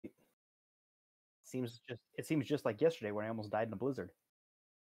It seems just like yesterday when I almost died in a blizzard.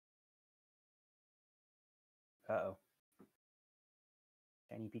 Uh-oh.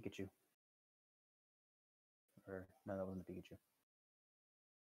 Shiny Pikachu. Or no, that wasn't a Pikachu.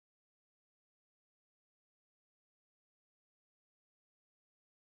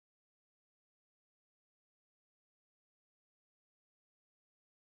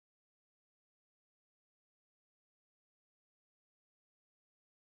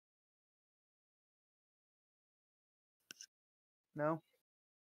 No.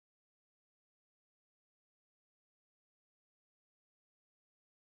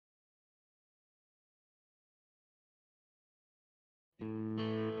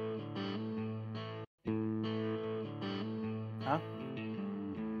 Huh?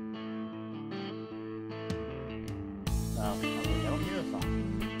 No, I don't hear a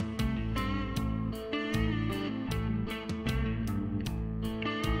song.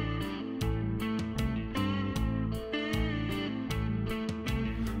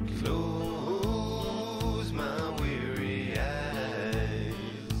 Close my weary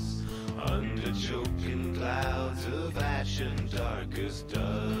eyes under choking clouds of ash and darkest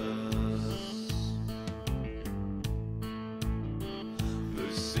dust.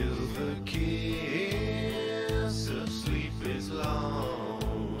 The silver kiss of sleep is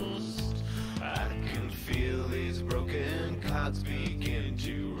lost. I can feel these broken cogs begin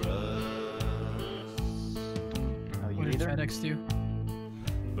to rust. What did FedEx do?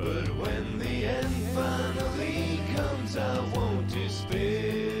 But when the end finally comes, I won't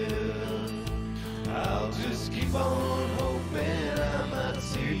despair. I'll just keep on hoping I might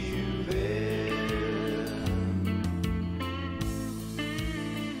see you there.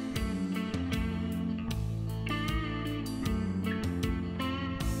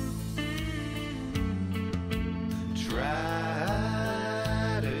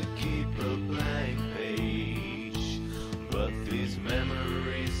 Try to keep a blank page, but these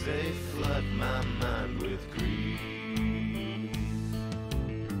memories, they flood my mind with grief.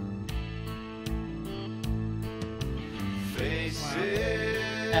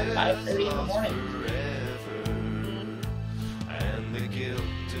 Faces At 5:30 in the morning. forever, and the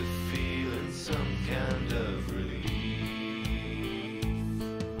guilt of feeling some kind of relief.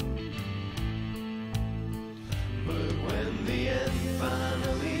 But when the end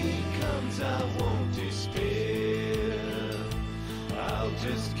finally comes, I won't despair. I'll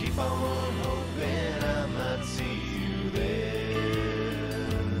just keep on hoping I might see you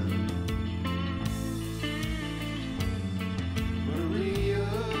there. Maria.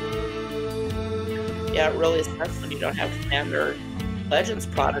 Yeah, it really sucks when you don't have Commander Legends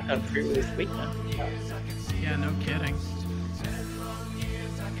product on pre-release weekend. Yeah, no kidding.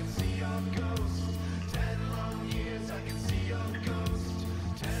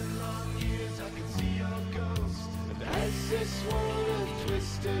 As this one of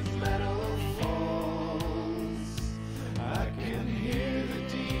twisted metal falls, I can hear the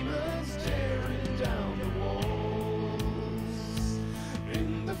demons tearing down the walls.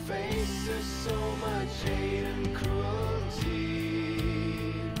 In the face of so much hate and cruelty,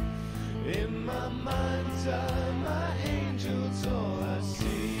 in my mind's eye, my angel's all I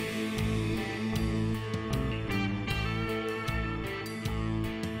see.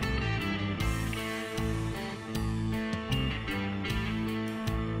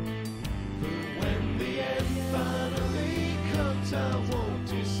 When the end finally comes, I won't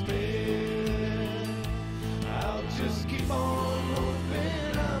despair. I'll just keep on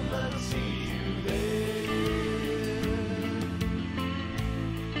hoping I might see you there.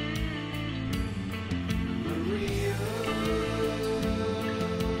 Maria.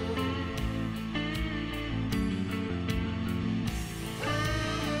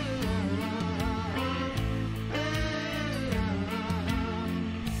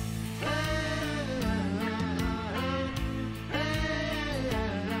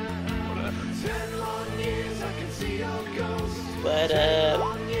 But, uh,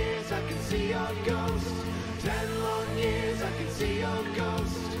 Long years I can see your ghost. 10 long years I can see your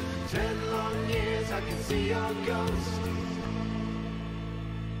ghost. 10 long years I can see your ghost.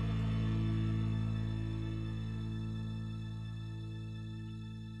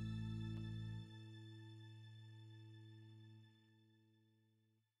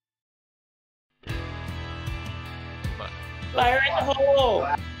 fire in the hole!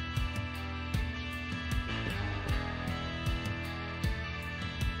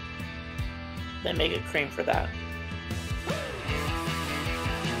 Then make a cream for that.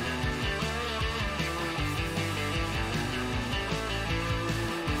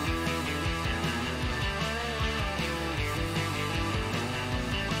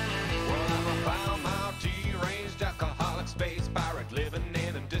 Well, I found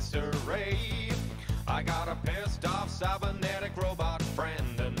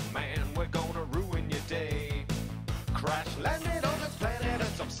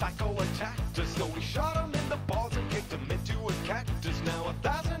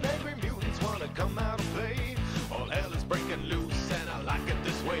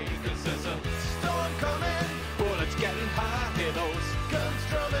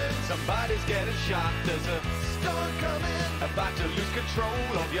Somebody's getting shot. There's a storm coming. About to lose control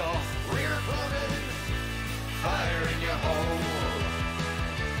of your rear plumbing. Fire in your hole.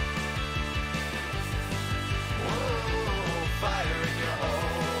 Whoa, fire in your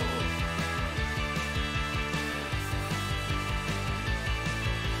hole.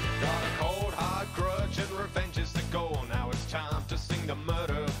 Got a cold, hard grudge and revenge is the goal. Now it's time to sing the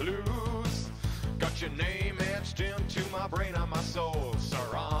murder blues. Got your name etched into my brain and my soul.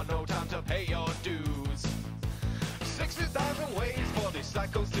 Serrano, time to pay your dues. 60,000 ways for these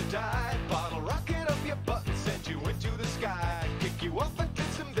psychos to die. Bottle rocket up your butt and send you into the sky. Kick you off and get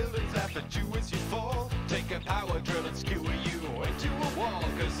some buildings after you as you fall. Take a power drill and skewer you into a wall.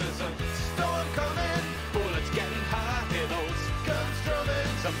 Cause there's a storm coming. Bullets getting hot. Hear those guns drumming.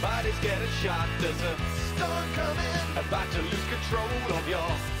 Somebody's getting shot. There's a storm coming. About to lose control of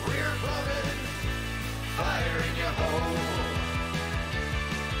your rear plumbing. Fire in your hole.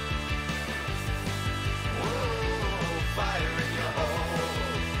 Whoa, fire in your hole.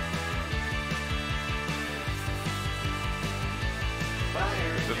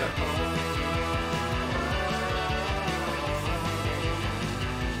 Fire in your hole.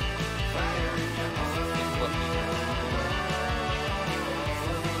 Fire in your hole.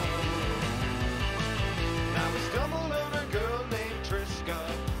 Now we stumble on a girl named Triska,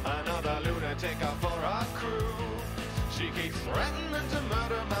 another lunatic out for our crew. She keeps threatening to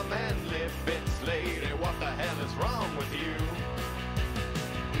murder my manly bits. Lady, what the hell is wrong with you?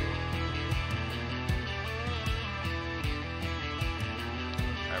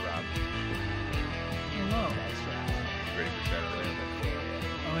 Hi, Rob. Hello. That's right. Ready for Shadowland?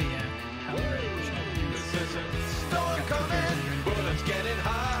 Oh yeah. How ready for Shadowland? This is a storm coming. Bullets getting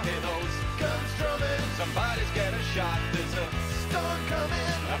hot. Hear those guns drumming. Somebody's getting shot. There's a storm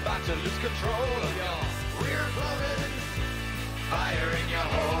coming. About to lose control of your rear plumbing. Fire in your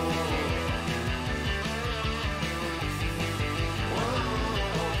hole.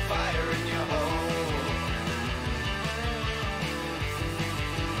 Whoa, fire in your hole.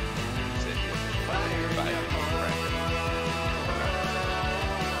 Fire in your hole.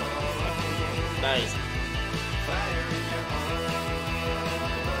 Nice. Fire in your hole.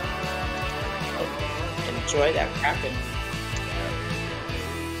 Enjoy that Kraken.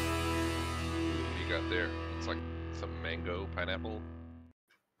 What do you got there? It's like some mango, pineapple.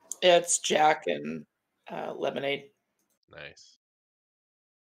 It's Jack and lemonade. Nice.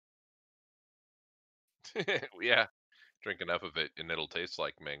 Yeah, drink enough of it and it'll taste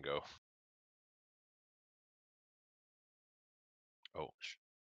like mango. Oh,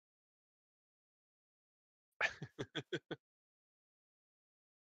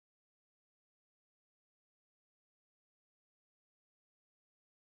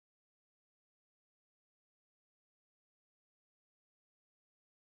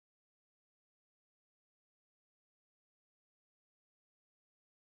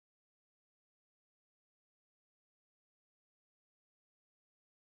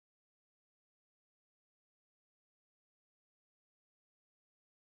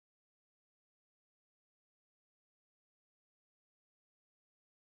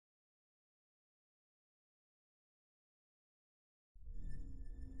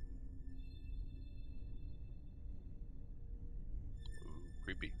 ooh,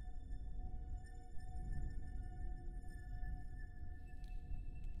 creepy.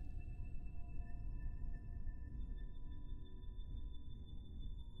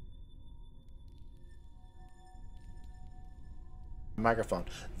 Microphone.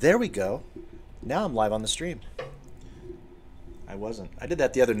 There we go. Now I'm live on the stream. I wasn't. I did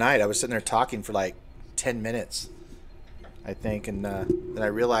that the other night. I was sitting there talking for like 10 minutes, I think, and then I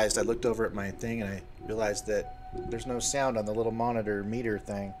realized, I looked over at my thing and I realized that there's no sound on the little monitor meter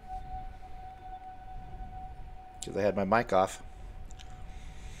thing because I had my mic off.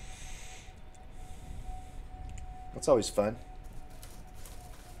 That's always fun.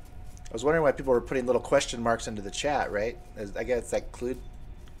 I was wondering why people were putting little question marks into the chat, right? I guess that clued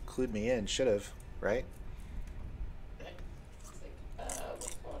me in. Should have, right?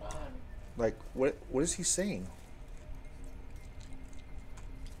 What's going on? Like, what is he saying?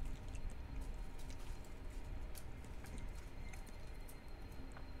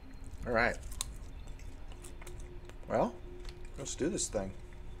 All right. Well, let's do this thing.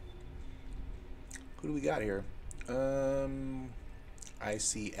 Who do we got here? I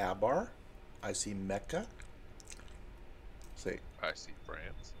see Abar. I see Mecca. See. I see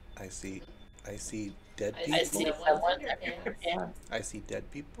France. I see dead people. I see someone. Yeah. I see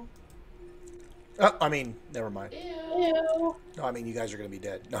dead people. Oh, I mean, never mind. Ew. No, I mean, you guys are gonna be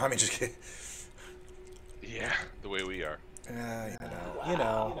dead. No, I mean, just kidding. Yeah, the way we are. You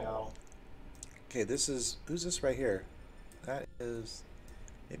know. Okay, this is... Who's this right here? That is...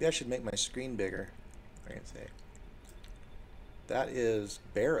 Maybe I should make my screen bigger. I can say. That is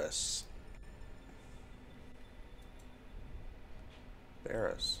Barris.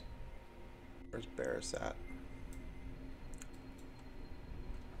 Barris. Where's Barris at?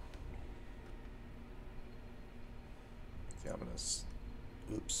 Okay, I'm gonna...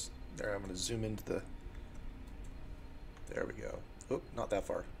 Oops. There, I'm gonna zoom into the... There we go. Oop, not that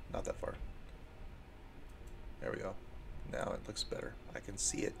far. Not that far. There we go. Now it looks better. I can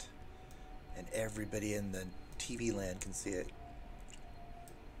see it. And everybody in the TV land can see it.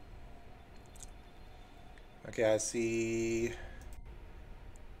 Okay, I see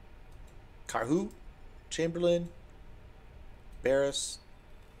Karhu, Chamberlain, Barris,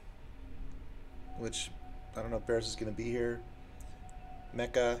 which I don't know if Barris is going to be here,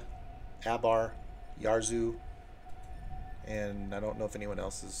 Mecca, Abar, Yarzu, and I don't know if anyone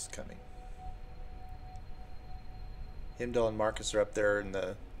else is coming. Himdall and Marcus are up there in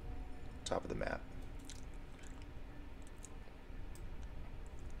the top of the map.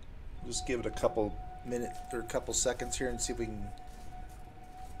 Just give it a couple minutes or a couple seconds here and see if we can,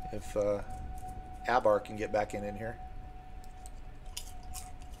 if Abar can get back in here.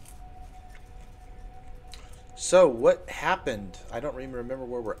 So what happened? I don't even remember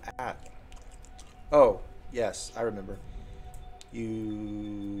where we're at. Oh, yes, I remember.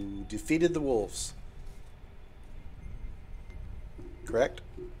 You defeated the wolves. Correct?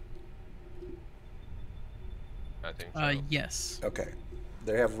 I think so. Yes. Okay.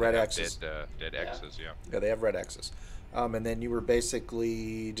 They have red They have X's. Dead X's, yeah. Yeah, they have red X's. And then you were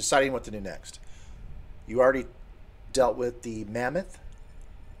basically deciding what to do next. You already dealt with the mammoth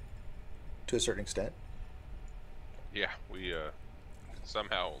to a certain extent. Yeah, we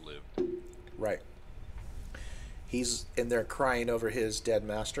somehow lived. Right. He's in there crying over his dead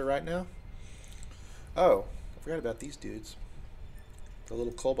master right now. Oh, I forgot about these dudes. The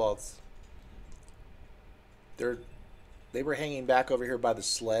little kobolds. They were hanging back over here by the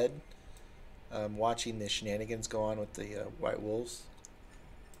sled, watching the shenanigans go on with the white wolves.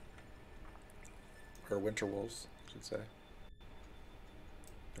 Or winter wolves, I should say.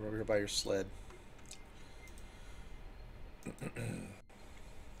 They're over here by your sled.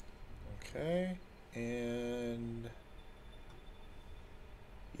 Okay, and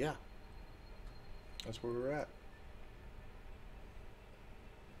yeah, that's where we're at.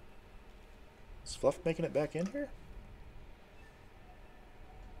 Is Fluff making it back in here?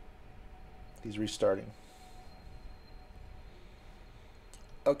 He's restarting.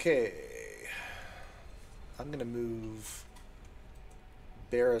 Okay, I'm gonna move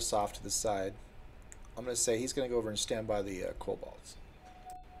Barris off to the side. I'm gonna say he's gonna go over and stand by the kobolds.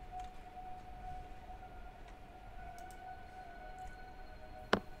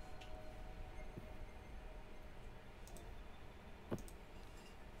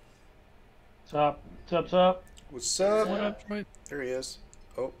 What's up? What's up? What's up? What up, Troy? There he is.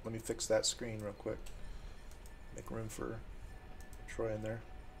 Oh, let me fix that screen real quick. Make room for Troy in there.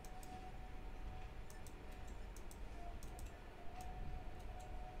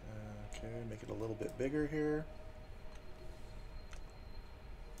 Okay, make it a little bit bigger here.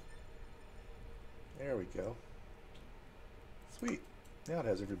 There we go. Sweet. Now it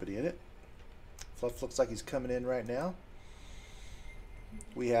has everybody in it. Fluff looks like he's coming in right now.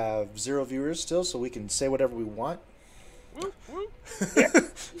 We have 0 viewers still, so we can say whatever we want. Whoop, whoop.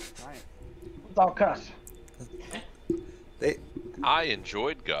 Right. It's all cuss. I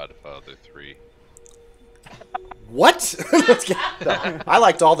enjoyed Godfather 3. What? No, I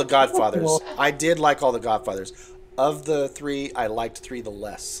liked all the Godfathers. I did like all the Godfathers. Of the 3, I liked 3 the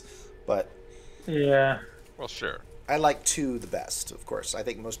less. But Yeah. Well, sure. I like 2 the best, of course. I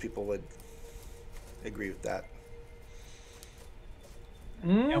think most people would agree with that.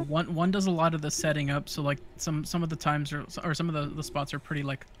 Yeah, one does a lot of the setting up, so like some of the times or some of the spots are pretty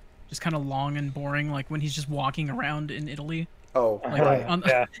like just kind of long and boring, like when he's just walking around in Italy. Oh, Like right.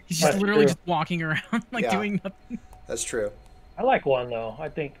 Yeah, he's just that's literally true. just walking around like Yeah. doing nothing. That's true. I like 1 though. I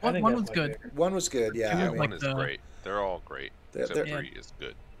think One that's was my good. favorite. 1 was good, yeah. Yeah, I mean, like One is the- great. They're all great. They're- Except they're- 3 is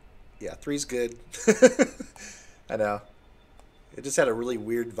good. yeah, 3's good. I know. It just had a really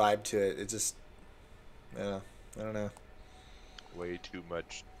weird vibe to it. It just, I don't know. Way too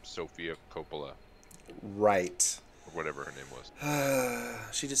much Sofia Coppola, Right. or whatever her name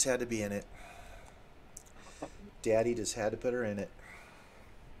was. She just had to be in it. Daddy just had to put her in it.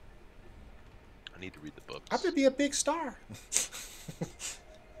 I need to read the books. I'm gonna be a big star.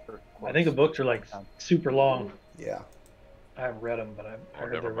 I think the books are like super long. Yeah, I haven't read them, but I Oh,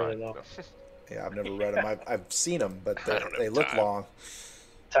 heard never they're really mind. long. yeah. I've never read them. I've seen them, but I don't they have look time. long.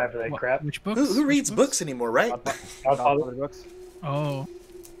 Time for that What- crap. Which books? Who Which reads books anymore, right? Godfather. Godfather books. Oh.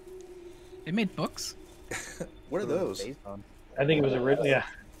 They made books? What are What it was those? based on. I think it was originally. Yeah,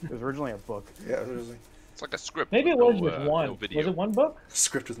 It was originally a book. Yeah, it was It's like a script. maybe it with was no, just one. No video. Was it one book? a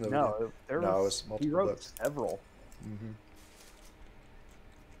script with no video. No, there No, it was, was multiple he wrote books. several. Mhm.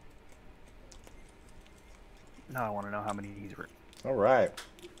 Now I want to know how many he's written. All right.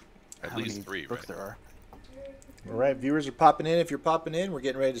 At How least many 3, books right? there are. All right, viewers are popping in. If you're popping in, we're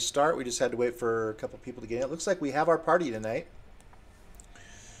getting ready to start. We just had to wait for a couple people to get in. It looks like we have our party tonight.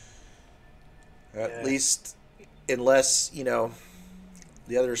 At Yeah. least, unless, you know,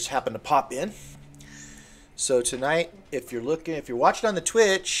 the others happen to pop in. So tonight, if you're watching on the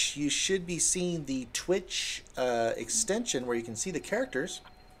Twitch, you should be seeing the Twitch extension where you can see the characters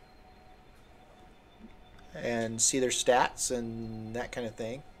and see their stats and that kind of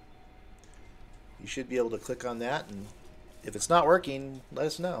thing. You should be able to click on that, and if it's not working, let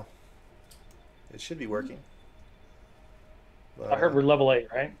us know. It should be working. I heard we're level 8,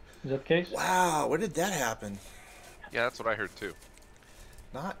 right? Is that the case? Wow, where did that happen? Yeah, that's what I heard too.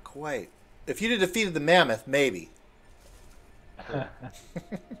 Not quite. If you'd have defeated the mammoth, maybe.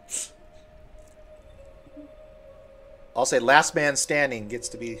 I'll say last man standing gets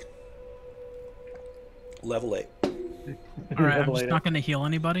to be level 8. All right, I'm Level just 8. not going to heal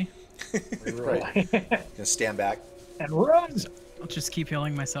anybody. Right. Gonna stand back. And run. I'll just keep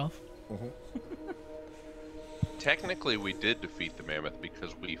healing myself. Technically, we did defeat the mammoth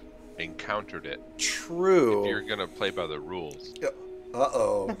because we encountered it. True. If you're gonna play by the rules.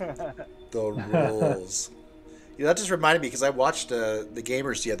 Uh-oh. The rules. You know, that just reminded me because I watched the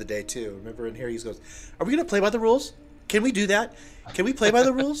Gamers the other day too. Remember in here he goes, "Are we gonna play by the rules? Can we do that? Can we play by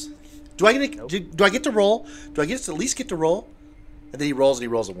the rules? Do I get do I get to roll? Do I get to at least get to roll?" And then he rolls a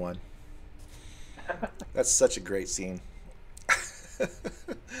 1. That's such a great scene.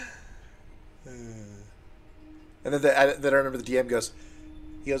 And then I remember the DM goes,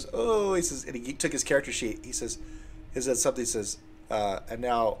 "Oh," he says, and he took his character sheet. He said something. He says, and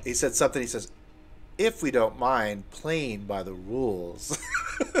now he said something. He says, "If we don't mind playing by the rules,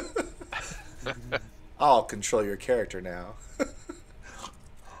 I'll control your character now."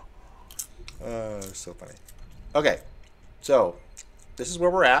 So funny. Okay, so this is where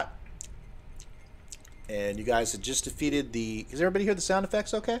we're at, and you guys had just defeated the. Does everybody hear the sound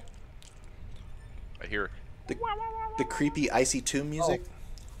effects? Okay. I hear. The creepy icy tomb music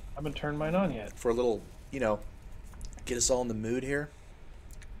I haven't turned mine on yet. for a little, get us all in the mood here.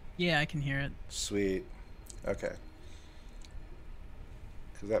 Yeah, I can hear it. Sweet. Okay.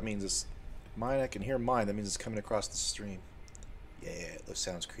 Because that means it's mine. I can hear mine. That means it's coming across the stream. Yeah, that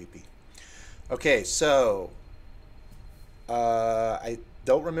sounds creepy. Okay, so I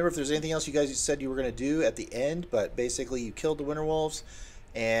don't remember if there's anything else you guys said you were going to do at the end, but basically you killed the winter wolves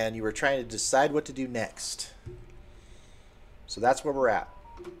and you were trying to decide what to do next. So that's where we're at.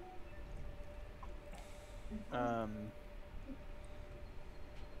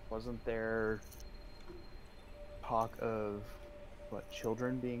 Wasn't there talk of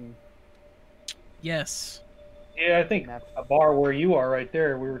children being? Yes. Yeah, I think a bar where you are right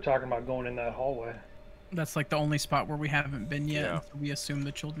there. We were talking about going in that hallway. That's like the only spot where we haven't been yet. Yeah. So we assume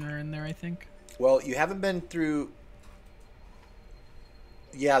the children are in there, I think. Well, you haven't been through.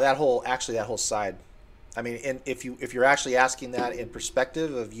 Yeah, that whole side. I mean, and if you're actually asking that in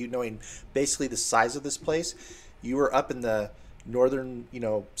perspective of you knowing basically the size of this place, you were up in the northern,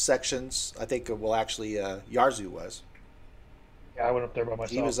 sections. I think Yarzu was. Yeah, I went up there by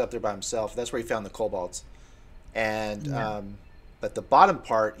myself. He was up there by himself. That's where he found the kobolds. And Yeah. but the bottom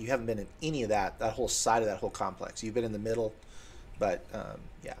part, you haven't been in any of that whole side of that whole complex. You've been in the middle, but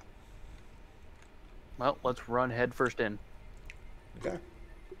yeah. Well, let's run head first in. Okay.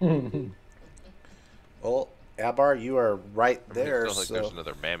 Well, Abar, you are right there. It sounds like So... there's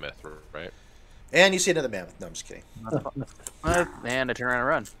another mammoth, right? And you see another mammoth. No, I'm just kidding. And I turn around and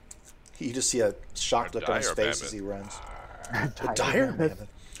run. You just see a shocked A look on his dire face mammoth. as he runs. Dire A dire mammoth. mammoth.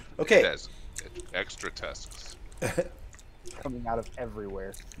 It Okay. has extra tusks. Coming out of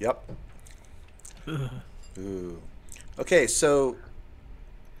everywhere. Yep. Ugh. Ooh. Okay, so...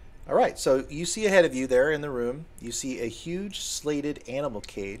 All right, so you see ahead of you there in the room, you see a huge slated animal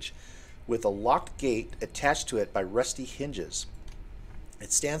cage with a locked gate attached to it by rusty hinges.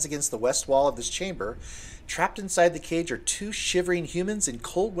 It stands against the west wall of this chamber. Trapped inside the cage are 2 shivering humans in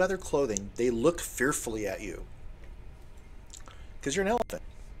cold weather clothing. They look fearfully at you. Because you're an elephant.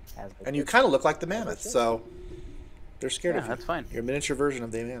 And you kind of look like the mammoth, so they're scared of you. That's fine. You're a miniature version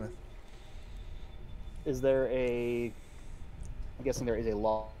of the mammoth. Is there I'm guessing there is a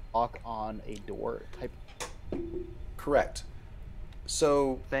lock on a door type. Correct.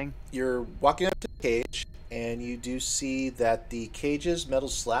 So thing. you're walking up to the cage, and you do see that the cage's metal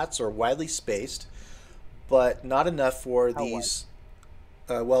slats are widely spaced, but not enough for How wide? these.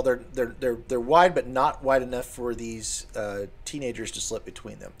 Well, they're wide, but not wide enough for these teenagers to slip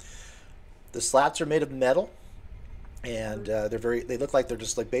between them. The slats are made of metal, and they look like they're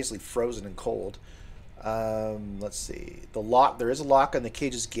just like basically frozen and cold. Let's see. The lock. There is a lock on the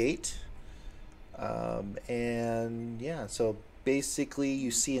cage's gate. And yeah, so basically you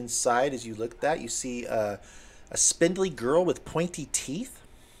see inside as you look at that, you see a spindly girl with pointy teeth.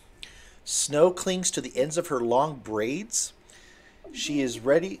 Snow clings to the ends of her long braids. She is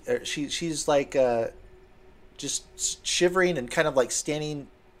ready. She's like just shivering and kind of like standing,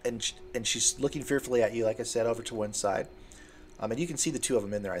 and she's looking fearfully at you. Like I said, over to one side, and you can see the two of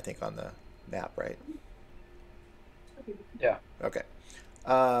them in there. I think on the map, right? Yeah. Okay.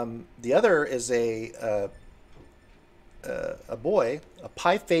 The other is a boy, a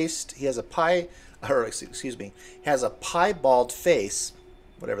pie-faced. He has a pie, or excuse me, has a piebald face,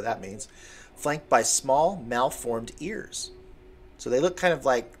 whatever that means, flanked by small, malformed ears. So they look kind of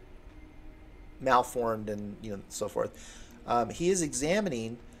like malformed and so forth. He is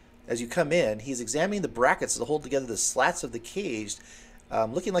examining, as you come in, he's examining the brackets that hold together the slats of the cage,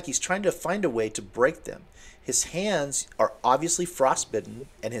 looking like he's trying to find a way to break them. His hands are obviously frostbitten,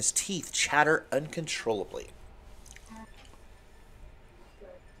 and his teeth chatter uncontrollably.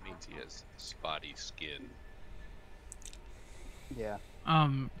 Means he has spotty skin. Yeah.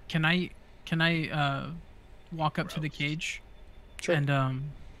 Can I walk up to the cage Sure.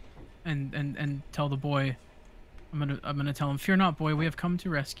 and tell the boy, I'm gonna tell him, fear not, boy, we have come to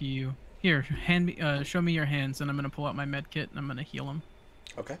rescue you. Here, show me your hands, and I'm gonna pull out my med kit and I'm gonna heal him.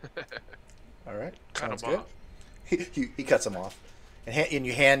 Okay. All right. Cut Sounds him good. off. He cuts him off, and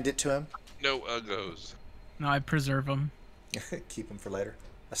you hand it to him. No uggos. No, I preserve him. Keep him for later.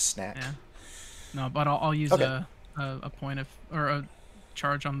 A snack. Yeah. No, but I'll use Okay. a point of, or a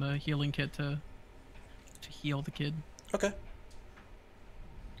charge on the healing kit to heal the kid. Okay.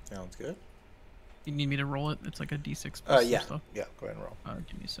 Sounds good. You need me to roll it? It's like a d6 plus Yeah. stuff. Yeah. Go ahead and roll.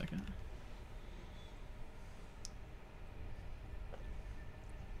 Give me a second.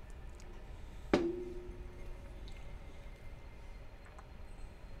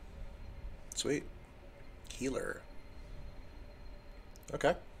 Sweet. Healer.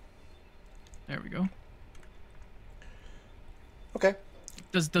 Okay. There we go. Okay.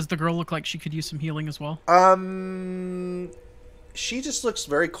 Does the girl look like she could use some healing as well? She just looks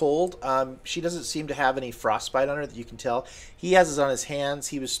very cold. She doesn't seem to have any frostbite on her that you can tell. He has it on his hands.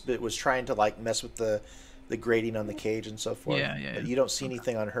 He was trying to like mess with the grating on the cage and so forth. Yeah. But you don't see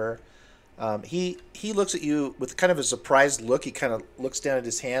anything on her. He looks at you with kind of a surprised look. He kind of looks down at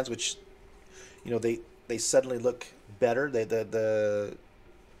his hands, which, they suddenly look better. The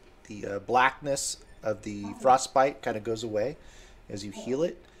blackness of the frostbite kind of goes away as you heal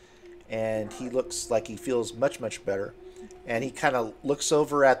it, and he looks like he feels much, much better. And he kind of looks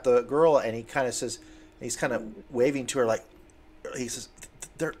over at the girl, and he kind of says, he's kind of waving to her, like, he says,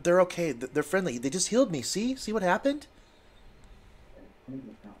 they're okay, they're friendly, they just healed me, see what happened?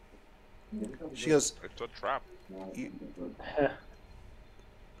 She goes, It's a trap.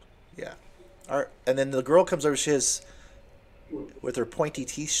 yeah. All right. And then the girl comes over, she has, with her pointy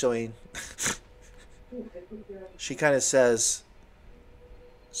teeth showing, she kind of says,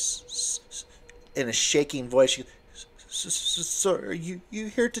 in a shaking voice, she goes, "Sir, are you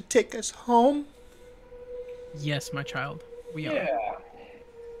here to take us home?" Yes, my child. We are. Yeah.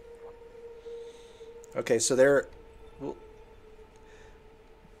 Okay, so they're,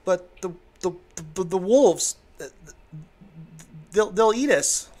 but the wolves, they'll eat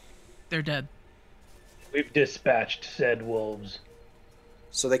us. They're dead. We've dispatched said wolves.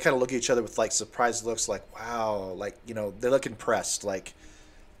 So they kind of look at each other with like surprised looks, like, wow, like, they look impressed, like,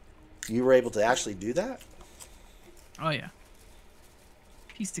 you were able to actually do that? Oh yeah.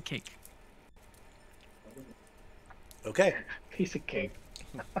 Piece of cake. Okay. Piece of cake.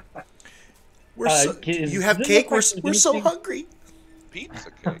 We're you is have this cake? look like We're so anything- hungry.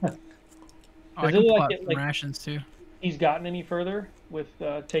 Pizza cake. Oh, I Does it can look pull like out it, some like- rations too. He's gotten any further with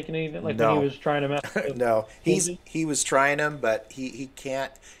taking anything, like No. when he was trying to mess with No, Wolves? he was trying them, but he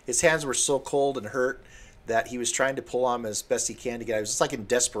can't. His hands were so cold and hurt that he was trying to pull on them as best he can to get. It was just like in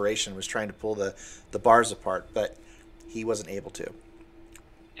desperation, was trying to pull the bars apart, but he wasn't able to.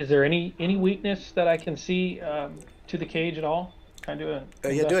 Is there any weakness that I can see to the cage at all? Can I do an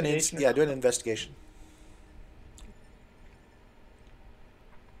Do an investigation or do an investigation.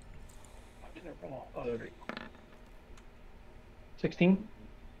 Oh, there we go. 16.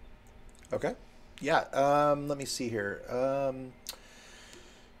 Okay. Yeah. Let me see here.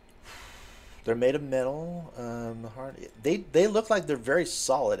 They're made of metal. They look like they're very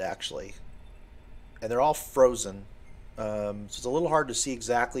solid, actually, and they're all frozen. So it's a little hard to see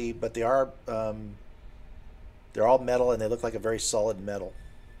exactly, but they are. They're all metal, and they look like a very solid metal,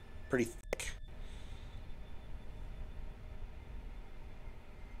 pretty thick.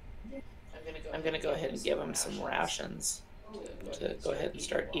 I'm gonna go ahead and give them some rations to go ahead and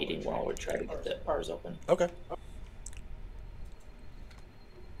start eating while we try to get the bars open. Okay.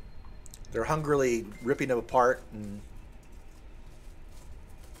 They're hungrily ripping them apart and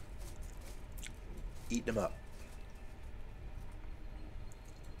eating them up.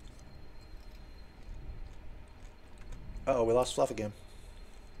 Uh-oh, we lost Fluff again.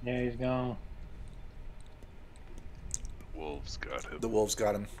 Yeah, he's gone. Wolves got him. The wolves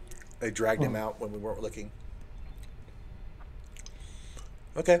got him. They dragged him out when we weren't looking.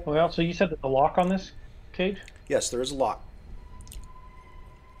 Okay. Well, so you said there's a lock on this cage? Yes, there is a lock.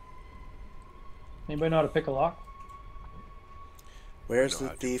 Anybody know how to pick a lock? Where's Know the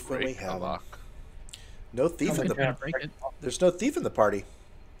how to thief when we break a have him? lock. No thief in I'm the. trying to break it There's no thief in the party.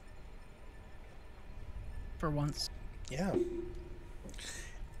 for once. Yeah.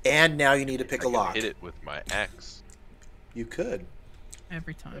 And now you need to pick I a can lock. hit it with my axe. You could.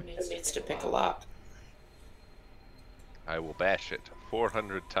 Every time. Who needs to pick a lock? I will bash it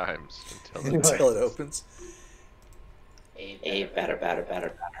 400 times until it Until it opens. A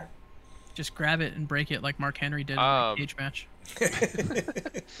better. Just grab it and break it like Mark Henry did in Um, the cage match.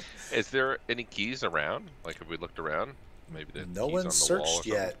 Is there any keys around? Like, have we looked around? Maybe the No keys one's on the wall or searched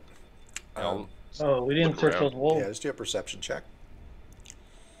something? yet. I'll Oh, we didn't Look search around. those wolves. Yeah, let's do a perception check.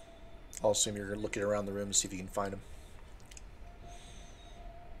 I'll assume you're looking around the room to see if you can find them.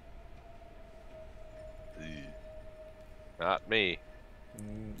 Not me.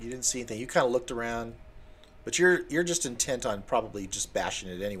 You didn't see anything. You kind of looked around, but you're just intent on probably just bashing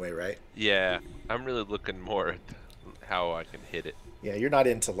it anyway, right? Yeah, I'm really looking more at how I can hit it. Yeah, you're not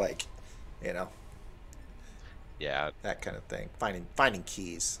into like, you know, Yeah, that kind of thing. Finding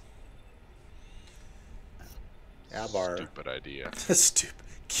keys. Abar. stupid idea. Stupid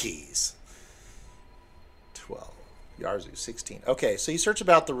keys. 12. Yarzu 16. Okay, so you search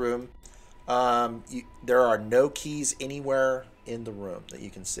about the room. There are no keys anywhere in the room that you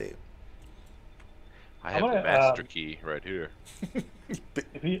can see. I have gonna, the master key right here. I'm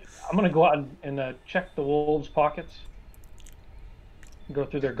going to go out and check the wolves' pockets. Go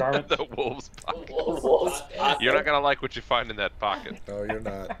through their garments. The wolf's pocket. You're not gonna like what you find in that pocket, No, you're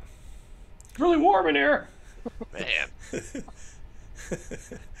not. It's really warm in here. man.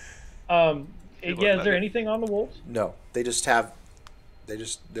 Yeah, is there anything on the wolves? No, they're just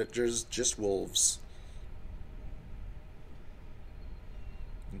wolves.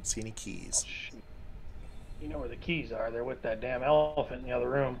 Didn't see any keys. You know where the keys are. They're with that damn elephant in the other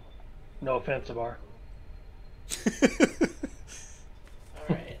room. No offense, Abar.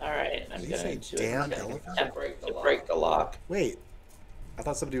 All right. I'm Did you say going to damn attempt elephant? to break the lock. Wait, I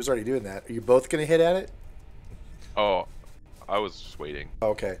thought somebody was already doing that. Are you both gonna hit at it? Oh, I was just waiting.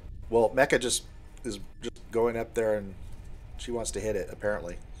 Okay. Well, Mecca is just going up there and she wants to hit it.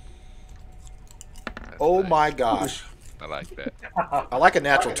 Apparently. That's Oh nice. my gosh! I like that. I like a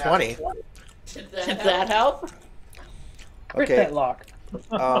natural 20. Did that help? Crit Okay. that lock.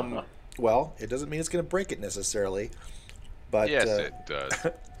 Well, it doesn't mean it's gonna break it necessarily, but Yes, it does.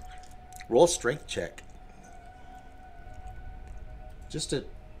 roll a strength check just to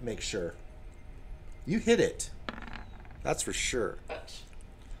make sure. You hit it. That's for sure.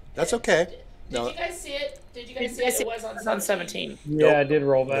 That's okay. Did you guys see it? Did you guys see it? It was on 17. Yeah, Nope. I did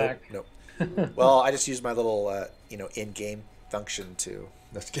roll back. Nope. Well, I just used my little, in-game function to.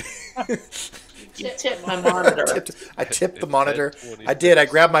 That's You tipped my monitor. I tipped the It monitor. said 26. I did. I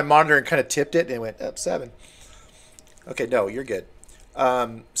grabbed my monitor and kind of tipped it, and it went up 7. Okay, no, you're good.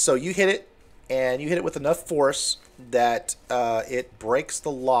 So you hit it, and you hit it with enough force that it breaks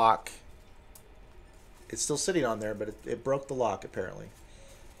the lock. It's still sitting on there, but it broke the lock, apparently.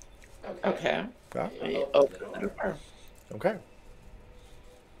 Okay. Yeah? Open the door. Okay.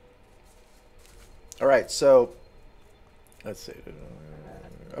 All right, so let's see.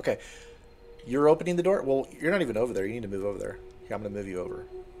 Okay, you're opening the door. Well, you're not even over there. You need to move over there. Here, I'm going to move you over.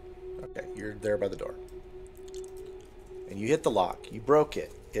 Okay, you're there by the door. And you hit the lock. You broke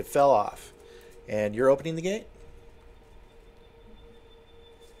it. It fell off. And you're opening the gate?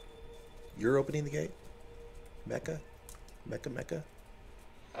 You're opening the gate? Mecca? Mecca?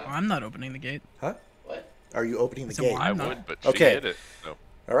 Oh, I'm not opening the gate. Huh? What? Are you opening the So gate? why- I I'm not- would, but she Okay. hit it. So.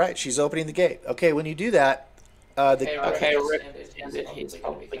 All right, she's opening the gate. Okay, when you do that, Okay, Rick, he's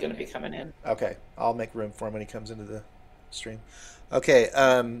probably going to be coming in. Okay, I'll make room for him when he comes into the stream. Okay,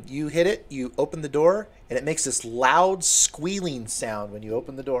 you hit it, you open the door, and it makes this loud squealing sound when you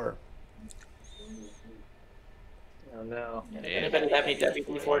open the door. Oh no. Anybody have any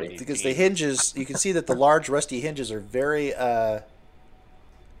WD-40? Because the hinges, you can see that the large rusty hinges are very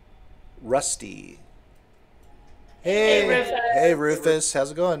rusty. Hey, hey Rufus,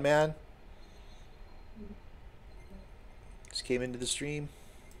 how's it going, man? Just came into the stream.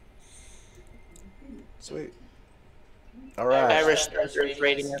 Sweet. All right. Irish Thunder is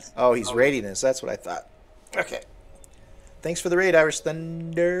rating us. Oh, he's raiding us. That's what I thought. Okay. Thanks for the raid, Irish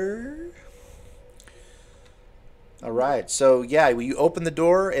Thunder. All right. So, yeah, when you open the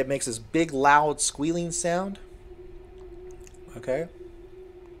door, it makes this big, loud, squealing sound. Okay.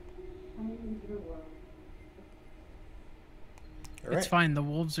 All It's right. fine. The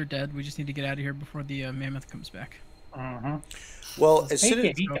wolves are dead. We just need to get out of here before the mammoth comes back. Well, as soon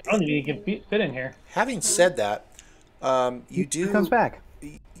as, I don't think he can fit in here. having said that, you do Who comes back?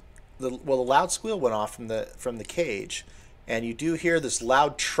 the loud squeal went off from the cage, and you do hear this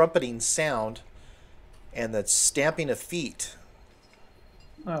loud trumpeting sound, and the stamping of feet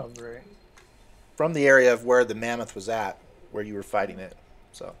Oh, great. from the area of where the mammoth was at, where you were fighting it.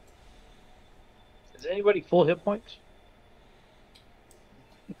 So Is anybody full hit points?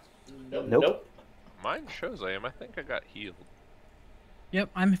 Nope. Mine shows I am. I think I got healed. Yep,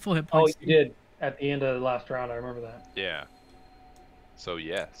 I'm full hit Oh, points. you did at the end of the last round. I remember that. Yeah. So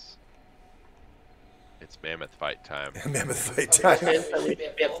yes. It's mammoth fight time. mammoth fight time. So we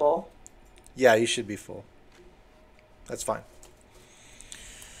didn't get full. Yeah, you should be full. That's fine.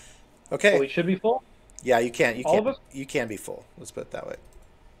 So Okay. we should be full. Yeah, you can. You All can. of us? You can be full. Let's put it that way.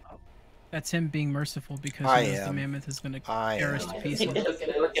 That's him being merciful because I he knows the am. mammoth is going to I tear us am. to He pieces. was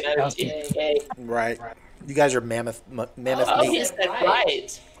looking at his TPK. Right. You guys are mammoth Oh, he meat. said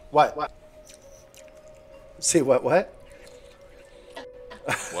right. What? See what? What?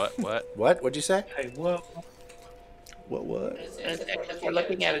 What? What'd you say? Hey, well, What? If we're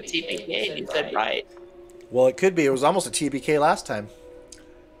looking at a TPK, and he said right. Well, it could be. It was almost a TBK last time,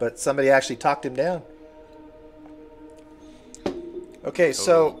 but somebody actually talked him down. Okay,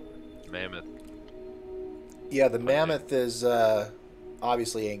 so Mammoth. yeah, the mammoth is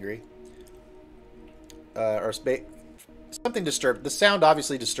obviously angry, or something disturbed. The sound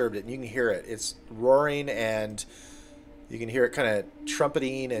obviously disturbed it, and you can hear it. It's roaring, and you can hear it kind of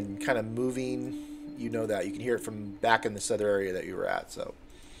trumpeting and kind of moving. You know that. You can hear it from back in this other area that you were at. So,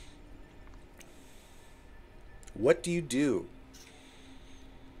 what do you do?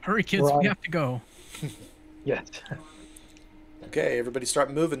 Hurry, kids, Run. we have to go. yes. Okay, everybody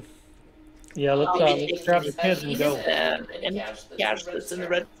start moving. Yeah, let's grab the kids and go. And cash that's in the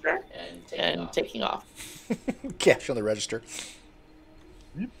register and taking off. Cash on the register.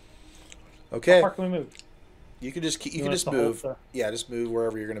 How Okay, far can we move? you can just You you can want just us to hold move. the- Yeah, just move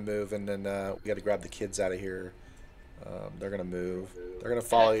wherever you're gonna move, and then we got to grab the kids out of here. They're gonna move. They're gonna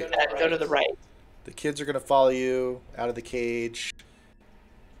follow you. Go to the right. The kids are gonna follow you out of the cage.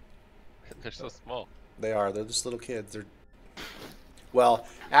 They're so small. They are. They're just little kids. They're well,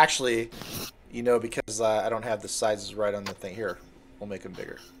 actually, you know, because I don't have the sizes right on the thing. Here, we'll make them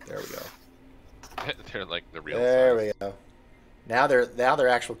bigger. There we go. They're like the real There size. we go. Now they're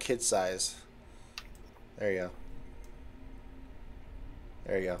actual kid size. There you go.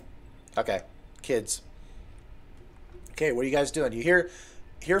 There you go. Okay, kids. Okay, what are you guys doing? You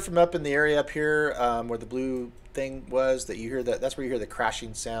hear from up in the area up here where the blue thing was that you hear that's where you hear the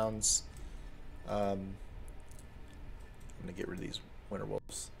crashing sounds. I'm gonna get rid of these winter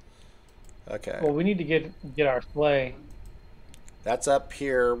wolves. Okay, Well, we need to get our sleigh. that's up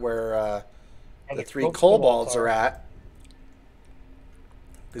here where Where the three co- kobolds are at.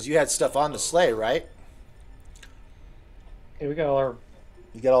 Because you had stuff on the sleigh, right? Okay, we got all our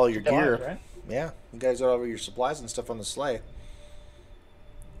You got all your supplies, gear. right? Yeah, you guys got all your supplies and stuff on the sleigh.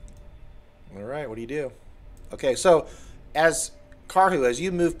 All right, what do you do? Okay, so as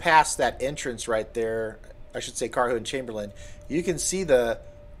you move past that entrance right there, I should say Karhu and Chamberlain, you can see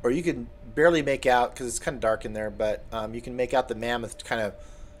or you can barely make out, because it's kind of dark in there, but you can make out the mammoth kind of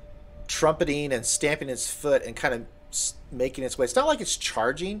trumpeting and stamping its foot and kind of making its way. It's not like it's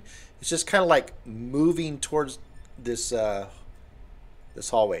charging. It's just kind of like moving towards this this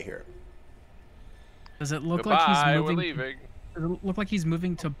hallway here. Does it look Goodbye, like he's we're moving? leaving. Does it look like he's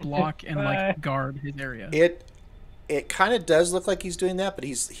moving to block and Bye. like guard his area? It kind of does look like he's doing that, but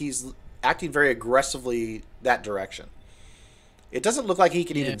he's acting very aggressively that direction. It doesn't look like he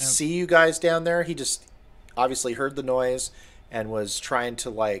can even Yeah. see you guys down there. He just obviously heard the noise and was trying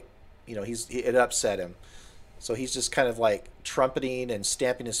to it upset him. So he's just kind of like trumpeting and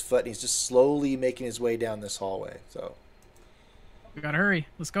stamping his foot, and he's just slowly making his way down this hallway. So We gotta hurry.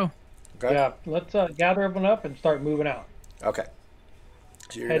 Let's go. Okay. Yeah, let's gather everyone up and start moving out. Okay.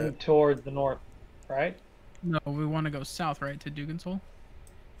 So you're Heading gonna, towards the north, right? No, we want to go south, right, to Dugan's Hole?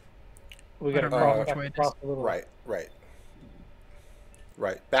 We I got to don't know cross, which way it is. cross the little. right.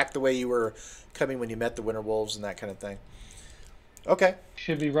 Back the way you were coming when you met the Winter Wolves and that kind of thing. Okay.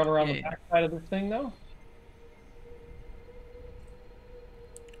 Should we run around the Yeah. back side of this thing, though?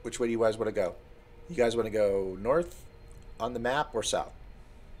 Which way do you guys want to go? You guys want to go north on the map or south?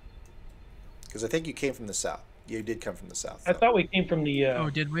 Because I think you came from the south. You did come from the south. I though. thought we came from the Oh,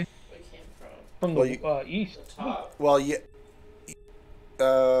 did we? We came from Well, the east. Well,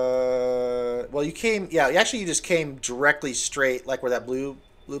 you came. Yeah, actually, you just came directly straight, like where that blue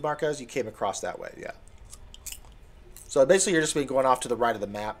mark is. You came across that way. Yeah. So basically, you're just been going off to the right of the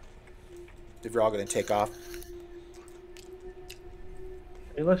map. If you're all going to take off,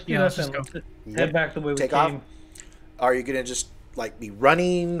 Hey, let's do Yeah, that let's then. just Let's go. just head back the way we Take off? came. are you going to just like be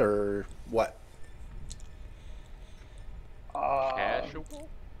running or what? Casual?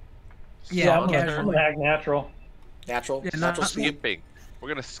 Yeah, I'm gonna casually. act natural. Natural, Yeah, natural not- speed, Skipping. We're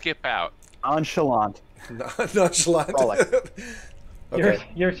gonna skip out. Nonchalant. nonchalant. Frolic. Okay.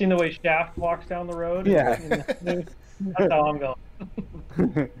 You ever seen the way Shaft walks down the road? Yeah. That's how I'm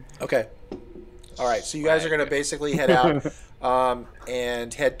going. Okay. All right. So you guys are going to basically head out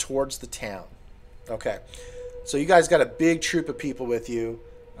and head towards the town. Okay. So you guys got a big troop of people with you.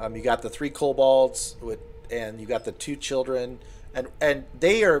 You got the 3 kobolds and you got the 2 children, and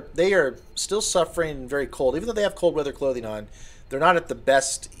they are still suffering very cold, even though they have cold weather clothing on. They're not at the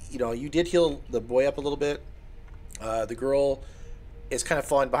best. You know, you did heal the boy up a little bit. The girl is kind of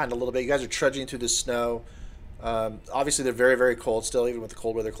falling behind a little bit. You guys are trudging through the snow. Obviously, they're very, very cold still, even with the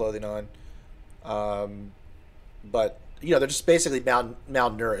cold weather clothing on. But, you know, they're just basically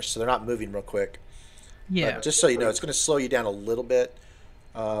malnourished, so they're not moving real quick. Yeah. But just so you know, it's going to slow you down a little bit.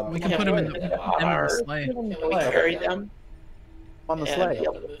 We can put them in the, Yeah, them in the sleigh. Give 'em the Can we flag. carry them On the and sleigh. be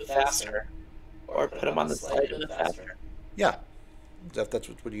able to move faster? Or put them on the sleigh to move faster? Yeah. If that's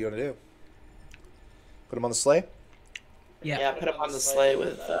what you're going to do. Put them on the sleigh? Yeah. Put them on the sleigh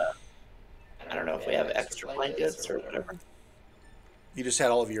with, I don't know if we have extra blankets or whatever. You just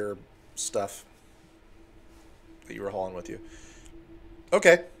had all of your stuff that you were hauling with you.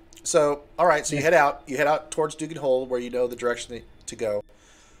 Okay. So, all right. So you head out. You head out towards Dugan Hole, where you know the direction to go.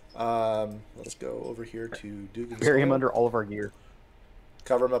 Let's go over here to Dugan's Bury him Hole. under all of our gear.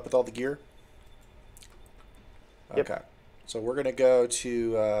 Cover him up with all the gear. Yep. Okay. So we're gonna go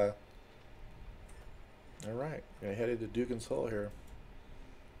to. All right. We're gonna head into Dugan's Hole here.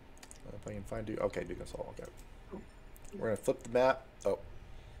 If I can find okay, Dugan's Hole. Okay. We're gonna flip the map. Oh,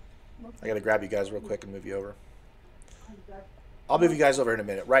 I gotta grab you guys real quick and move you over. I'll move you guys over in a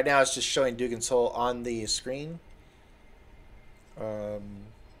minute. Right now, it's just showing Dugan's Hole on the screen.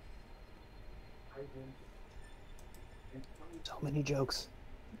 So many jokes.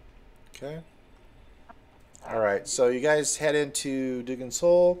 Okay. All right. So you guys head into Dugan's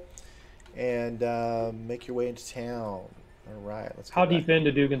Hole and make your way into town. All right. Let's. How go back. deep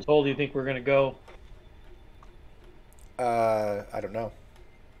into Dugan's Hole do you think we're going to go? I don't know.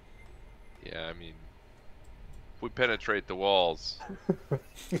 Yeah, I mean, if we penetrate the walls,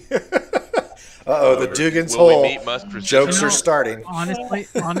 Uh-oh, the Dugan's will Hole we meet must resist? jokes You are know, starting.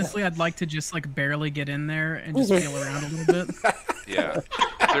 Honestly, I'd like to just like barely get in there and just feel around a little bit. Yeah. If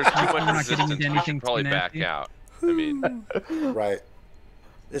there's too We're much not getting resistance, into we anything should probably too back nasty. out. I mean, Right.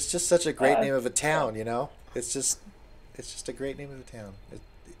 It's just such a great name of a town, you know? It's just a great name of a town.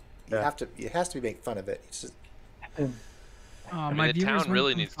 Yeah. It has to be make fun of it. It's just, I My mean, the viewers town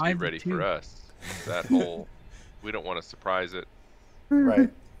really went needs from to be 5 ready 2. for us. That whole, we don't want to surprise it. right,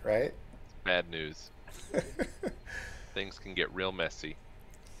 right? Bad news. Things can get real messy.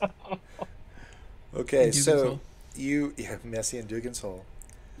 Okay, Dugan's so Hole. Messy and Dugan's Hole.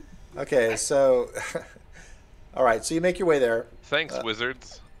 Okay, so all right, so you make your way there. Thanks,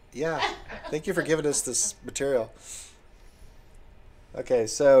 wizards. Yeah, thank you for giving us this material. Okay,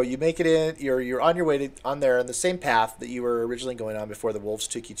 so you make it in. You're on your way on there on the same path that you were originally going on before the wolves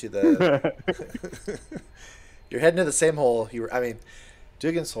took you to the. You're heading to the same hole.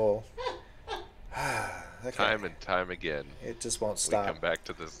 Dugan's Hole. Okay. Time and time again, It just won't we stop. come back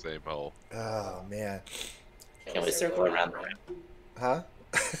to the same hole. Oh man, Can we circle around the ramp? huh?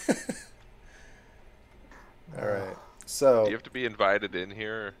 All right. So Do you have to be invited in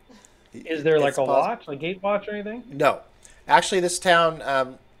here? Is there like it's a possible. watch, a gate watch or anything? No, actually, this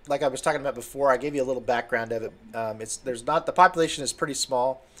town, like I was talking about before, I gave you a little background of it. The population is pretty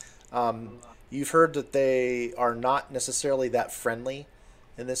small. You've heard that they are not necessarily that friendly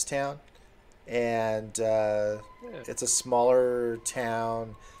in this town, and it's a smaller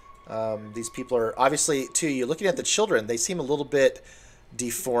town. These people are obviously, too, you're looking at the children. They seem a little bit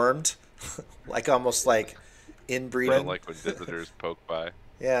deformed, like almost like inbreeding. Like when visitors poke by.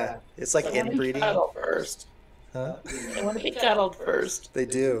 Yeah, it's like I want to be inbreeding. cuddled first. Huh? I want to be cuddled first. They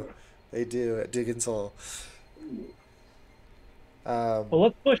do. They do at Dugan's Hole. Well,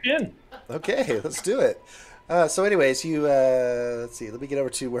 let's push in. Okay, let's do it. So anyways, you, let's see. Let me get over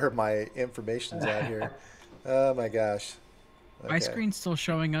to where my information's at here. Oh, my gosh. My screen's still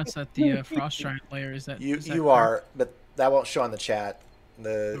showing us at the frost giant layer. Is that You is that you correct? are, but that won't show on the chat.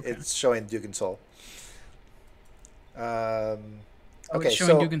 It's showing Dugan's Hole. Oh, Okay, it's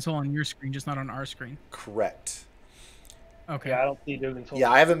showing so Dugan's Hole on your screen, just not on our screen. correct. Okay. Yeah, I don't see Dugan's Hole. Yeah,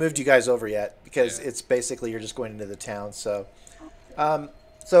 I haven't moved you guys over yet because it's basically you're just going into the town. So,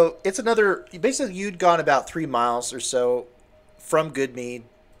 so it's another. Basically, you'd gone about 3 miles or so from Goodmead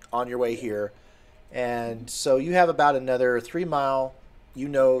on your way here, and so you have about another 3 mile. You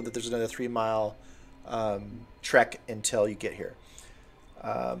know that there's another 3 mile trek until you get here.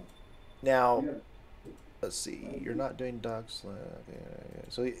 Now, let's see. You're not doing dogs.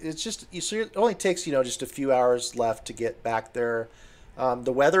 So it's just so it only takes just a few hours left to get back there.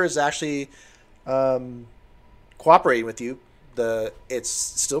 The weather is actually cooperating with you. It's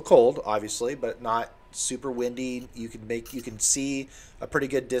still cold, obviously, but not super windy. You can see a pretty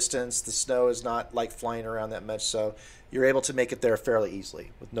good distance. The snow is not like flying around that much, so you're able to make it there fairly easily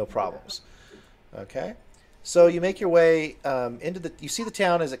with no problems. Okay, so you make your way into you see the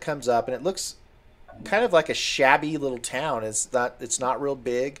town as it comes up, and it looks kind of like a shabby little town. It's not real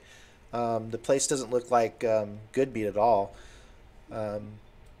big. The place doesn't look like Goodmead at all.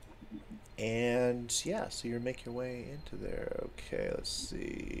 And yeah, so you make your way into there. Okay, let's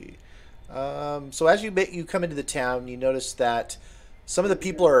see. So as you come into the town, you notice that some of the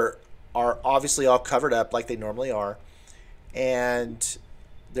people are obviously all covered up like they normally are, and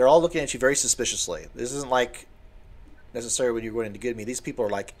they're all looking at you very suspiciously. This isn't like necessarily when you're going into Goodmead. These people are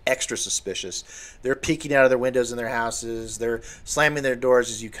like extra suspicious. They're peeking out of their windows in their houses. They're slamming their doors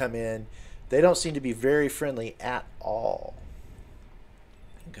as you come in. They don't seem to be very friendly at all.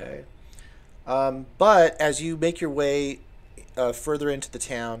 Okay. But as you make your way further into the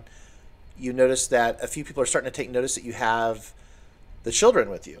town, you notice that a few people are starting to take notice that you have the children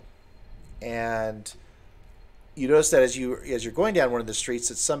with you. And you notice that as you're going down one of the streets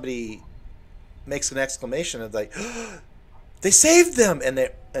that somebody makes an exclamation of like, they saved them, and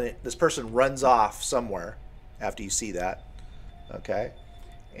this person runs off somewhere after you see that. Okay,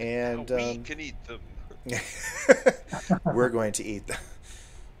 and we can eat them. We're going to eat them.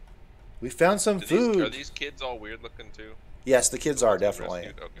 We found some food. Are these kids all weird looking too? Yes, the kids are definitely.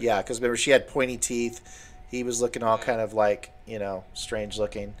 Okay. Yeah, because remember she had pointy teeth. He was looking all kind of like strange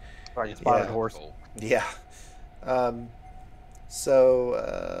looking. Like a spotted horse. Yeah.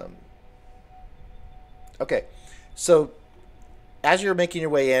 Okay, so as you're making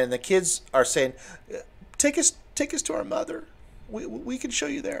your way in, the kids are saying, "Take us to our mother. We can show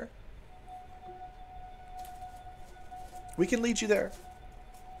you there. We can lead you there."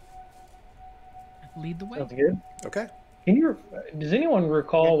 Lead the way. Sounds good. Okay. Does anyone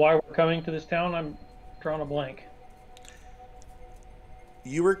recall why we're coming to this town? I'm drawing a blank.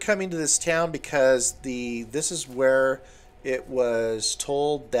 You were coming to this town because this is where it was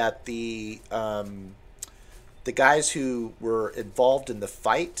told that the guys who were involved in the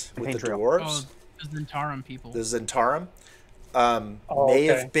fight with the dwarves, the Zentarum people,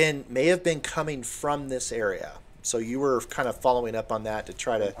 may have been coming from this area. So you were kind of following up on that to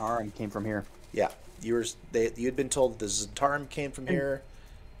try to. Zentarum came from here. Yeah, you had been told that the Zentarum came from here,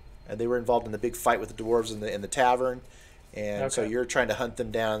 and they were involved in the big fight with the dwarves in the tavern, and so you're trying to hunt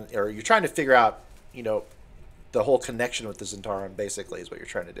them down, or you're trying to figure out, the whole connection with the Zentarum. Basically, is what you're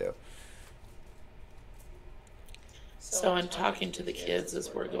trying to do. So in talking to the kids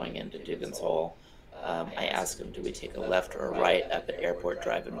as we're going into Dugan's Hole, I asked them, do we take a left or a right up at Airport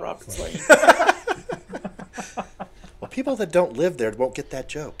Drive in Roberts Lane? Well, people that don't live there won't get that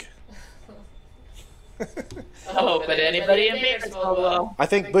joke. Oh, but anybody in Bakersfield will. I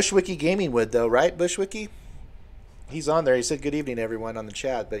think Bushwiki Gaming would, though, right, Bushwiki? He's on there. He said, "Good evening, everyone," on the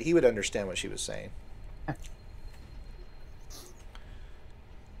chat, but he would understand what she was saying.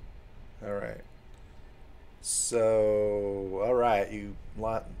 All right. So, all right, you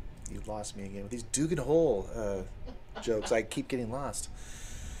lost me again with these Dugan Hole jokes. I keep getting lost.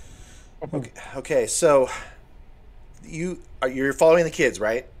 Okay. So you're following the kids,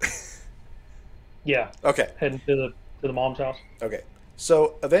 right? Yeah. Okay. Heading to the mom's house. Okay.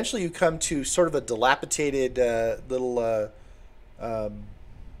 So eventually you come to sort of a dilapidated little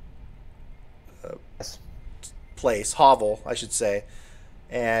place, hovel, I should say,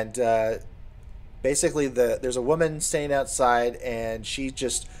 and basically there's a woman standing outside, and she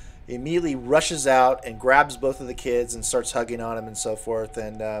just immediately rushes out and grabs both of the kids and starts hugging on them and so forth,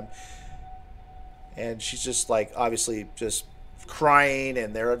 and she's just like obviously just crying,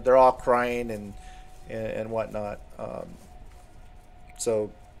 and they're all crying and whatnot.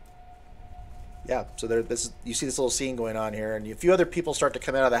 So yeah, so you see this little scene going on here, and a few other people start to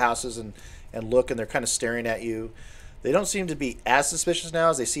come out of the houses and look, and they're kind of staring at you. They don't seem to be as suspicious now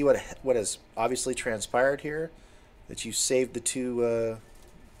as they see what has obviously transpired here, that you saved the two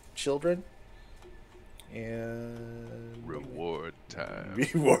children. And Reward time.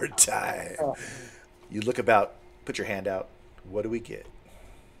 reward time. You look about, put your hand out. What do we get?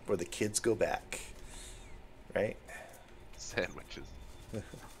 Or the kids go back, right? Sandwiches.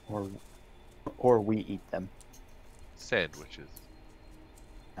 Or we eat them. Sandwiches.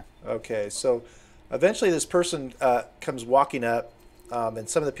 Okay, so eventually this person comes walking up, and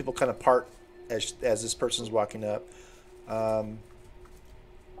some of the people kind of part as this person's walking up,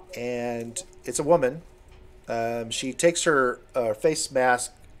 and it's a woman. She takes her face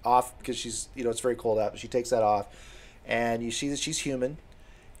mask off because she's, it's very cold out. But she takes that off, and you see that she's human,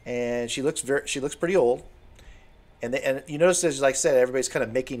 and she looks pretty old. And you notice, as like I said, everybody's kind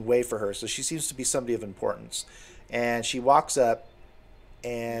of making way for her, so she seems to be somebody of importance. And she walks up,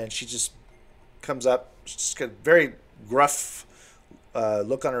 and she just comes up, she's got a very gruff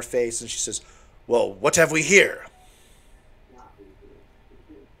look on her face, and she says, "Well, what have we here?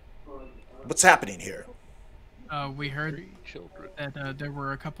 What's happening here?" We heard Three children. that there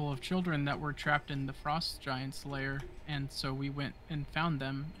were a couple of children that were trapped in the frost giant's lair, and so we went and found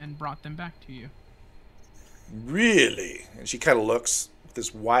them and brought them back to you. Really? And she kind of looks with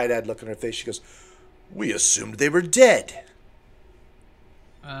this wide-eyed look on her face. She goes, "We assumed they were dead."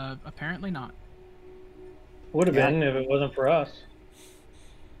 Apparently not. Would have been if it wasn't for us.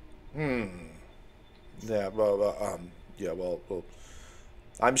 Yeah. Well,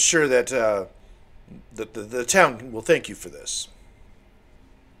 I'm sure that the town will thank you for this.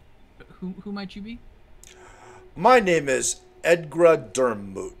 But who might you be? My name is Edgra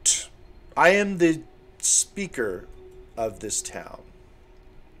Dermut. I am the speaker of this town.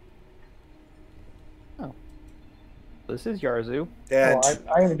 Oh. This is Yarzu. And Well,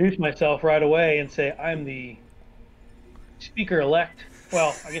 I introduce myself right away and say I'm the speaker-elect.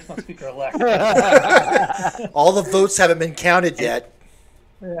 Well, I guess not speaker-elect. all the votes haven't been counted yet.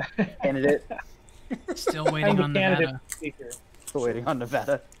 Candidate. Still I'm waiting the on candidate Nevada. speaker. Still waiting on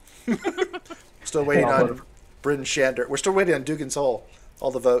Nevada. Still waiting on Bryn Shander. We're still waiting on Dugan's Hole.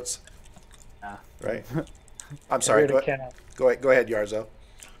 All the votes. Right. I'm sorry. Here to count. Go ahead, Yarzo.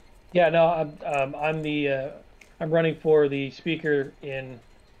 Yeah, no, I'm running for the speaker in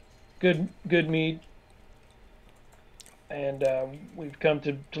Goodmead, and we've come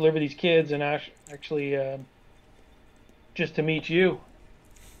to deliver these kids, and actually just to meet you,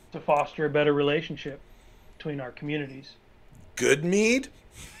 to foster a better relationship between our communities. Goodmead?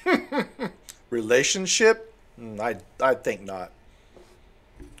 Relationship? I think not.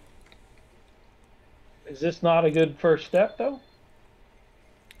 Is this not a good first step, though?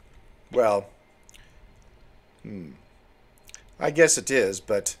 Well, I guess it is,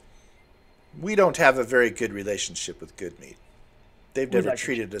 but we don't have a very good relationship with Goodmead. They've never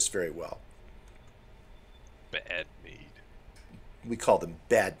treated us very well. Bad mead. We call them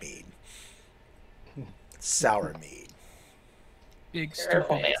bad mead. Sour mead. Big,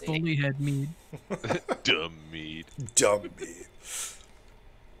 Careful, stupid, Nancy. bully head mead. Dumb mead. Dumb mead.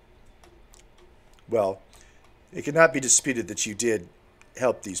 Well, it cannot be disputed that you did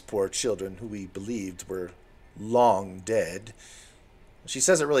help these poor children who we believed were long dead. She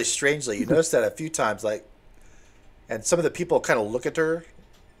says it really strangely. You notice that a few times, and some of the people kind of look at her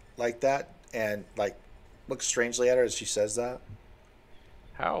like that and look strangely at her as she says that.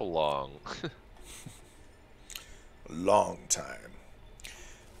 How long? A long time.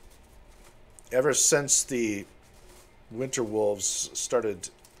 Ever since the winter wolves started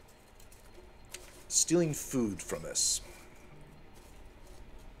stealing food from us.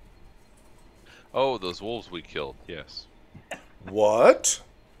 Oh, those wolves we killed. Yes. What?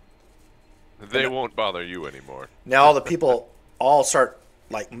 They won't bother you anymore. Now all the people all start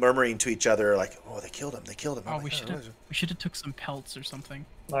murmuring to each other, "Oh, they killed him! They killed him!" Oh, I'm we like, should have took some pelts or something.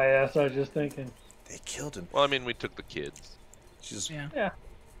 That's what I was just thinking. They killed him. Well, I mean, we took the kids. She's Yeah.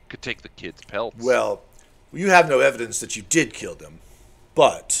 Could take the kids' pelts. Well, you have no evidence that you did kill them,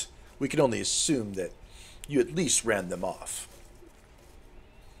 but we can only assume that you at least ran them off.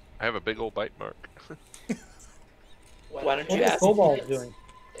 I have a big old bite mark. Why don't What you are the ask kobolds if doing?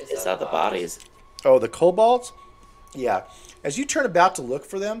 they saw the bodies? Oh, the kobolds? Yeah. As you turn about to look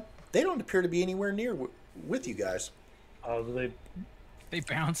for them, they don't appear to be anywhere near with you guys. Oh, They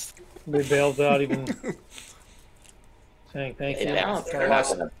bounced. they bailed out even saying thank They you. balance. They're not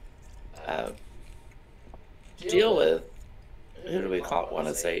going to deal with, who do we want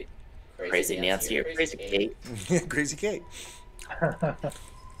to say, Crazy Nancy or Crazy Kate? Crazy Kate.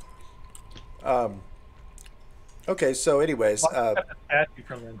 Okay, so anyways, I got the statue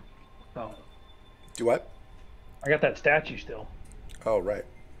from them. Oh, do what? I got that statue still. Oh, right.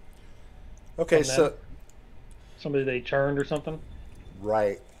 Okay, From so them. Somebody they churned or something.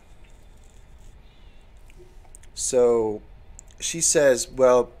 right. So she says,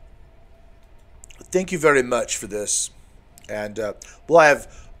 "Well, thank you very much for this, and well, I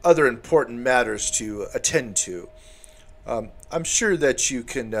have other important matters to attend to. I'm sure that you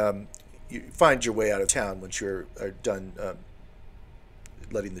can you find your way out of town once you're done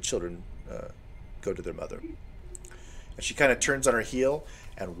letting the children go to their mother." And she kind of turns on her heel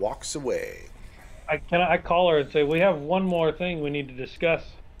and walks away. I call her and say, we have one more thing we need to discuss.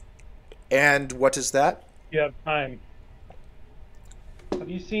 And what is that? You have time. Have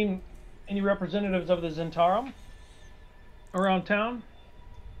you seen any representatives of the Zentarum around town?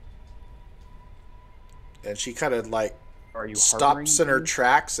 And she kind of like Are you stops in her harboring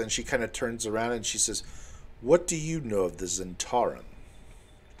tracks, and she kind of turns around and she says, "What do you know of the Zentarum?"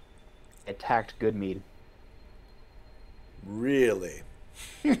 attacked Goodmead? Really?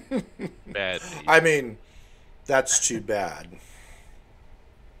 Bad. I mean, that's too bad.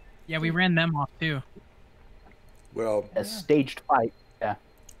 Yeah, we ran them off too. Well, A staged fight. Yeah.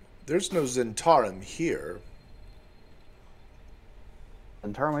 there's no Zentarum here.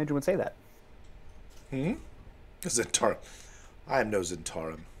 Zentarum agent would say that. Zentarum. I am no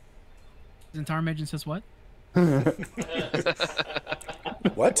Zentarum. Zentarum agent says what?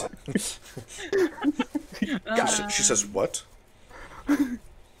 What? She says what?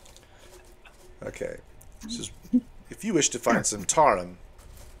 Okay. She says, if you wish to find Zentarum,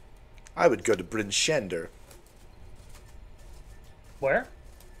 I would go to Bryn Shander. Where?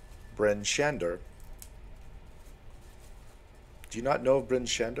 Bryn Shander. Do you not know of Bryn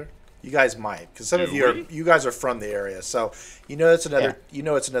Shander? You guys might, because some of you guys are from the area, so you know it's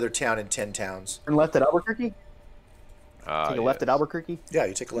another town in 10 towns. Turn left at Albuquerque? Ah, Take a left at yes. Albuquerque? Yeah,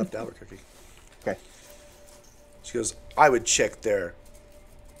 you take a left to Albuquerque. Okay. She goes, I would check there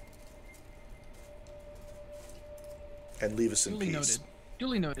and leave us in Duly peace. noted.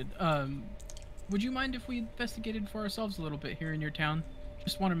 Duly noted. Would you mind if we investigated for ourselves a little bit here in your town?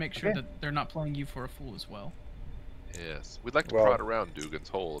 Just want to make sure Okay. that they're not playing you for a fool as well. Yes. We'd like to Well- prod around Dugan's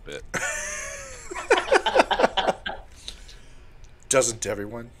hole a bit. Doesn't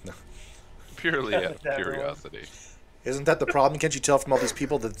everyone? No. Purely out of That one. curiosity. Isn't that the problem? Can't you tell from all these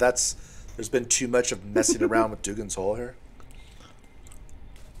people that there's been too much of messing around with Dugan's hole here?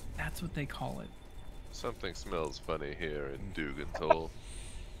 That's what they call it. Something smells funny here in Dugan's hole.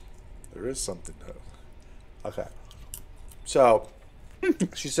 There is something though. Okay. So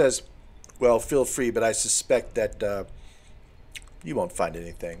she says, well, feel free, but I suspect that you won't find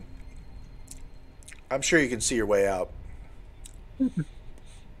anything. I'm sure you can see your way out.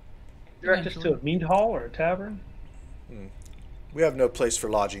 Direct us to a mead hall or a tavern? We have no place for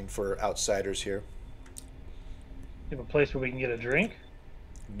lodging for outsiders here. You have a place where we can get a drink?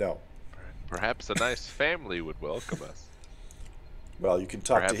 No. Perhaps a nice family would welcome us. Well, you can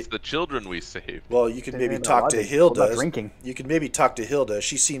talk Perhaps to. the children we saved. Well, you can They're maybe not talk to lodging, it's Hilda. about drinking. You can maybe talk to Hilda.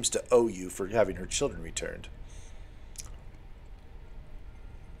 She seems to owe you for having her children returned.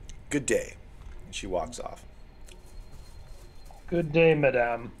 Good day. And she walks off. Good day,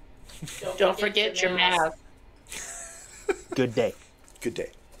 madame. Don't forget your mask. Good day. Good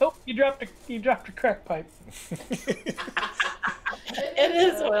day. Oh, you dropped a crack pipe. It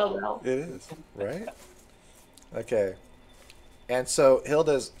is oil now. It is, right? Okay. And so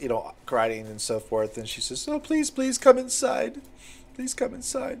Hilda's, crying and so forth, and she says, "Oh, please, please come inside. Please come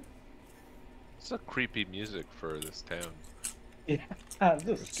inside." It's a creepy music for this town. Yeah,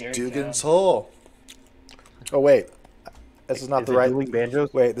 this is scary. Dugan's hole. Oh wait, this is not the right. Dueling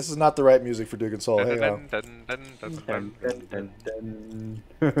banjos? Wait, this is not the right music for Dugan's hole. Hang on. Dun, dun, dun,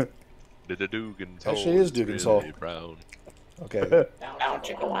 dun. The Dugan's Actually, hole it is Dugan's really hole. brown. Okay. Wow,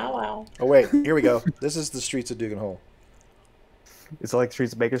 chicka, wow, wow. Oh wait, here we go. This is the streets of Dugan Hole. Is it like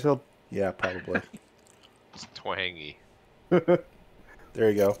Streets of Bakersfield? Yeah, probably. It's twangy. There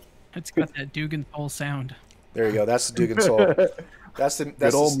you go. It's got that Dugan Hole sound. There you go. That's the Dugan's Hole. That's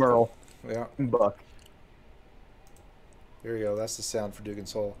Good old Merle. Yeah. Buck. There you go. That's the sound for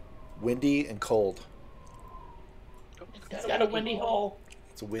Dugan's Hole. Windy and cold. It's got a windy hole.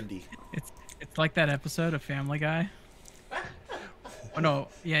 It's windy. It's like that episode of Family Guy Oh no,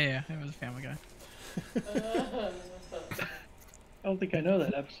 yeah, it was a Family Guy. I don't think I know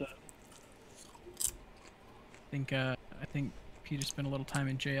that episode. I think Peter spent a little time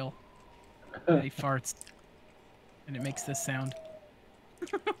in jail. And he farts, and it makes this sound.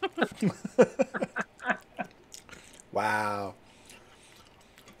 Wow.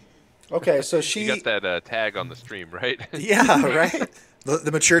 Okay, so she. You got that tag on the stream, right? Yeah, right. The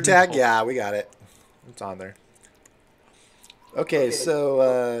mature tag. Yeah, we got it. It's on there. Okay,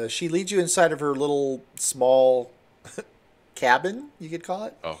 so she leads you inside of her little small cabin, you could call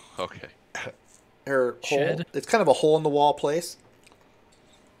it. Oh, okay. Her hole. Shed. It's kind of a hole in the wall place.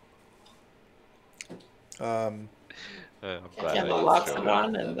 I'm glad Yeah, I the didn't locks show are it.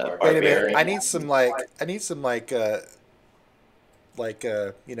 gone and the Wait a minute. barbarian. I need some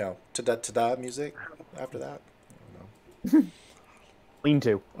ta-da music after that. I don't know. Lean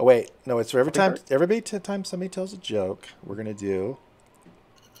to. Oh wait, no, it's for every time somebody tells a joke, we're gonna do.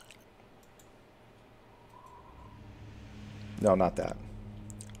 No, not that.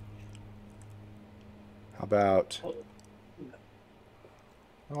 How about?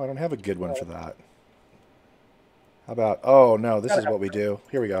 Oh, I don't have a good one for that. How about? Oh no, this is what we do.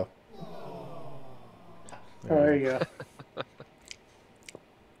 Here we go. There you go.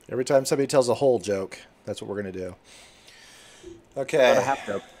 Every time somebody tells a whole joke, that's what we're gonna do. Okay. A half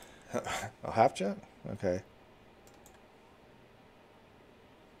joke. A half joke? Okay.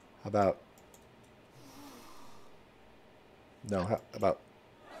 How about? No, how about?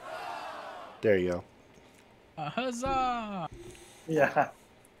 There you go. Huzzah! Yeah.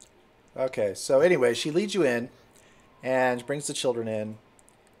 Okay, so anyway, she leads you in and brings the children in.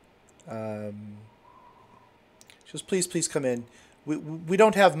 She goes, please come in. We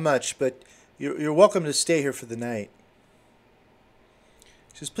don't have much, but you're welcome to stay here for the night.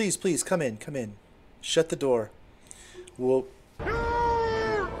 She says, please, come in. Shut the door. We'll...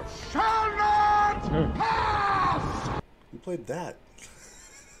 You shall not pass! Who played that?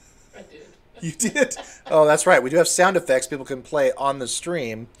 I did. You did? Oh, that's right. We do have sound effects people can play on the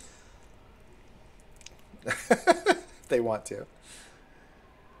stream. If they want to.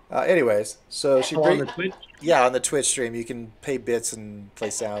 Anyways, so she On the Twitch. yeah, on the Twitch stream you can pay bits and play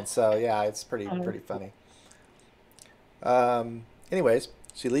sound. So yeah, it's pretty funny. Anyways,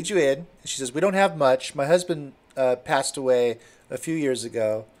 she leads you in and she says, "We don't have much. My husband passed away a few years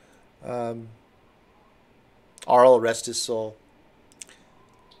ago. Arl, rest his soul.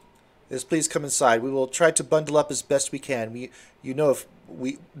 Yes, please come inside. We will try to bundle up as best we can.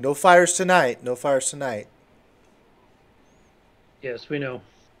 No fires tonight. No fires tonight." Yes, we know.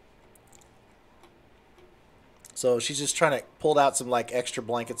 So she's just trying to pull out some like extra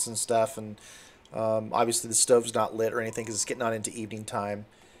blankets and stuff, and obviously the stove's not lit or anything because it's getting on into evening time,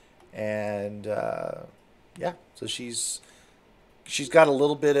 and yeah, so she's got a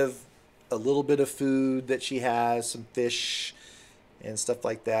little bit of food that she has, some fish and stuff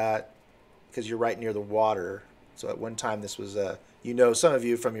like that, because you're right near the water. So at one time this was some of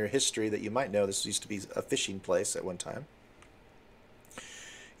you from your history that you might know this used to be a fishing place at one time.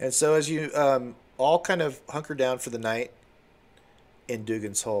 And so as you all kind of hunker down for the night in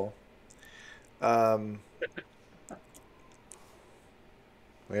Dugan's Hole. Wait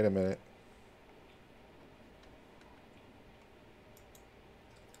a minute.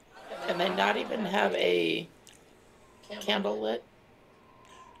 Can they not even have a candle lit?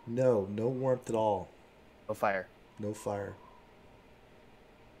 No warmth at all. No fire. No fire.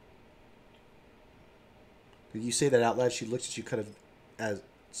 Did you say that out loud? She looked at you kind of as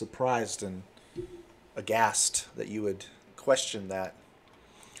surprised and aghast that you would question that.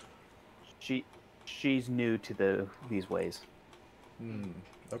 She's new to these ways.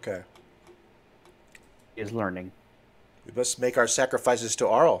 Okay. She is learning. We must make our sacrifices to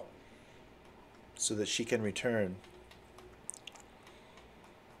Arl so that she can return.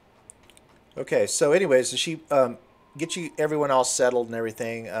 Okay, so anyways, she gets you everyone all settled and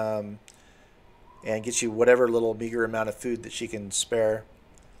everything, and gets you whatever little meager amount of food that she can spare.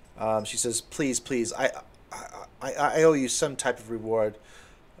 She says, please, I owe you some type of reward.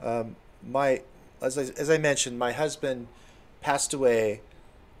 As I mentioned, my husband passed away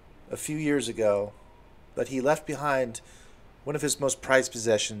a few years ago, but he left behind one of his most prized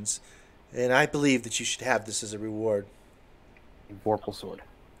possessions, and I believe that you should have this as a reward. A Vorpal sword.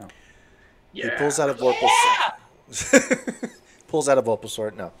 Oh. He pulls out a Vorpal sword. Pulls out a Vorpal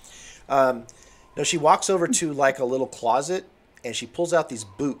sword. No. No, she walks over to like a little closet, and she pulls out these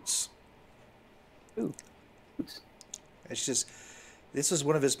boots. Ooh. Boots. And she says, this is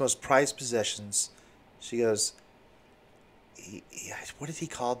one of his most prized possessions. She goes, what did he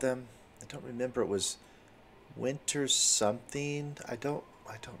call them? I don't remember. It was winter something. I don't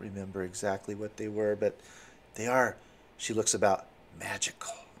remember exactly what they were, but they are. She looks about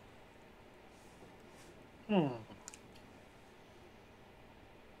magical.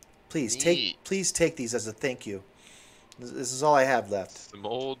 Please Neat. take these as a thank you. This is all I have left. Some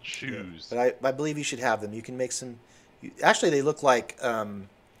old shoes. But I believe you should have them. You can make some. Actually, they look like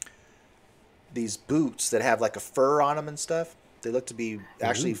these boots that have like a fur on them and stuff. They look to be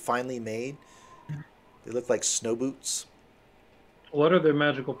actually finely made. They look like snow boots. What are their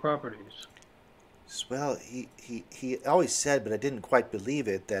magical properties? Well, he always said, but I didn't quite believe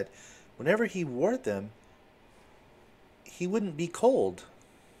it, that whenever he wore them, he wouldn't be cold.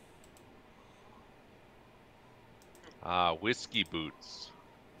 Whiskey boots.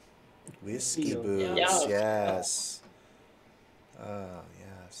 Whiskey Yeah. boots, Yeah. yes.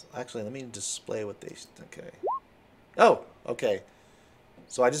 Yes. Actually, let me display what they. Okay. Oh, okay.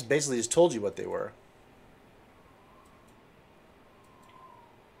 So I just basically just told you what they were.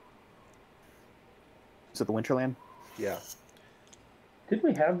 Is it the Winterland? Yeah. Did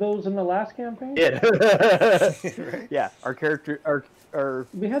we have those in the last campaign? Yeah. Right. Yeah. Our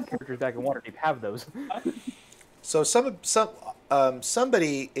We had characters back in Waterdeep have those. So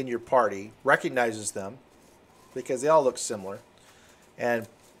somebody in your party recognizes them because they all look similar, and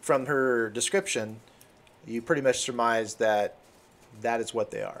from her description, you pretty much surmise that is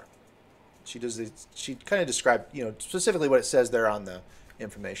what they are. She kind of described, specifically what it says there on the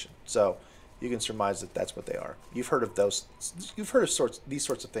information. So you can surmise that that's what they are. You've heard of those. You've heard of these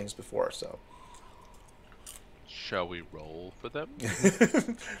sorts of things before. So Shall we roll for them?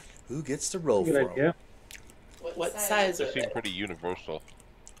 who gets to roll for good them? idea. What size They are seem they? pretty universal.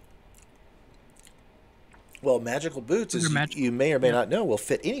 Well, magical boots, They're as magical. you may or may not know, will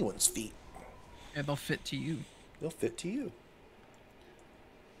fit anyone's feet. Yeah, they'll fit to you. They'll fit to you.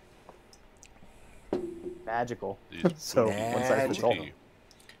 Magical. These So boots one size fits all. Magic.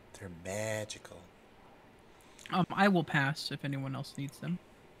 They're magical. I will pass if anyone else needs them.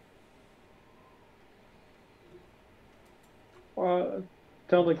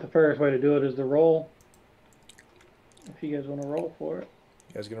 Sounds like the fairest way to do it is to roll. If you guys want to roll for it.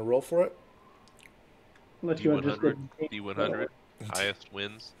 You guys gonna roll for it? Unless you want to just go D100. Highest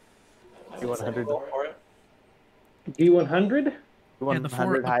wins. D100. Roll for it. D100? Yeah, the 100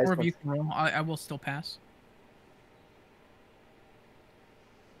 four highest of you ones. can roll. I will still pass.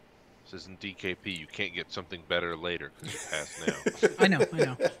 This isn't DKP. You can't get something better later because you pass now. I know.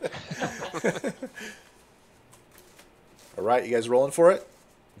 All right, you guys rolling for it?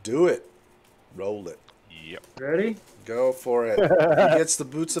 Do it. Roll it. Yep. Ready? Go for it. Who gets the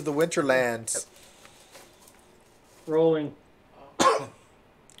boots of the Winterlands? Rolling.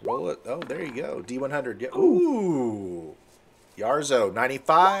 Roll it. Oh, there you go. D100. Yeah. Ooh. Yarzo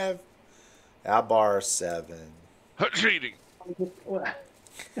 95. Albar 7. Cheating.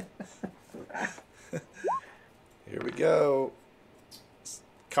 Here we go.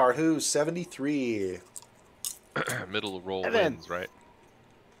 Karhu 73. Middle roll Evan. wins, right?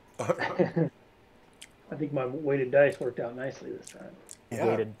 I think my weighted dice worked out nicely this time.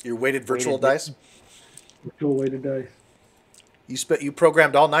 Yeah. Your weighted virtual weighted- dice. Virtual weighted dice. You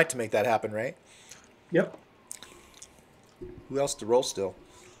programmed all night to make that happen, right? Yep. Who else to roll still?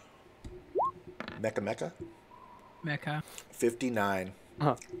 Mecha. Mecha. 59.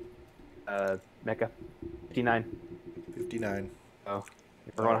 Mecha. 59. 59. Oh,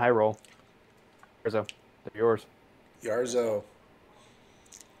 we're on high roll. Rizzo, they're yours. Yarzo.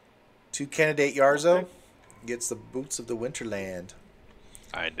 2 candidate Yarzo gets the boots of the Winterland.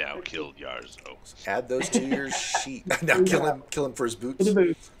 I now killed Yarzo. Add those to your sheet. Now kill him for his boots. For the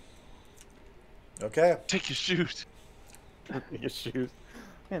boots. Okay. Take your shoes. Your shoes.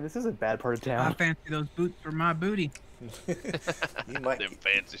 Man, this is a bad part of I town. fancy those boots for my booty. You might Them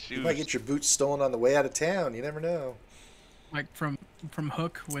fancy shoes. you might get your boots stolen on the way out of town. You never know. Like from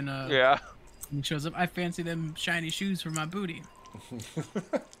Hook when Yeah. he shows up. I fancy them shiny shoes for my booty.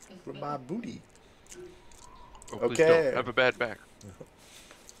 For my booty. Oh, please Okay. don't. Have a bad back.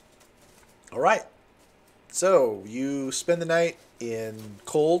 All right. So you spend the night in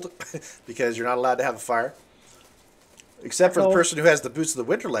cold because you're not allowed to have a fire. Except for the Cold. person who has the boots of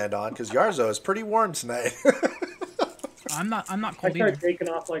the Winterland on, because Yarzo is pretty warm tonight. I'm not I cold either. started taking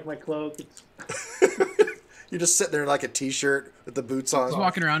off like my cloak. It's, You're just sitting there in like a t-shirt with the boots He's on.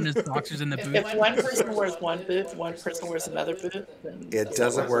 walking around in his boxers and the boots. If one person wears one boot, one person wears another boot, then It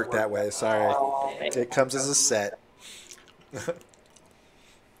doesn't work that way. Sorry. Okay. It comes as a set.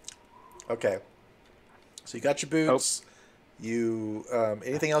 Okay. So you got your boots. You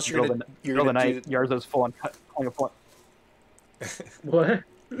anything else you're Middle gonna of the night, do? Yarzo's full on pulling a what?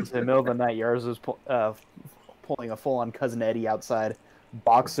 In the middle of the night, Yarzo's pulling a full-on Cousin Eddie outside,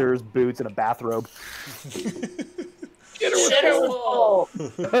 boxers, boots, and a bathrobe. Shitter full.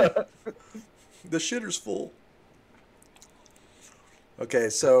 The shitter's full. Okay,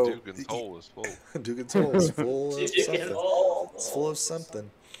 so Dugan's hole is full. Dugan's hole is full of Dugan something. hole. It's full of something.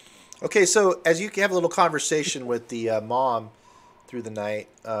 Okay, so as you have a little conversation with the mom through the night,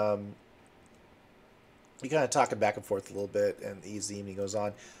 you kind of talking back and forth a little bit, and as the evening goes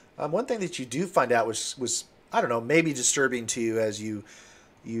on. One thing that you do find out was I don't know, maybe disturbing to you as you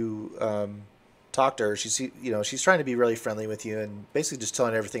talk to her. She's trying to be really friendly with you and basically just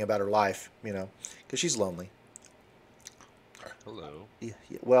telling everything about her life, because she's lonely. Hello. Yeah,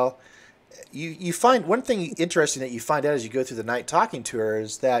 well, you find one thing interesting that you find out as you go through the night talking to her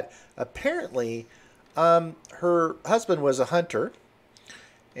is that apparently her husband was a hunter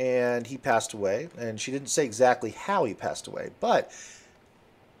and he passed away, and she didn't say exactly how he passed away, but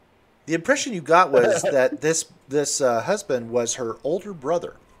the impression you got was that this husband was her older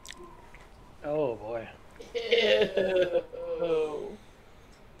brother. Oh boy. Ew.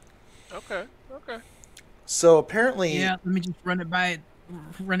 Okay. So apparently, Yeah, let me just run it by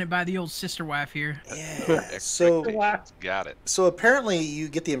the old sister wife here. yeah. So Got it. So apparently you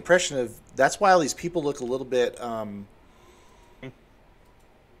get the impression of that's why all these people look a little bit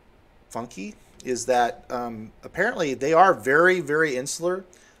funky, is that apparently they are very, very insular.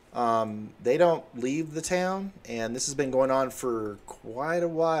 They don't leave the town, and this has been going on for quite a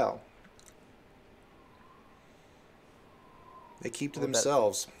while. They keep to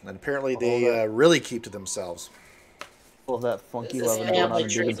themselves, and apparently they really keep to themselves. All that funky This loving going on family in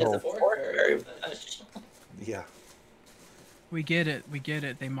tree Dugan's doesn't hole. work very much. Yeah. We get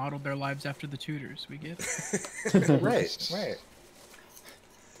it. They modeled their lives after the Tudors. We get it. Right.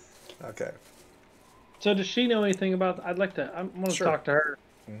 Okay. So does she know anything about? I want to Sure. talk to her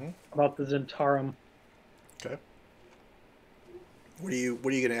Mm-hmm. about the Zentarum. Okay. What are you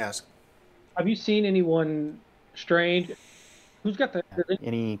going to ask? Have you seen anyone strange? Who's got the? Has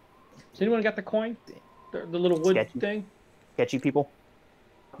Any anyone got the coin? The little wood Sketchy. thing? sketchy people?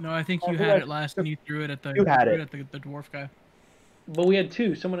 No, I think you I had think it last, and you threw it at the You had threw it. at the dwarf guy. But we had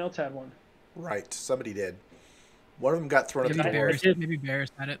two. Someone else had one. Right. Somebody did. One of them got thrown at Maybe the door. Bears. Maybe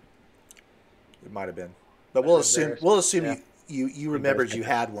Bears had it. It might have been. But we'll assume Yeah. you remembered you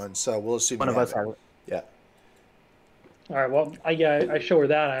had one, so we'll assume One you of us have had it. it. Yeah. All right. Well, I show her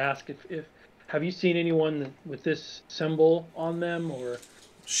that. I ask if have you seen anyone with this symbol on them, or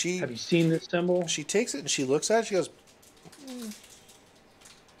She have you seen this symbol? she takes it and she looks at it. She goes,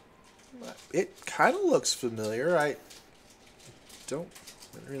 "It kind of looks familiar. I don't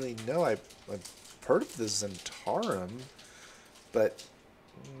really know. I've heard of the Zentarum, but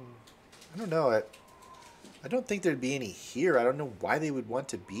I don't know. I don't think there'd be any here. I don't know why they would want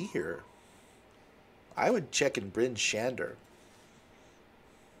to be here. I would check in Bryn Shander.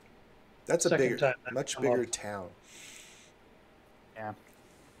 That's a Second bigger, time that's much come bigger up. town. Yeah.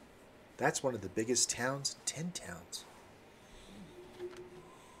 That's one of the biggest towns in 10 towns.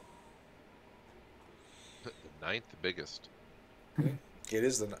 The ninth biggest. It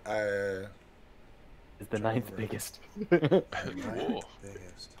is the It's the ninth biggest. Whoa.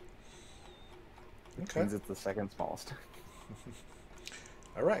 biggest. Which Okay. means it's the second smallest.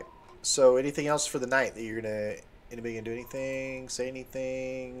 All right. So, anything else for the night that anybody gonna do anything, say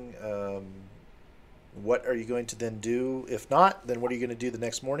anything? What are you going to then do? If not, then what are you going to do the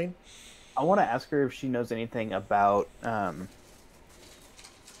next morning? I want to ask her if she knows anything about the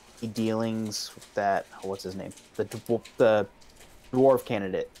dealings with that. What's his name? The dwarf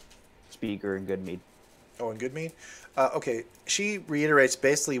candidate speaker in Goodmead. Oh, in Goodmead? Okay. She reiterates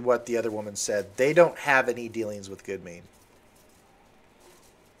basically what the other woman said. They don't have any dealings with Goodmead.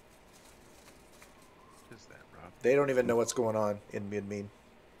 What is that, Rob? They don't even know what's going on in Goodmead.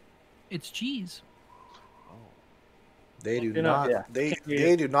 It's cheese. Oh. They do You know, not. yeah.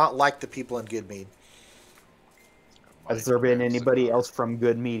 They do not like the people in Goodmead. Has there been anybody else from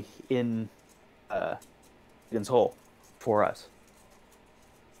Goodmead in Dugan's Hole for us?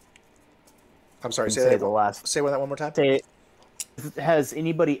 I'm sorry. And Say that. the last. Say that one more time. Say, has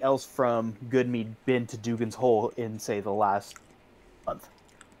anybody else from Goodmead been to Dugan's Hole in, say, the last month?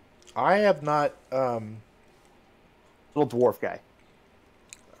 I have not. Little dwarf guy.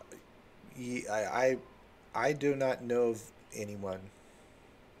 I do not know of anyone.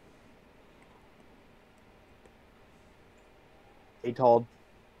 A tall,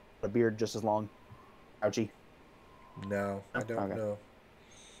 a beard just as long, ouchie. No, I don't Okay. know.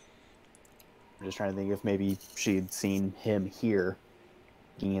 I'm just trying to think if maybe she'd seen him here,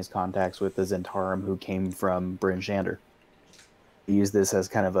 making his contacts with the Zentarum who came from Bryn Shander. He used this as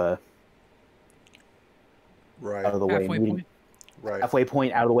kind of a Right. out of the way Halfway meeting, point. Right. halfway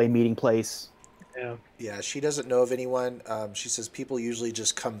point, out of the way meeting place. Yeah. Yeah, she doesn't know of anyone. She says people usually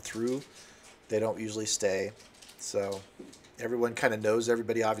just come through. They don't usually stay. So everyone kind of knows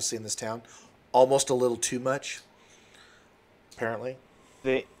everybody, obviously, in this town. Almost a little too much, apparently.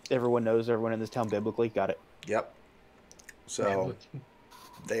 Everyone knows everyone in this town biblically. Got it. Yep. So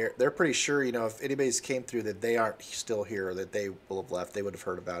they're pretty sure, you know, if anybody's came through that they aren't still here or that they will have left, they would have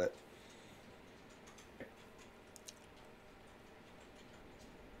heard about it.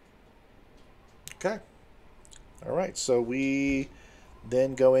 Okay. All right. So we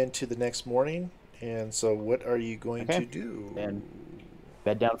then go into the next morning. And so what are you going to do? And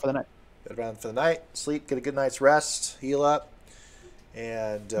bed down for the night. Bed down for the night, sleep, get a good night's rest, heal up.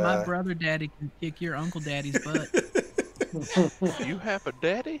 And My brother daddy can kick your uncle daddy's butt. You have a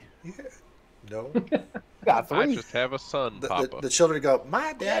daddy? Yeah. No. Got I three. just have a son, Papa. The children go,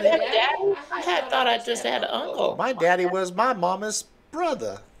 my daddy. I thought I just had an uncle. My daddy was my mama's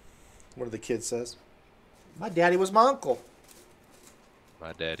brother. One of the kids says, my daddy was my uncle.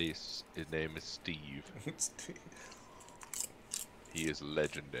 My daddy's his name is Steve. He is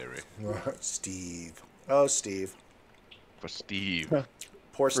legendary. Steve. Oh, Steve. For Steve.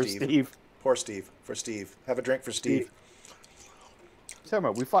 Poor For Steve. Steve. Poor Steve. For Steve. Have a drink for Steve. Talking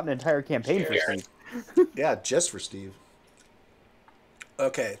about, we fought an entire campaign for Steve. Yeah, just for Steve.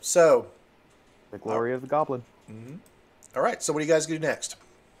 Okay, so. The glory of the goblin. All right, so what do you guys do next?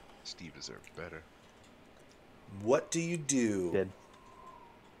 Steve deserves better. What do you do? Did.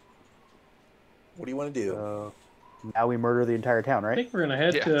 What do you want to do? Now we murder the entire town, I right? think we're gonna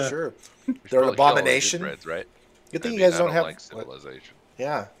head Yeah, to. Sure. We should They're an probably kill all the abomination. Ginbreds, right? Good thing I you mean, guys I don't have. like civilization.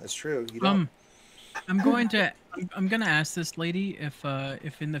 Yeah, that's true. You don't. I'm gonna ask this lady if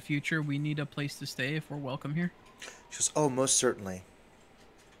in the future we need a place to stay, if we're welcome here. She goes, oh, most certainly.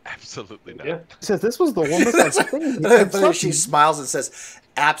 Absolutely not. Yeah. Says this was the warmest I've seen. But then she smiles and says,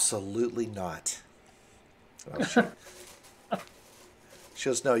 absolutely not. Oh, she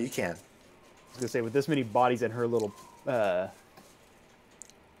goes, no, you can. I was gonna say, with this many bodies in her little,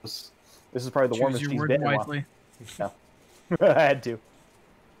 this is probably the Choose warmest your she's word been in a while. wisely. No. I had to.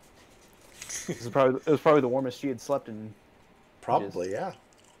 It was probably the warmest she had slept in. Probably, yeah.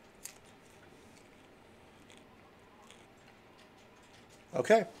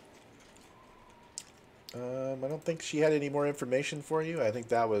 Okay. I don't think she had any more information for you. I think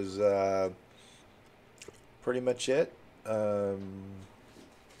that was pretty much it.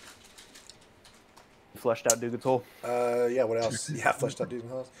 Fleshed out Dugan's hole. Yeah, what else? Yeah, fleshed out Dugan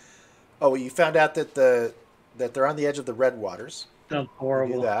Halls. Oh, well, you found out that that they're on the edge of the Red Waters. Sounds You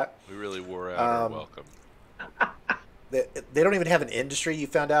horrible. knew that. We really wore out our welcome. They don't even have an industry, you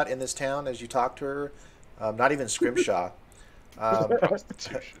found out, in this town as you talked to her. Not even Scrimshaw.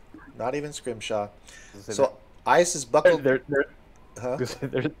 Prostitution. Not even Scrimshaw. So Ice is buckled. Huh?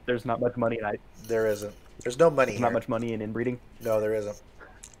 There's not much money in ice. There isn't. There's no money There's here. not much money in inbreeding. No, there isn't.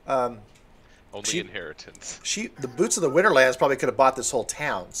 Only inheritance. The Boots of the Winterlands probably could have bought this whole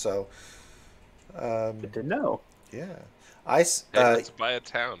town. So, Good to know. yeah. Ice. Hey, let's buy a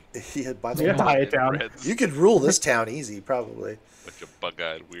town. Yeah, by the Yeah, way, buy a town. Reds. you could rule this town easy, probably. Bunch of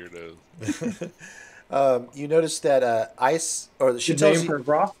bug-eyed weirdos. You notice that Ice, or she Good tells name you, for a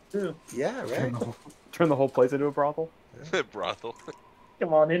broth too. yeah, right. Turn the whole place into a brothel. Brothel.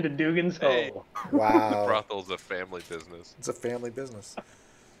 Come on into Dugan's Hey. hole. Wow, Brothel's a family business. it's a family business.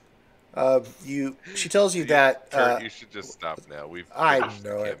 She tells you that. Kurt, you should just stop now. We've I finished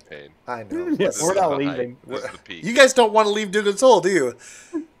know the it. campaign. I know. Yeah, This we're is not the height. leaving. This is the peak. You guys don't want to leave Dugan's Hole, do you?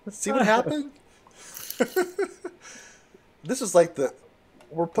 See what happened? This is like the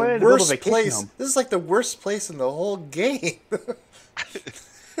We're planning to build a worst vacation place. home. This is like the worst place in the whole game.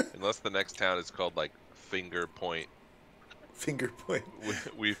 Unless the next town is called like Finger Point, Finger point.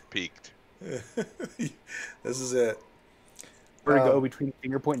 we've peaked. This is it. Where to go between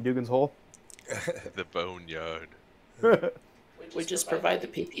Finger Point and Dugan's Hole? The Boneyard. We just provide the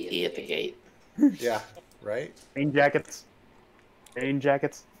PPE at the gate. Yeah, right? Rain jackets. Rain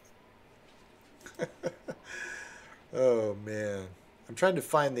jackets. Oh man. I'm trying to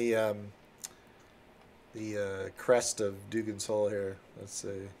find the crest of Dugan's Hole here. Let's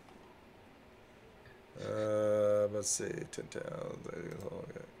see. Let's see. 10 towns. Dugan's Hole,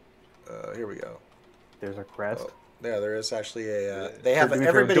 okay. Here we go. There's our crest. Oh, yeah, there is actually a. They have For doing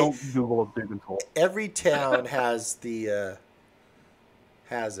everybody. Don't Google Dugan's Hole. Every town has the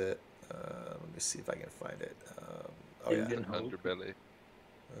has it. Let me see if I can find it. Oh yeah. Dugan Hole. Underbelly.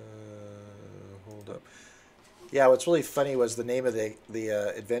 Hold up. Yeah, what's really funny was the name of the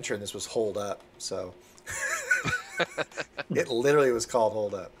adventure in this was Hold Up. So it literally was called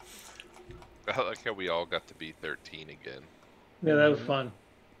Hold Up. I like how we all got to be 13 again. Yeah, that was fun.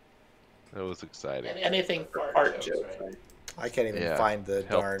 That was exciting. Anything for art jokes, right? I can't even find the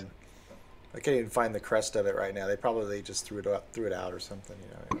darn. I can't even find the crest of it right now. They probably just threw it out or something. You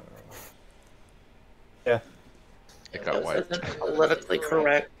know. I don't know. Yeah. It got white. Politically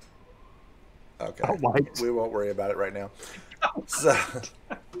correct. Okay. White. We won't worry about it right now. So.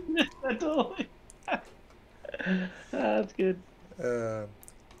 Totally. That's good.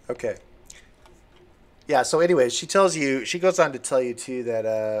 Okay. Yeah. So anyway, she goes on to tell you too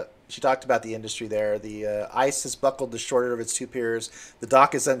that she talked about the industry there. The ice has buckled the shorter of its two piers. The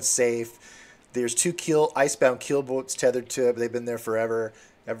dock is unsafe. There's two icebound keel boats tethered to it. They've been there forever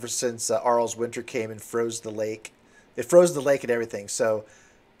since Arl's winter came and froze the lake. It froze the lake and everything. So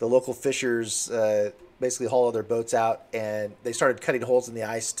the local fishers basically hauled their boats out, and they started cutting holes in the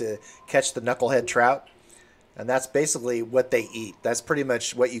ice to catch the knucklehead trout. And that's basically what they eat. That's pretty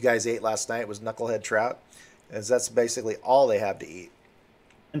much what you guys ate last night was knucklehead trout. As that's basically all they have to eat.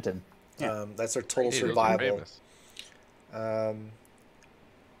 Clinton. Yeah. That's their total Hey, those are survival. famous.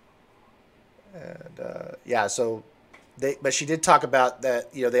 So but she did talk about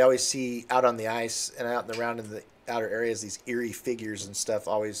that, they always see out on the ice and out and around in the outer areas, these eerie figures and stuff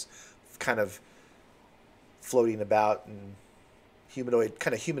always kind of floating about and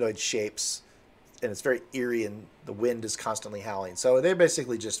humanoid shapes. And it's very eerie and the wind is constantly howling. So they're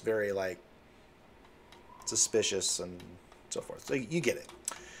basically just very suspicious and so forth. So you get it.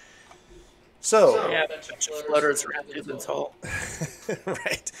 So Yeah, a bunch of floaters around Dugan's Hole.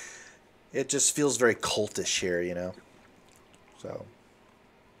 right. It just feels very cultish here, So.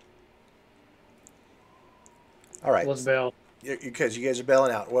 All right. Let's bail. Because you guys are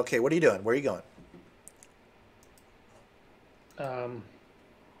bailing out. Well, okay, what are you doing? Where are you going?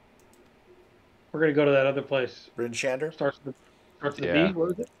 We're gonna go to that other place. Bryn Shander? Starts with Yeah. B.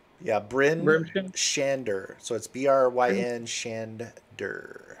 What is it? Yeah, Bryn Shander? Shander. So it's Bryn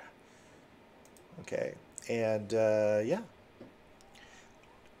Shander. Okay. And yeah.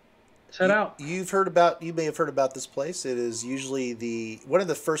 Set out. You may have heard about this place. It is usually one of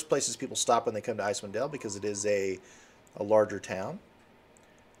the first places people stop when they come to Icewind Dale because it is a larger town.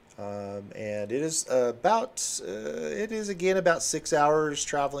 And it is about 6 hours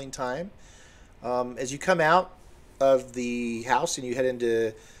traveling time. As you come out of the house and you head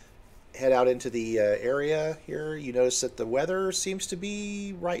out into the area here, you notice that the weather seems to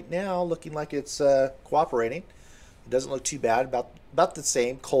be right now looking like it's cooperating. It doesn't look too bad. About the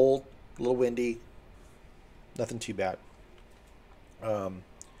same. Cold, a little windy. Nothing too bad.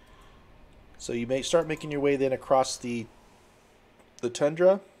 So you may start making your way then across the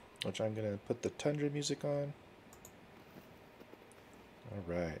tundra, which I'm going to put the tundra music on. All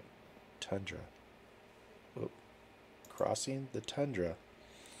right. Tundra. Whoop. Crossing the tundra.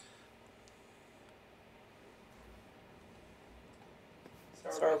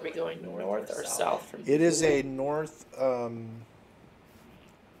 So are we going north or south from It is a north,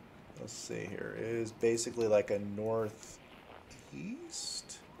 let's see here. It is basically like a northeast.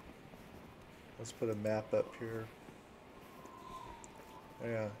 Let's put a map up here.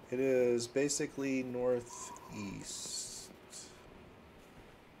 Yeah, it is basically northeast.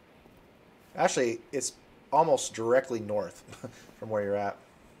 Actually, it's almost directly north from where you're at.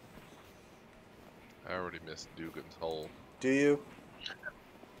 I already missed Dugan's Hole. Do you?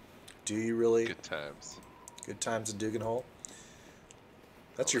 Do you really? Good times. Good times in Dugan Hole.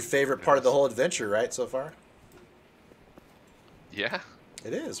 That's your favorite part of the whole adventure, right, so far? Yeah.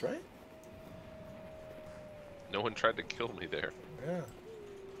 It is, right? No one tried to kill me there. Yeah.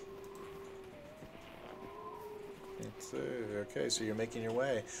 Let's see. Okay, so you're making your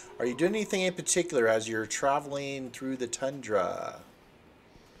way. Are you doing anything in particular as you're traveling through the tundra?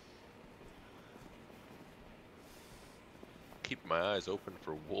 Keep my eyes open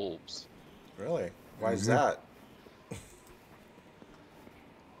for wolves. Really? Why is that? I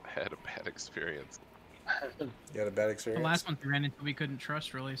had a bad experience. You had a bad The experience? last one we ran into we couldn't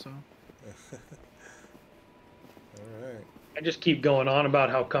trust really, so. All right. I just keep going on about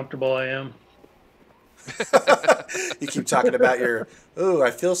how comfortable I am. You keep talking about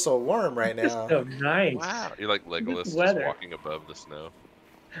I feel so warm right It's now. so nice. Wow. You're like Legolas just weather. walking above the snow.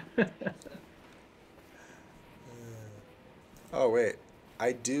 Oh, wait.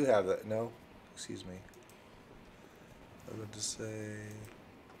 I do have that. No. Excuse me. I would just say...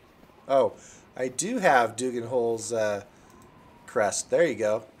 Oh, I do have Dugan Hole's crest. There you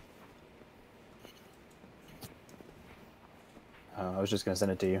go. I was just gonna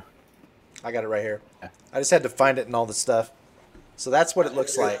send it to you. I got it right here. I just had to find it and all the stuff. So that's what it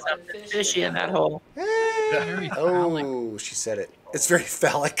looks like. Something fishy in that hole. Very phallic. Oh, she said it. It's very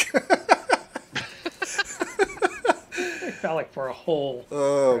phallic. phallic for a whole.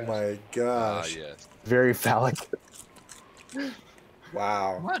 Oh dress. my gosh! Yes. Very phallic.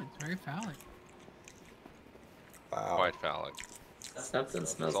 Wow! What? It's very phallic. Wow! Quite phallic. Something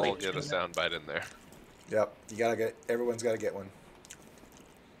Let's smells all like get a tuna. sound bite in there. Yep, you gotta get. Everyone's got to get one.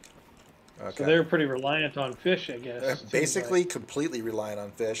 Okay. So they're pretty reliant on fish, I guess. it seems Basically, like. completely reliant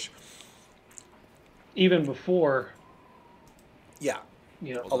on fish. Even before, Yeah,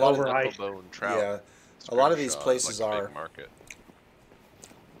 you know, A lot of over ice. Knucklebone trout. yeah. A lot of these Scrimshaw is places like a are. big market.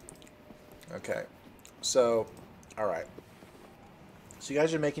 Okay, so, all right. So you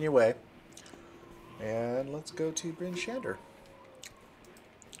guys are making your way, and let's go to Bryn Shander.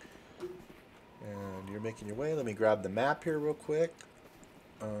 And you're making your way. Let me grab the map here real quick.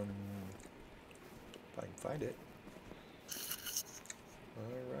 If I can find it.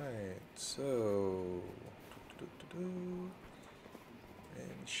 All right. So, Bryn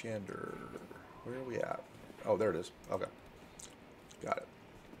Shander. Where are we at? Oh, there it is. Okay, got it.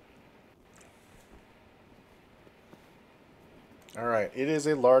 All right, it is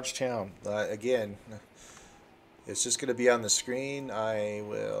a large town. Again, it's just going to be on the screen. I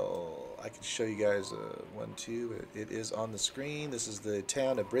can show you guys one, two. It is on the screen. This is the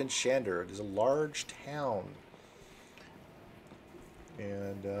town of Bryn Shander. It is a large town.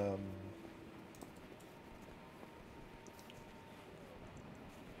 And,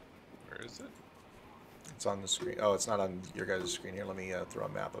 Where is it? it's on the screen. Oh, it's not on your guys' screen here. Let me throw a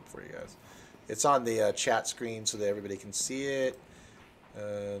map up for you guys. It's on the chat screen so that everybody can see it.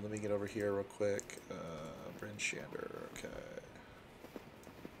 Let me get over here real quick. Bryn Shander. Okay.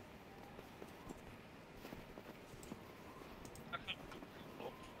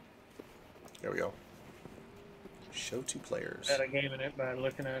 There we go. Show two players. Had a game in it by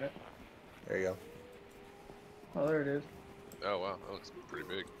looking at it. There you go. Oh, there it is. Oh wow, that looks pretty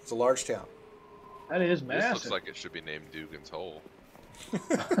big. It's a large town. That is This massive. looks like it should be named Dugan's Hole.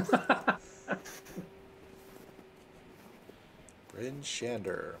 Bryn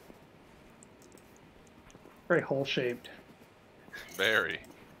Shander. Very hole shaped. Very.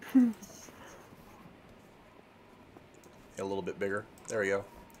 A little bit bigger. There we go.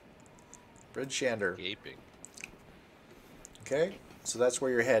 Bryn Shander. Gaping. Okay, so that's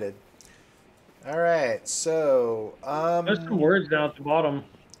where you're headed. All right, so There's some words down at the bottom.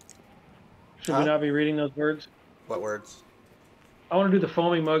 Should we Huh? not be reading those words? what words? I want to do the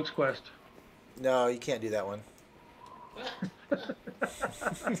foaming mugs quest. No, you can't do that one.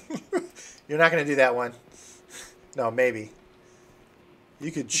 You're not going to do that one. No, maybe.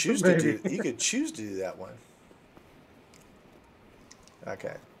 You could choose to do. Maybe. You could choose to do that one.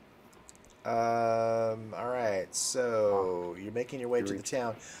 Okay. All right. So you're making your way to the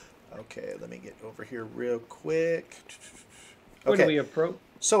town. Okay. Let me get over here real quick. Where do Okay. we approach?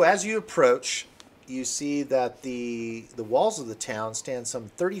 So as you approach, you see that the walls of the town stand some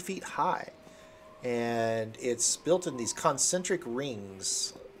 30 feet high, and it's built in these concentric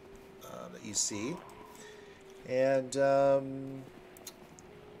rings that you see, and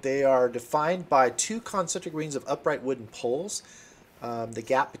they are defined by two concentric rings of upright wooden poles. The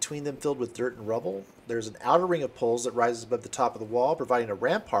gap between them filled with dirt and rubble. There's an outer ring of poles that rises above the top of the wall, providing a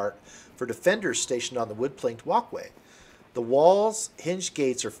rampart for defenders stationed on the wood-planked walkway. The wall's hinged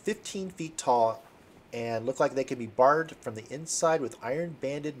gates are 15 feet tall and look like they can be barred from the inside with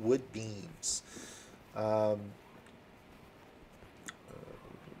iron-banded wood beams.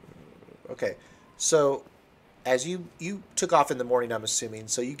 Okay, so as you took off in the morning, I'm assuming,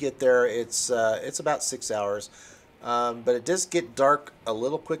 so you get there. It's about 6 hours, but it does get dark a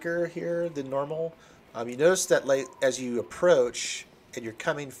little quicker here than normal. You notice that as you approach and you're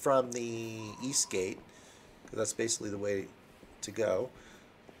coming from the east gate, because that's basically the way to go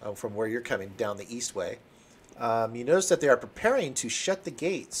from where you're coming down the east way. You notice that they are preparing to shut the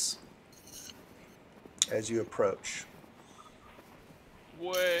gates as you approach.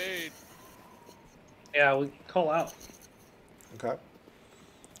 Wait. Yeah, we call out. Okay.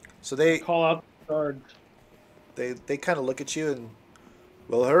 So they Call out the guards. they kind of look at you and,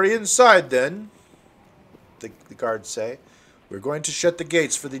 well, hurry inside then. The guards say, we're going to shut the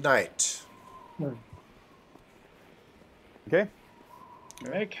gates for the night. Okay.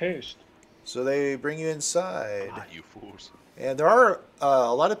 Make haste. So they bring you inside. Ah, you fools. And there are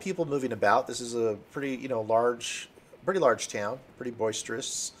a lot of people moving about. This is a pretty, pretty large town, pretty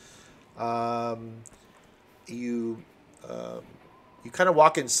boisterous. You kind of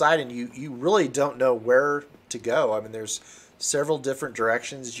walk inside, and you really don't know where to go. I mean, there's several different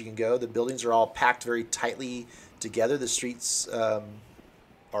directions that you can go. The buildings are all packed very tightly together. The streets are,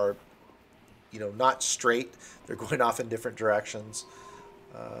 not straight. They're going off in different directions.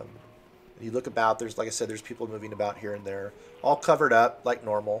 You look about. There's, like I said, there's people moving about here and there, all covered up like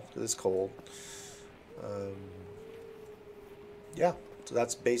normal because it's cold. Yeah, so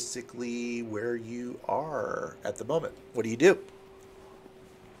that's basically where you are at the moment. What do you do?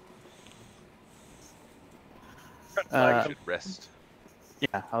 I should rest.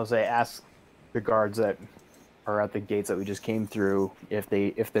 Yeah, I would say ask the guards that are at the gates that we just came through if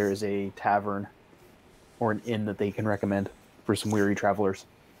there is a tavern or an inn that they can recommend for some weary travelers.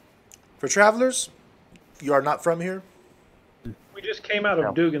 For travelers, you are not from here. We just came out of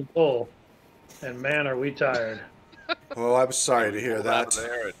No. Dugan's Hole, and man, are we tired. Oh, I'm sorry to hear Pulled out of that.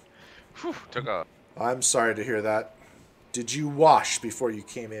 there and, whew, took off. I'm sorry to hear that. Did you wash before you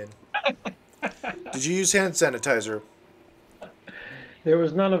came in? Did you use hand sanitizer? There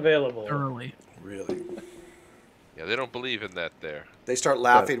was none available. Thoroughly. Really? Yeah, they don't believe in that there. They start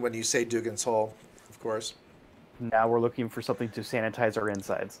laughing when you say Dugan's Hole, of course. Now we're looking for something to sanitize our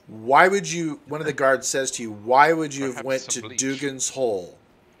insides. Why would you, one of the guards says to you, why would you have Perhaps went some to bleach. Dugan's Hole?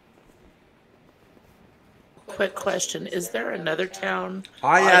 Quick question: is there another town?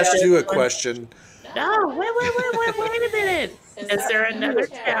 I asked you a question. No, wait a minute. Is there another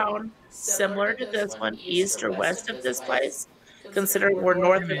town similar to this one, east or west of this place? Considering we're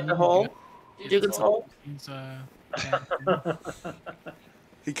north of the hole, Dugan's Hole. Seems,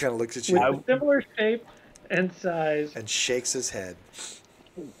 He kind of looks at With you a similar shape and size. and shakes his head.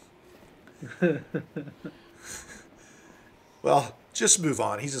 Well, just move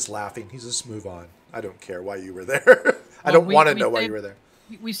on. He's just laughing. He's just move on. I don't care why you were there. I Well, don't want to we know why saved- you were there.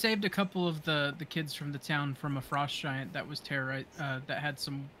 we saved a couple of the kids from the town from a frost giant that was that had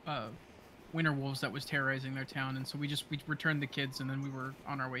some winter wolves that was terrorizing their town, and so we returned the kids, and then we were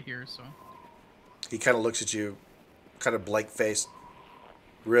on our way here. So He kind of looks at you, kind of blank faced.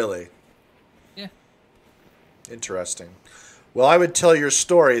 Really? yeah, Interesting. Well, I would tell your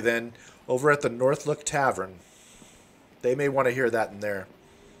story then over at the Northlook Tavern. They may want to hear that in there.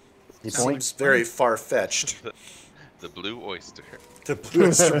 It point. seems very far-fetched. The Blue Oyster. The Blue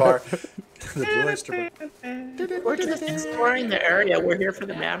Oyster Bar. The Blue Oyster Bar. We're just exploring the area. We're here for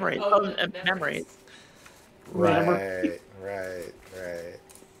the memories. Oh, memories. Right.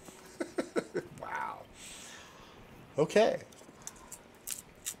 Wow. Okay.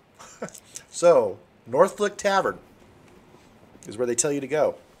 So, Northlook Tavern is where they tell you to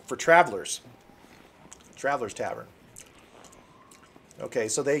go for travelers. Travelers Tavern. Okay,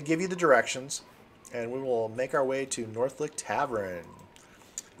 so they give you the directions, and we will make our way to Northlook Tavern.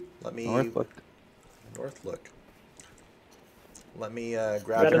 Let me Northlook. Let me That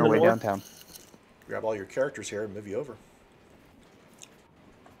grab in On our the way north? downtown. grab all your characters here and move you over.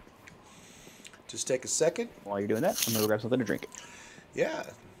 Just take a second. While you're doing that, I'm gonna go grab something to drink. Yeah.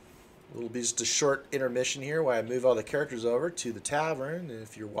 It'll be just a short intermission here while I move all the characters over to the tavern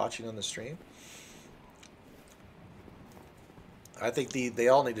if you're watching on the stream. I think they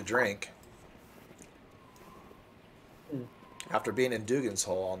all need a drink. After being in Dugan's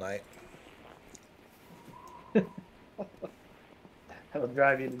Hole all night. That'll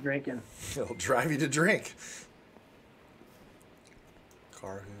drive you to drinking. It'll drive you to drink.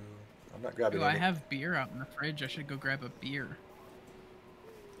 Carhu. I'm not grabbing do I any. have beer out in the fridge? I should go grab a beer.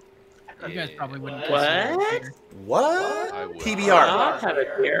 You guys probably wouldn't. What? consider it beer. What? I would. PBR. I'll have a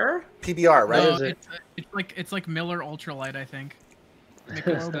beer. PBR, right? No, is it? it's like Miller Ultralight, I think.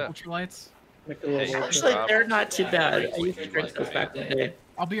 Michelob stuff. Ultralights. Hey, Actually, Rob, they're not too bad. I what used to you drink like those to back in the day.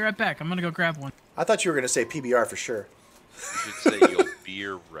 I'll be right back. I'm gonna go grab one. I thought you were going to say PBR for sure. You should say you'll be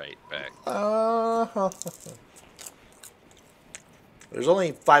right back. There's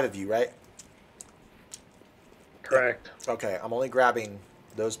only 5 of you, right? Correct. Okay, I'm only grabbing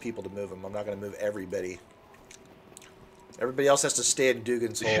those people to move them. I'm not going to move everybody. Everybody else has to stay in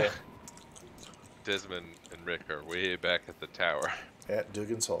Dugan's Hole. Desmond and Rick are way back at the tower. At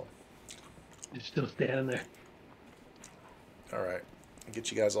Dugan's Hole. You're still standing there. All right. I'll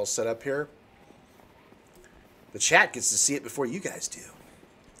get you guys all set up here. The chat gets to see it before you guys do.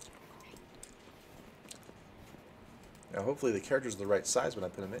 Now, hopefully the characters are the right size when I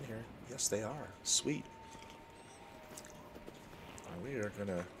put them in here. Yes, they are. Sweet. We are going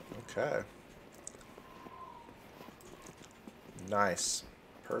to... Okay. Nice.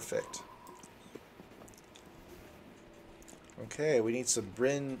 Perfect. Okay, we need some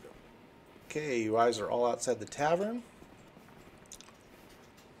Bryn. Okay, you guys are all outside the tavern.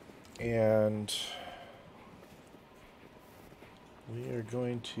 And we are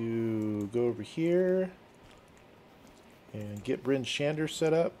going to go over here and get Bryn Shander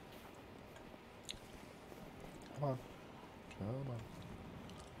set up. Come on. Come on.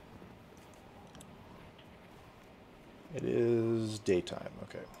 It is daytime.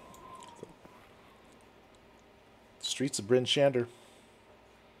 Okay. Streets of Bryn Shander.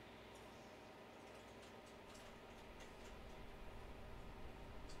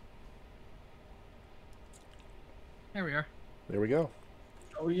 There we are. There we go.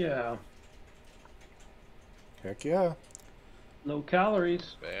 Oh yeah. Heck yeah. Low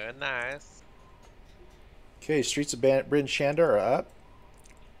calories. Very nice. Okay, Streets of Bryn Shander are up.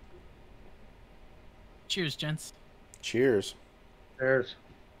 Cheers, gents. Cheers. There's.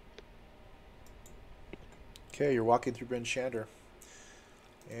 Okay, you're walking through Bryn Shander.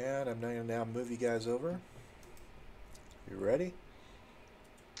 And I'm going to now move you guys over. You ready?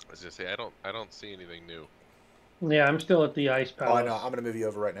 I was gonna say I don't see anything new. Yeah, I'm still at the ice palace. Oh, I know. I'm going to move you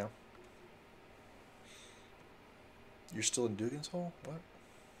over right now. You're still in Dugan's Hole? What?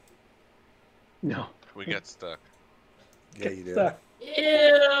 No. We got stuck. Yeah, you did. Stuck.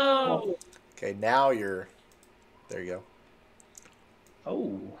 Ew. Okay, now you're... There you go.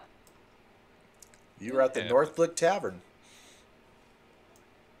 Oh. You were at the Yeah. Northlick Tavern.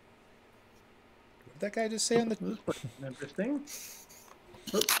 What did that guy just say on the... This is pretty interesting.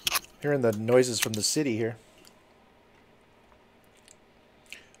 Hearing the noises from the city here.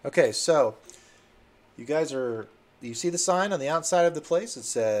 Okay, so you guys are... You see the sign on the outside of the place? It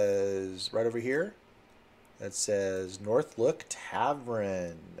says, right over here, that says Northlook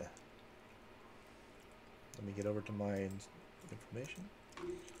Tavern. Let me get over to my information.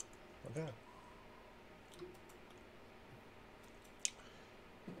 Okay.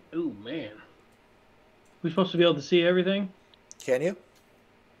 Oh man. We supposed to be able to see everything? Can you?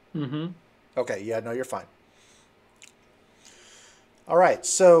 Mm-hmm. Okay, yeah, no, you're fine. All right,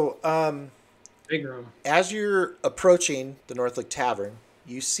 so Big room. as you're approaching the Northlick Tavern,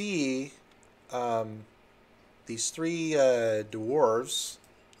 you see these three dwarves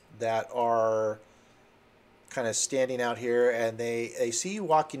that are kind of standing out here, and they see you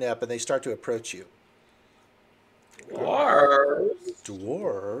walking up, and they start to approach you.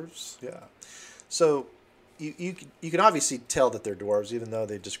 Dwarves, yeah. So you can obviously tell that they're dwarves, even though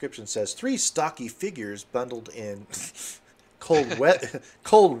the description says three stocky figures bundled in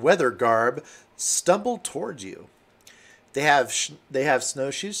cold weather garb stumble towards you. They have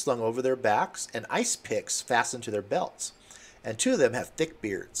snowshoes slung over their backs and ice picks fastened to their belts, and two of them have thick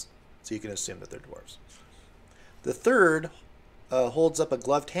beards, so you can assume that they're dwarves. The third holds up a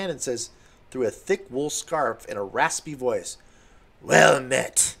gloved hand and says, through a thick wool scarf in a raspy voice, "Well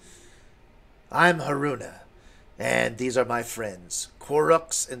met. I'm Haruna, and these are my friends,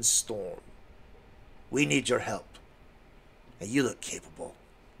 Korux and Storm. We need your help. And you look capable.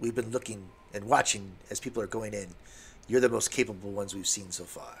 We've been looking and watching as people are going in. You're the most capable ones we've seen so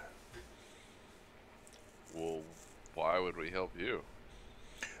far." Well, why would we help you?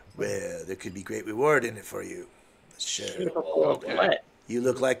 Well, there could be great reward in it for you. Sure. Capable of Okay. what? You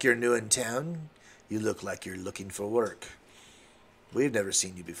look like you're new in town. You look like you're looking for work. We've never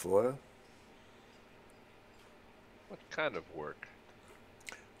seen you before. What kind of work?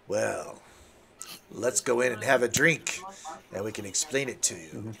 Well, let's go in and have a drink, and we can explain it to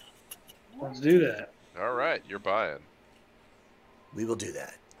you. Let's do that. All right, you're buying. We will do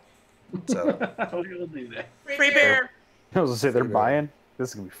that. So, We'll do that. Free beer. I was gonna say they're Fair. buying. This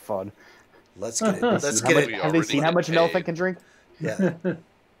is gonna be fun. let's get it. Let's How get much- it. We have they already seen how get much an paid. elephant can drink? Yeah.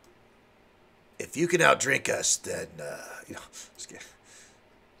 If you can outdrink us, then just kidding.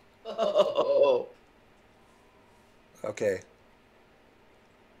 Oh. Okay.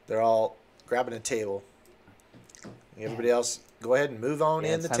 They're all grabbing a table. Everybody else, go ahead and move on Yeah,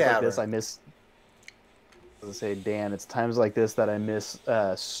 in it's the times like tavern. this I miss. I was gonna say, Dan, it's times like this that I miss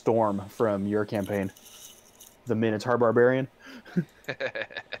Storm from your campaign, the Minotaur Barbarian.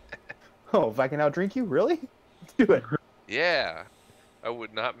 Oh, if I can outdrink you, really? Let's do Yeah, I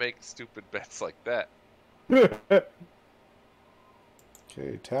would not make stupid bets like that. it.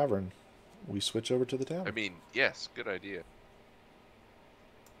 Okay, tavern. We switch over to the tavern. I mean, yes, good idea.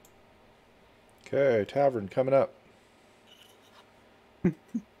 Okay, tavern coming up.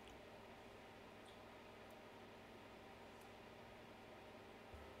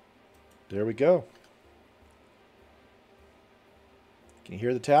 There we go. Can you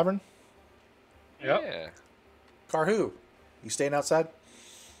hear the tavern? Yep. Yeah. Carhu, you staying outside?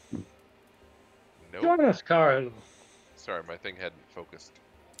 Nope. Join us, Karen. Sorry, my thing hadn't focused.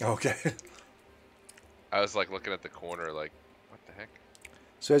 Okay. I was like looking at the corner, like, what the heck?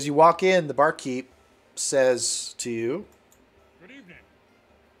 So as you walk in, the barkeep says to you,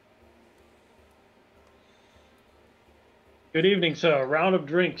 Good evening, sir. A round of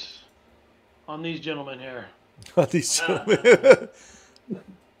drinks on these gentlemen here. these gentlemen.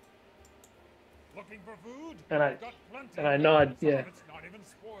 Looking for food? And I Got plenty. and I nod, Some yeah. of it's not even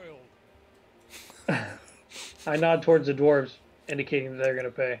spoiled. I nod towards the dwarves, indicating that they're going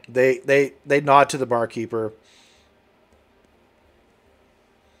to pay. They nod to the barkeeper.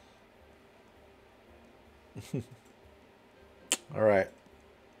 All right.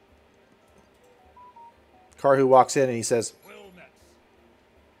 Karhu walks in and he says, Well met.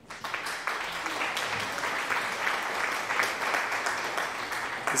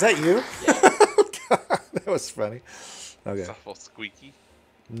 "Is that you?" That was funny. Okay. Awful squeaky.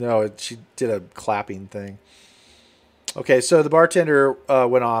 No, she did a clapping thing. Okay, so the bartender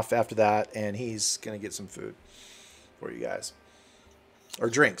went off after that, and he's gonna get some food for you guys, or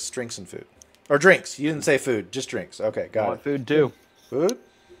drinks and food, or drinks. You didn't say food, just drinks. Okay, I got want it. food too. Food?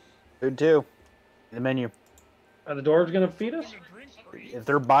 Food too. The menu. Are the dwarves going to feed us? If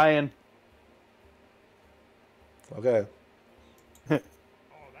they're buying, Okay. Oh,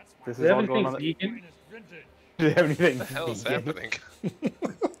 that's my this Do is they have all going anything on. vegan? finest vintage. Do they have anything? What the hell is vegan? happening?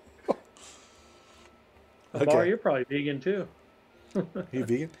 Bar, Okay. you're probably vegan too. You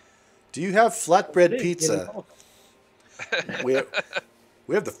vegan? Do you have flatbread Hey, pizza? We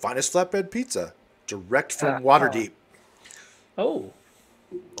have the finest flatbread pizza, direct from Waterdeep. Oh,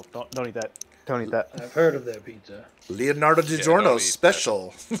 Oh, don't eat that. Don't eat that. I've heard of that pizza. Leonardo don't DiGiorno's eat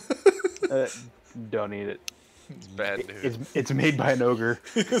special. Don't eat it. It's bad news. It's made by an ogre,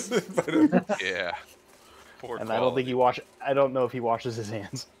 Yeah. Poor and I don't think quality. I don't know if he washes his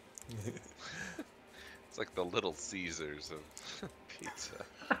hands. It's like the Little Caesars of pizza.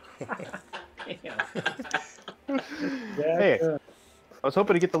 Hey, I was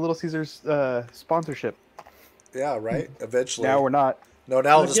hoping to get the Little Caesars sponsorship. Yeah, right. Eventually. Now we're not. No,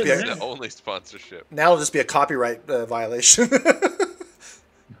 now it'll Well, just be get a, them The only sponsorship. now it'll just be a copyright violation.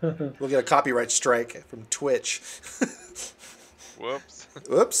 We'll get a copyright strike from Twitch. Whoops.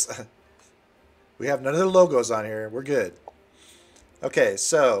 Oops. We have none of the logos on here. We're good. Okay,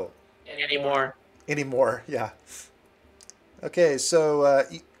 so anymore, yeah. Okay, so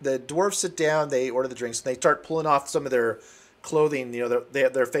the dwarves sit down. They order the drinks, and they start pulling off some of their clothing. You know,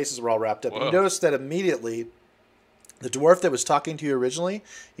 their faces were all wrapped up. And you Whoa. notice that immediately, the dwarf that was talking to you originally,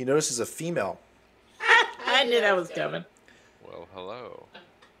 you notice is a female. I knew that was coming. Well, hello.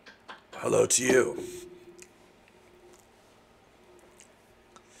 Hello to you.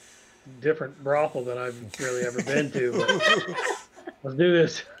 Different brothel than I've really ever been to. But let's do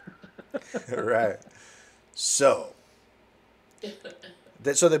this. All right. So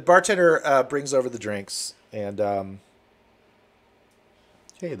the bartender brings over the drinks, and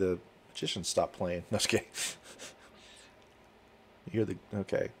hey, the magician stopped playing. No, just kidding. You hear the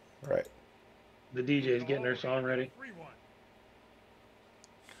okay, all right. The DJ's getting her song ready.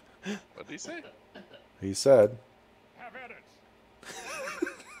 3-1. What did he say? He said Have at it.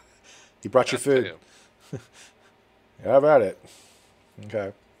 he brought you God food. damn. Have at it.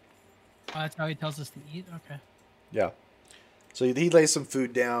 Okay. Oh, that's how he tells us to eat. Okay. Yeah. So he lays some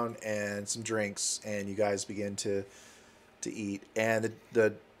food down and some drinks, and you guys begin to eat. And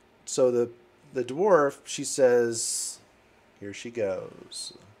the dwarf, she says, here she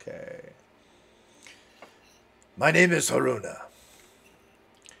goes. Okay. My name is Haruna.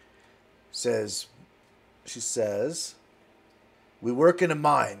 She says, we work in a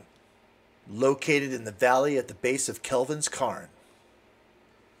mine located in the valley at the base of Kelvin's Cairn.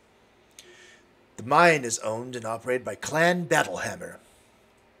 The mine is owned and operated by Clan Battlehammer,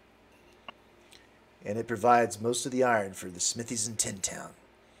 and it provides most of the iron for the smithies in Tin Town.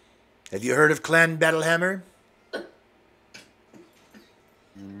 Have you heard of Clan Battlehammer? Of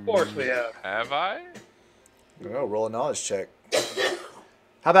course we have. Have I? Oh, roll a knowledge check.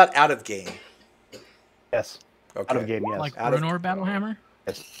 How about out of game? Yes. Okay. Out of game, yes. Like Out of- Bruno or Battlehammer?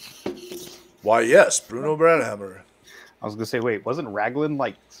 Why, yes, Bruno Battlehammer. I was gonna say, wait, wasn't Raglan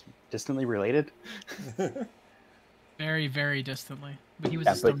like distantly related? Very, very distantly. But he was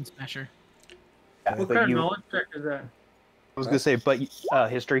Yeah, a but- stone smasher. Yeah, What but kind you- of knowledge check is that? I was gonna say, but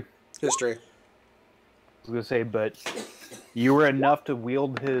history. History. I was gonna say, but you were enough to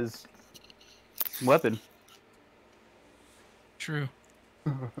wield his weapon. True.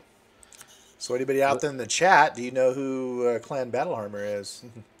 So anybody out there in the chat, do you know who Clan Battlehammer is?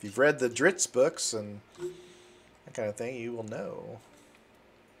 If you've read the Dritz books and that kind of thing, you will know.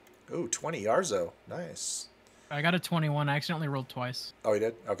 Ooh, 20 Yarzo. Nice. I got a 21. I accidentally rolled twice. Oh, you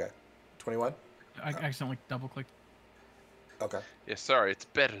did? Okay. 21? I accidentally double clicked. Okay. Yeah, sorry, it's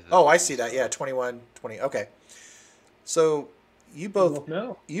better than Oh, I see that. Yeah, 21, 20. Okay. So you both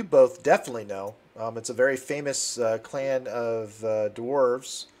No. you both definitely know. It's a very famous clan of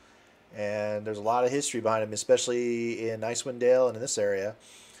dwarves, and there's a lot of history behind them, especially in Icewind Dale and in this area.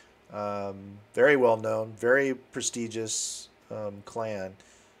 Very well known, very prestigious clan,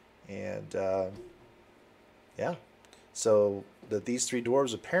 and yeah, Yeah. So these three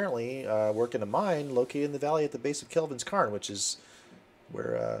dwarves apparently work in a mine located in the valley at the base of Kelvin's Cairn, which is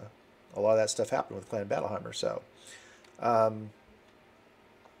where a lot of that stuff happened with Clan Battlehammer. So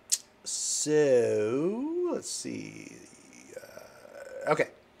let's see. Okay.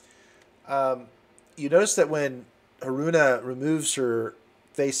 You notice that when Haruna removes her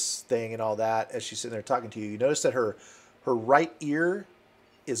face thing and all that, as she's sitting there talking to you, you notice that her right ear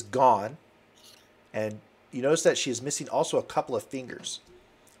is gone, and you notice that she is missing also a couple of fingers.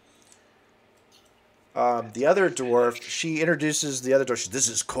 The other dwarf, she introduces the other dwarf. This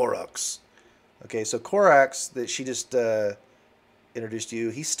is Korax. Okay, so Korax, that she just introduced to you,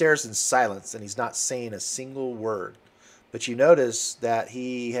 he stares in silence, and he's not saying a single word. But you notice that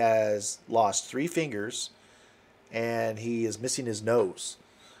he has lost 3 fingers, and he is missing his nose.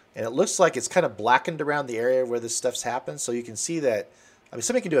 And it looks like it's kind of blackened around the area where this stuff's happened. So you can see that. I mean,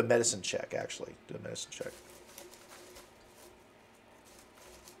 somebody can do a medicine check, actually. Do a medicine check.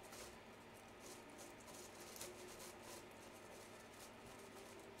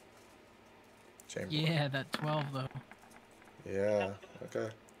 Chamberlain. Yeah, that 12 though. Yeah, okay.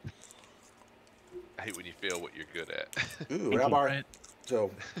 I hate when you feel what you're good at. Ooh, Abar. Right.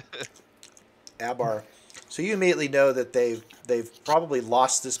 So, Abar. So you immediately know that they've probably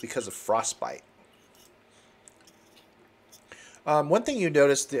lost this because of frostbite. One thing you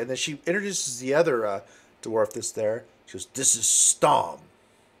noticed, and then she introduces the other dwarf that's there. She goes, "This is Stom,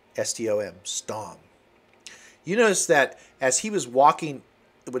 S-T-O-M, Stom." You notice that as he was walking,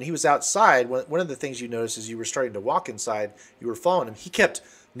 when he was outside, one of the things you noticed as you were starting to walk inside, you were following him. He kept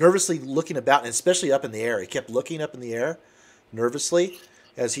nervously looking about, and especially up in the air. He kept looking up in the air nervously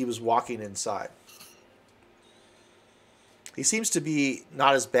as he was walking inside. He seems to be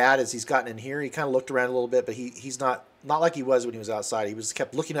not as bad as he's gotten in here. He kind of looked around a little bit, but he's not like he was when he was outside. He was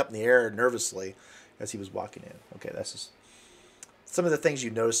kept looking up in the air nervously as he was walking in. Okay, that's just some of the things you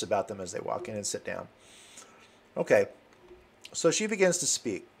notice about them as they walk in and sit down. Okay, so she begins to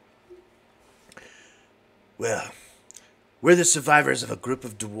speak. "Well, we're the survivors of a group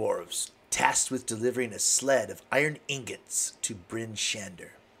of dwarves tasked with delivering a sled of iron ingots to Bryn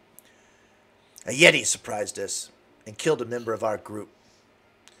Shander. A yeti surprised us and killed a member of our group."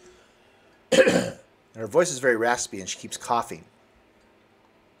 And her voice is very raspy and she keeps coughing.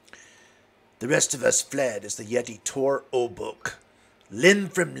 "The rest of us fled as the yeti tore Obok, limb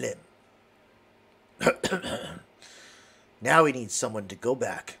from limb. Now we need someone to go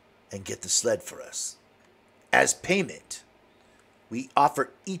back and get the sled for us. As payment, we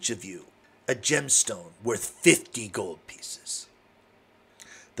offer each of you a gemstone worth 50 gold pieces.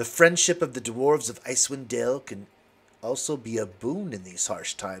 The friendship of the dwarves of Icewind Dale can also be a boon in these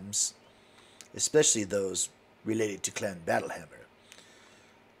harsh times, especially those related to Clan Battlehammer.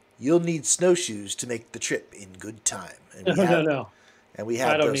 You'll need snowshoes to make the trip in good time. And No. And we I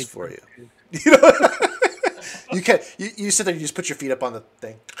have don't those need for you." snowshoes. You can you sit there and you just put your feet up on the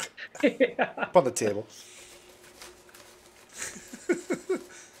thing. Up on the table.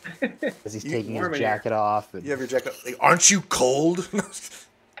 As he's You- taking warm his in here. jacket off. And You have your jacket. Like, "Aren't you cold?"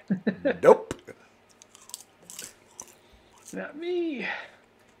 Nope. Not me.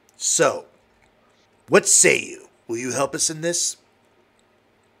 "So, what say you? Will you help us in this?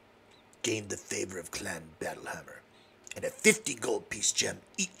 Gain the favor of Clan Battlehammer, and a 50 gold piece gem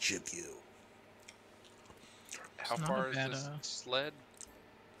each of you." How not far a is bad, this sled?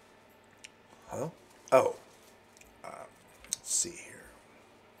 Huh? Oh. Let's see here.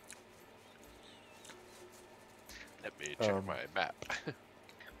 Let me check my map.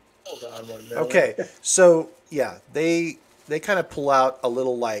 Hold on one minute. Okay, so yeah, they kind of pull out a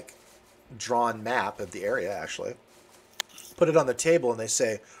little like drawn map of the area, actually. Put it on the table and they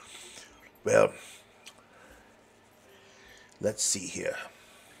say, "Well, let's see here,"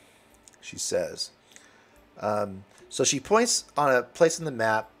 she says. So she points on a place in the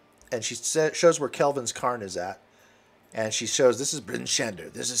map and she shows where Kelvin's Cairn is at. And she shows, this is Bryn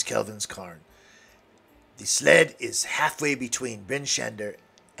Shander, this is Kelvin's Cairn. The sled is halfway between Bryn Shander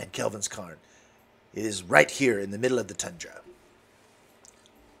and Kelvin's Cairn. It is right here in the middle of the tundra.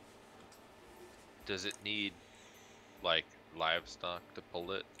 Does it need, like, livestock to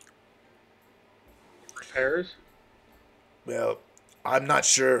pull it? Repairs? Well, I'm not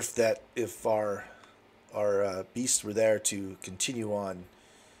sure if our beasts were there to continue on.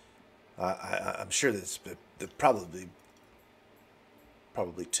 I'm sure that they probably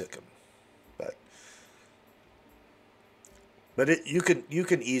took them, but you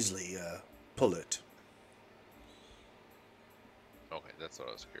can easily pull it. Okay, that's what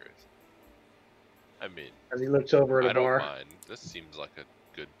I was curious. I mean, As he looks over at I a don't bar. mind. This seems like a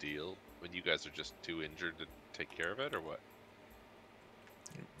good deal when you guys are just too injured to take care of it, or what?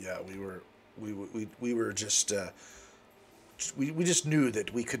 Yeah, we were just we just knew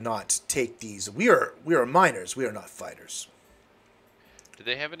that we could not take these. We are miners. We are not fighters. Do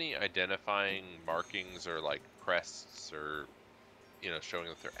they have any identifying markings or like crests or showing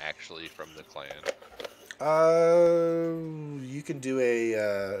that they're actually from the clan? You can do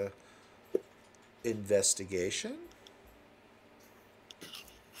a investigation.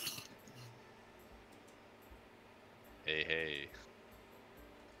 Hey.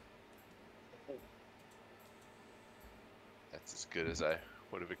 That's as good as I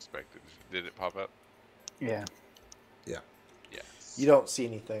would have expected. Did it pop up? Yeah. Yeah. Yes. You don't see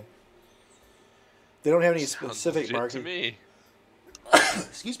anything. They don't have any Sounds specific legit markings. to me.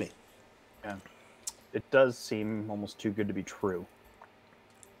 Excuse me. Yeah. It does seem almost too good to be true.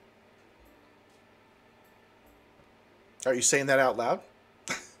 Are you saying that out loud?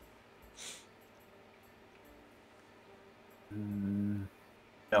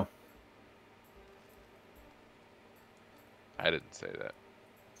 No. I didn't say that.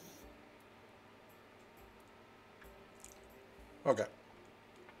 Okay.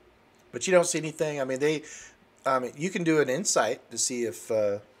 But you don't see anything. I mean, you can do an insight to see if,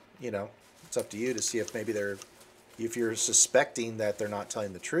 it's up to you to see if maybe if you're suspecting that they're not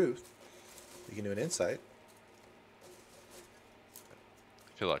telling the truth, you can do an insight.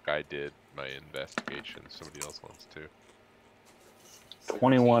 I feel like I did my investigation. Somebody else wants to.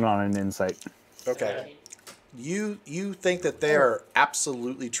 21 on an insight. Okay. You think that they are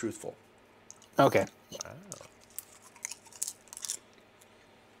absolutely truthful. Okay. Wow.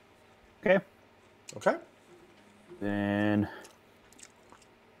 Okay. Okay. Then.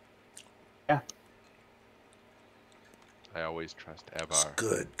 Yeah. I always trust Evar.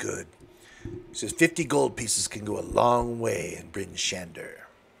 Good. He says 50 gold pieces can go a long way in Bryn Shander.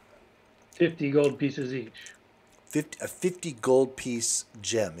 50 gold pieces each. 50 gold piece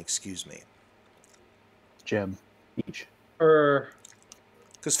gem, excuse me. Gem each.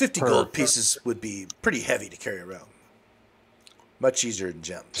 Because 50 Per- gold pieces would be pretty heavy to carry around. Much easier than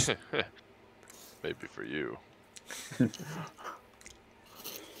gems. Maybe for you.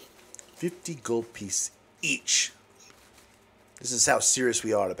 50 gold piece each. This is how serious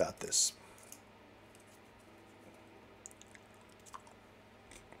we are about this.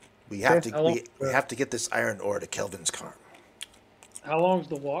 We have we have to get this iron ore to Kelvin's Cairn. How long's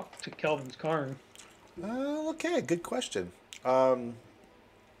the walk to Kelvin's Cairn? Okay, good question.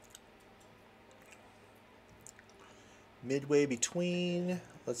 Midway between,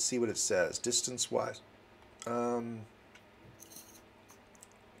 let's see what it says, distance-wise.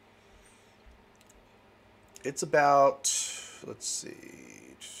 It's about, let's see,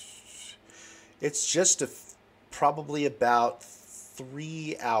 it's just probably about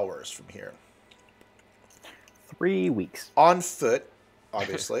 3 hours from here. 3 weeks. On foot,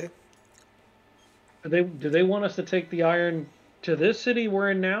 obviously. Do they want us to take the iron to this city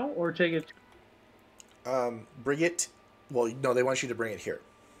we're in now, or take it? Bring it. Well, no, they want you to bring it here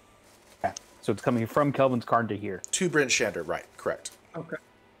Yeah. So it's coming from Kelvin's Cairn to here. to Bryn Shander, right? Correct. Okay.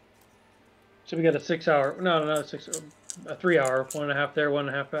 So we got a 6 hour. No, not a 6. A 3 hour. 1.5 there,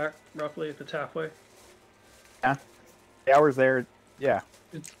 1.5 back, roughly, if it's halfway. Yeah. The hours there. Yeah.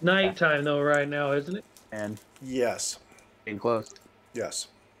 It's nighttime though, right now, isn't it? And Yes. getting close. Yes.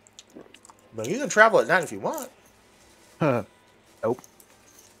 But you can travel at night if you want. Nope.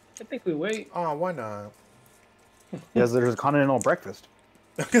 I think we wait. Oh, why not? Yes, there's a continental breakfast.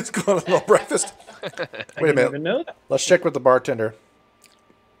 It's going on a little breakfast. Wait a I didn't minute. even know that. Let's check with the bartender.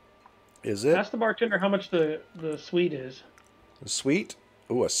 Is it Ask the bartender how much the suite is. a suite?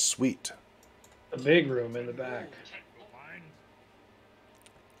 Ooh, a suite. The big room in the back.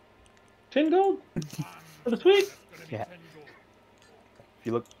 10 gold for the suite. Yeah. If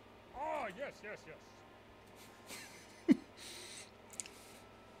you look, Oh, yes.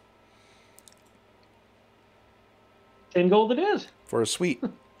 10 gold it is. For a suite.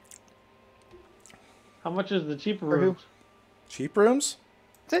 How much is the cheaper For who? rooms? Cheap rooms?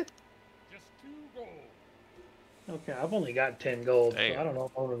 that's it. Just 2 gold. Okay, I've only got 10 gold, Damn. so I don't know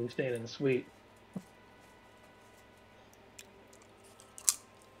if I'm going to be staying in the suite.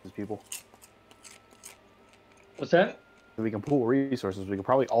 These people. What's that? If we can pool resources, we could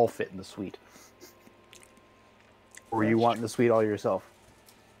probably all fit in the suite. Or you want in the suite all yourself?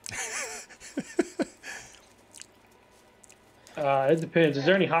 It depends. Is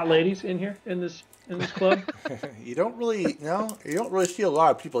there any hot ladies in here in this club? You don't really feel a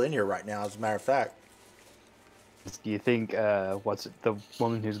lot of people in here right now, as a matter of fact. Do you think the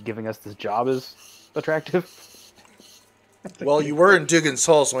woman who's giving us this job is attractive? Well, you were in Dugan's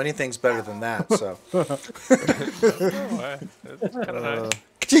Hole, so anything's better than that. So. It's kind of nice.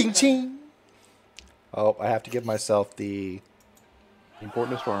 Ching ching. Oh, I have to give myself the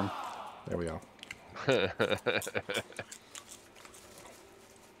Important storm. There we go.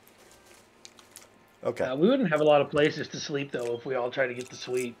 Okay. We wouldn't have a lot of places to sleep though if we all tried to get the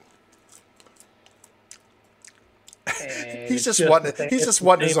suite. And He's it's just wanting. the He's it's just the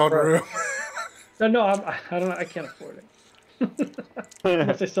wanting his same own price. room. No, I don't. I can't afford it.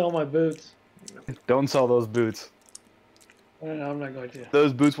 Unless I sell my boots. Don't sell those boots. No, I'm not going to.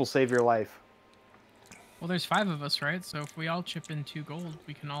 Those boots will save your life. Well, there's 5 of us, right? So if we all chip in 2 gold,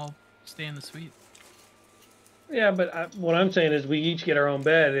 we can all stay in the suite. Yeah, but what I'm saying is we each get our own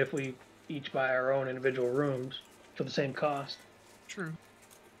bed if we each buy our own individual rooms for the same cost. True.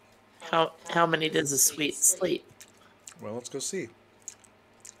 How many does a suite sleep? Well, let's go see.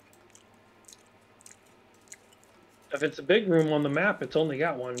 If it's a big room on the map, it's only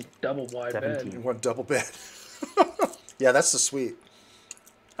got one double wide bed. 17. One double bed. Yeah, that's the suite.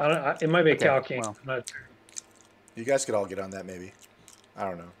 It might be a Okay, cow king. well. I'm not sure. You guys could all get on that, maybe. I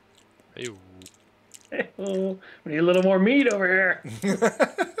don't know. Hey, Oh, we need a little more meat over here.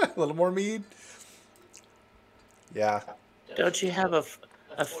 A little more mead. Yeah, Don't you have a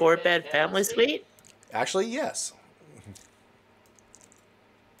 4-bed family suite? actually, yes.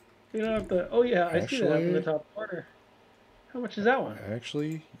 You don't have to. Oh yeah, I see that up in the Actually- top corner. How much is that one?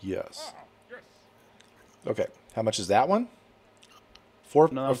 Actually, yes. Ah, yes. Okay, how much is that one? 4.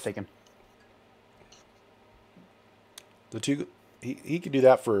 No, that was taken. The 2. He could do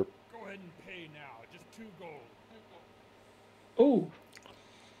that for. Go ahead and pay now. Just 2 gold. Oh,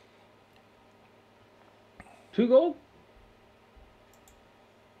 2 gold.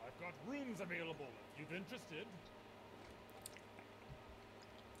 I've got rooms available if you're interested.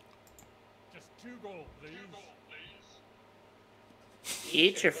 Just 2 gold, please.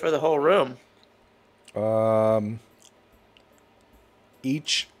 Each or for the whole room?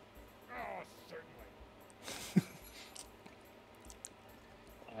 Each. Oh, certainly.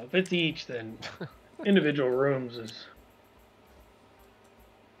 If it's each, then individual rooms is.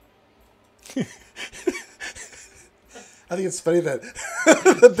 I think it's funny that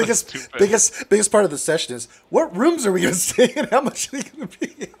the biggest part of the session is what rooms are we going to stay in? How much are they going to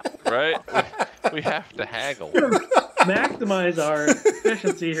be? right? We have to haggle. Maximize our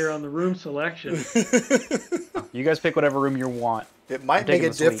efficiency here on the room selection. You guys pick whatever room you want. It might I'm make taking a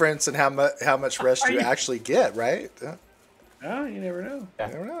the suite. difference in how much rest you actually get, right? Oh, you never know. I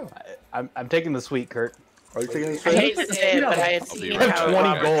don't know. I'm taking the suite, Kurt. Are you taking this? I hate to say it, but I have I'll be seen right how back.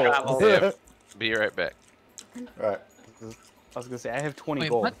 Robert 20 gold. travels. Yeah. Be right back. All right. I was gonna say I have 20 Wait,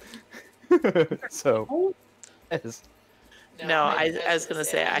 gold. what? So, yes. No, I was gonna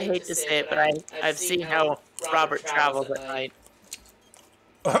say I hate to say it, but I've seen how Robert travels at night.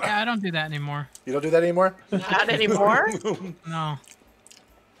 Yeah, I don't do that anymore. You don't do that anymore? Not anymore. No.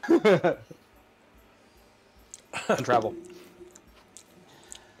 And travel.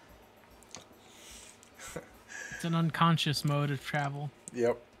 It's an unconscious mode of travel.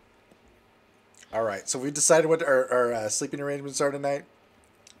 Yep. All right. So we decided what our sleeping arrangements are tonight.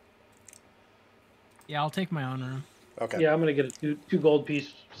 Yeah, I'll take my own room. Okay. Yeah, I'm gonna get a two gold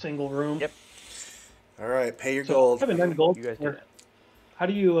piece single room. Yep. All right. Pay your So, gold. I haven't done gold. You guys do before. that. How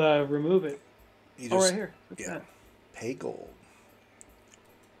do you remove it? You Oh, just right here. What's yeah. that? Pay gold.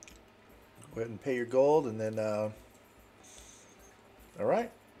 Go ahead and pay your gold, and then all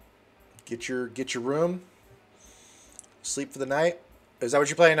right. Get your room. Sleep for the night. Is that what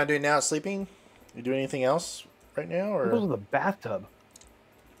you're planning on doing now? Sleeping? You doing anything else right now, What goes or in the bathtub?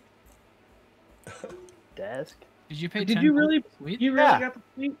 Desk. Did you pay? Did 10 you gold really? for the suite? You really Yeah. got the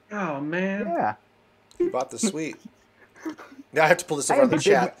suite? Oh man. Yeah. you bought the suite? Now I have to pull this I over on am the a big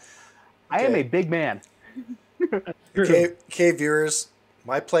chat. I am Okay. a big man. True. Okay, viewers,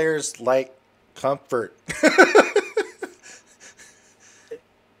 my players like comfort.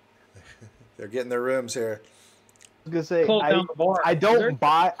 They're getting their rooms here. I was gonna say Close down the bar. I Is there-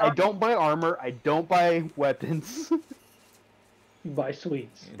 don't buy armor. I don't buy weapons. You buy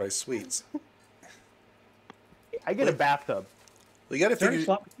sweets. By suites. I get a bathtub. Well, you got to Is there any figure.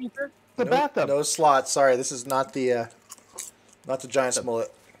 slot machines there? The bathtub. No slots. Sorry, this is not the giant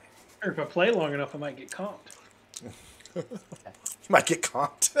mullet. Or if I play long enough, I might get comped. You might get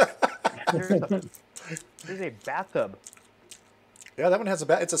comped. There's a bathtub. Yeah, that one has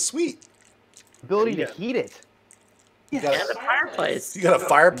it's a suite. Ability Yeah. to heat it. You got And a fireplace. you got a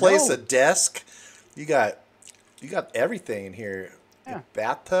fireplace, No. a desk. You got everything in here. Yeah. A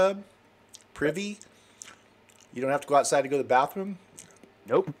bathtub, privy. You don't have to go outside to go to the bathroom.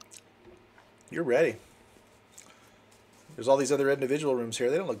 Nope. You're ready. There's all these other individual rooms here.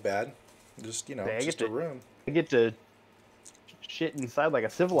 They don't look bad. Just, you know, Hey, just a room. I get to shit inside like a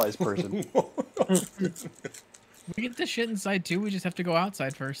civilized person. We get the shit inside too. We just have to go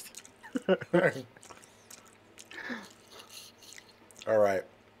outside first. All right.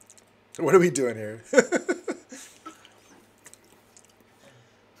 What are we doing here?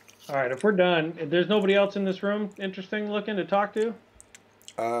 All right, if we're done, if there's nobody else in this room interesting looking to talk to,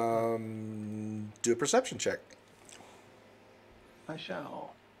 Do a perception check. I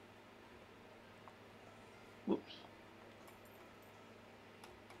shall. Whoops.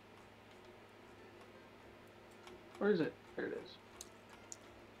 Where is it? There it is.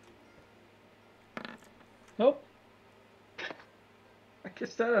 Nope. I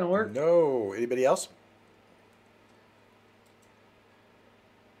guess that didn't work. No. Anybody else?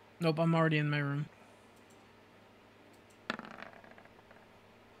 Nope, I'm already in my room.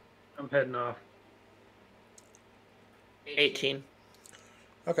 I'm heading off. 18.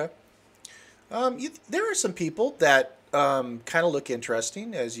 Okay. There are some people that kind of look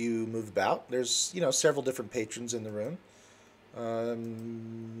interesting as you move about. There's, you know, several different patrons in the room.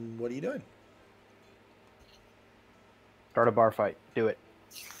 What are you doing? Start a bar fight. Do it.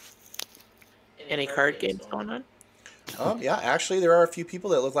 Any card games going on? Yeah, actually, there are a few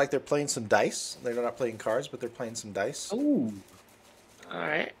people that look like they're playing some dice. They're not playing cards, but they're playing some dice. Ooh. All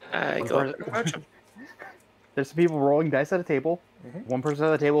right. Go up and approach them. There's some people rolling dice at a table. Mhm. One person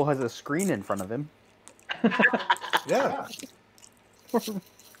at the table has a screen in front of him. Yeah,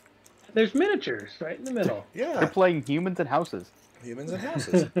 There's miniatures right in the middle. They're yeah. playing humans and houses. Humans and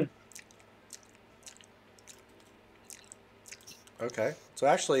houses. Okay, so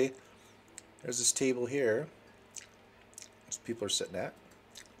actually, there's this table here. These people are sitting at.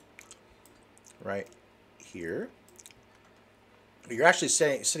 Right here. You're actually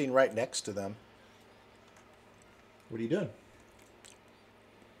sitting right next to them. What are you doing?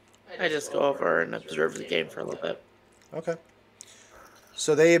 I just go over and observe the game for a little bit. Okay.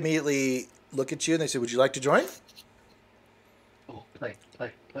 So they immediately look at you and they say, "Would you like to join?" Oh, play.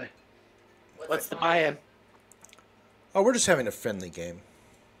 What's the buy-in? Oh, we're just having a friendly game,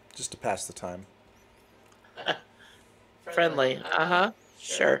 just to pass the time. Friendly. Uh-huh.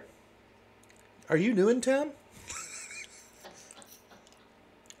 Sure. Are you new in town?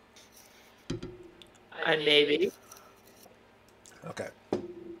 Maybe. Okay.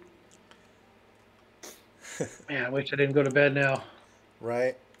 Man, I wish I didn't go to bed now.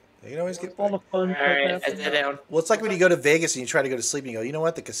 Right. You can always get All the fun All stuff right. I happened. sit down. Well, it's like when you go to Vegas and you try to go to sleep and you go, you know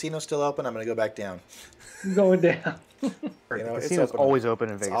what, the casino's still open, I'm going to go back down. I'm going down. You know, The it's casino's open. always open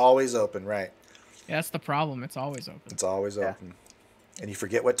in It's Vegas. always open, right. Yeah, that's the problem. It's always open. It's always Yeah. open. And you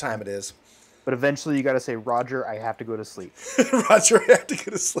forget what time it is. But eventually you got to say, Roger, I have to go to sleep. Roger, I have to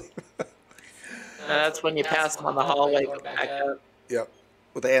go to sleep. That's when you pass them on the hallway. Go back up. Yep.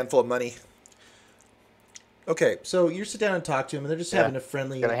 With a handful of money. Okay, so you sit down and talk to them, and they're just Yeah. having a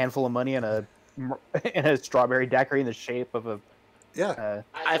friendly... Got a handful of money and a strawberry daiquiri in the shape of a Yeah,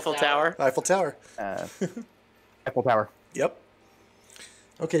 Eiffel Tower. Eiffel Tower. Eiffel Tower. Yep.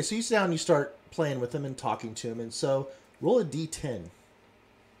 Okay, so you sit down and you start playing with them and talking to them, and so roll a d10.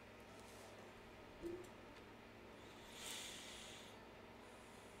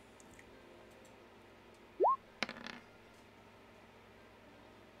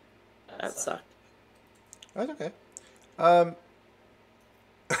 That sucked. That's okay.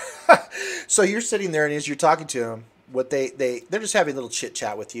 So you're sitting there, and as you're talking to them, they're just having a little chit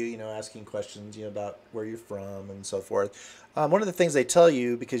chat with you, you know, asking questions, you know, about where you're from and so forth. One of the things they tell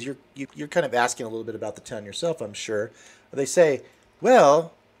you, because you're kind of asking a little bit about the town yourself, I'm sure. They say,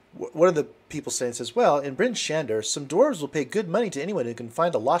 well, one of the people saying says, well, in Bryn Shander, some dwarves will pay good money to anyone who can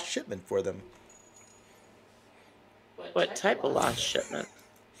find a lost shipment for them. What type of lost shipment?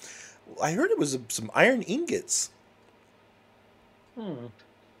 I heard it was some iron ingots.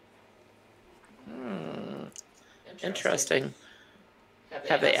 Interesting.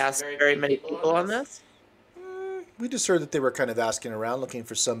 Have they asked very many people on this? We just heard that they were kind of asking around, looking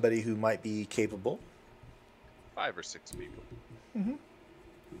for somebody who might be capable. 5 or 6 people.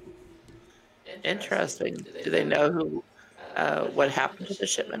 Interesting. Do they know who, what happened to the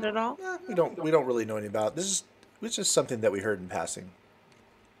shipment at all? We don't really know anything about it. It's just something that we heard in passing.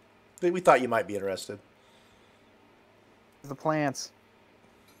 We thought you might be interested. The plants.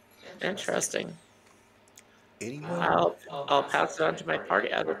 Interesting. Anyone? I'll pass it on to my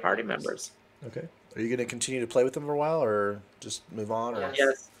other party members. Okay. Are you going to continue to play with them for a while, or just move on? Or?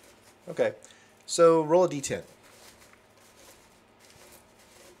 Yes. Okay. So roll a d10.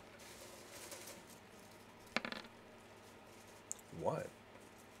 One.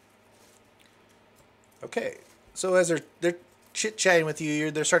 Okay. So as they're chit chatting with you,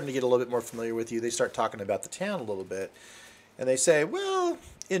 they're starting to get a little bit more familiar with you. They start talking about the town a little bit, and they say, "Well,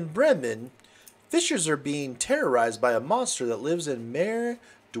 in Bremen, fishers are being terrorized by a monster that lives in Mare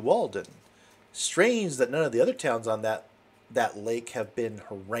Dualden. Strange that none of the other towns on that lake have been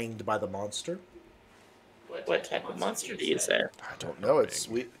harangued by the monster." What type of monster do you say? I don't know. It's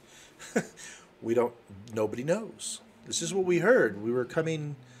we don't. Nobody knows. This is what we heard. We were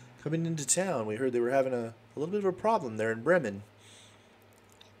coming into town. We heard they were having a little bit of a problem there in Bremen.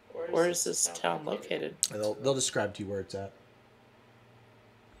 Where is this town located? And they'll describe to you where it's at.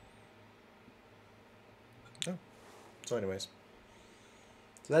 Oh. So anyways.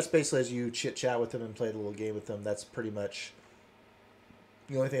 So that's basically as you chit-chat with them and play a little game with them, that's pretty much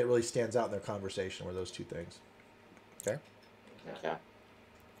the only thing that really stands out in their conversation were those two things. Okay? Okay.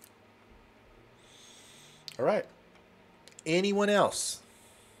 All right. Anyone else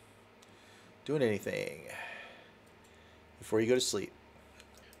doing anything before you go to sleep?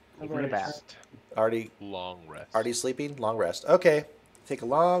 Taking a bath. Already Long rest. Already sleeping? Long rest. Okay. Take a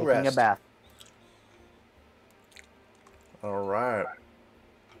long rest. Taking a bath. All right.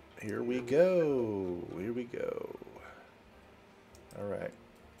 Here we go. All right.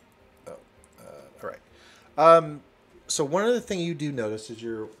 Oh, all right. So one other thing you do notice as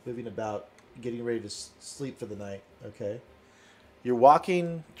you're moving about, getting ready to sleep for the night. Okay. You're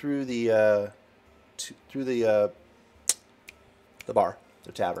walking through the bar,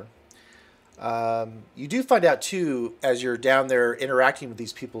 the tavern. You do find out too, as you're down there interacting with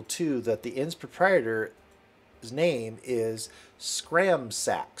these people too, that the inn's proprietor's name is Scram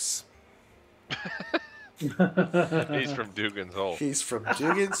Sacks. He's from Dugan's Hole. He's from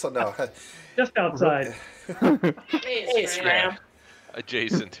Dugan's. No, Just outside. Hey, Scram.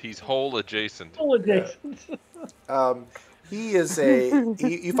 Adjacent. He's hole adjacent. Full adjacent. he is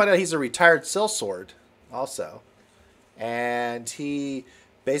you find out he's a retired sellsword also, and he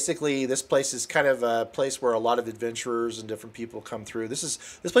basically, this place is kind of a place where a lot of adventurers and different people come through. This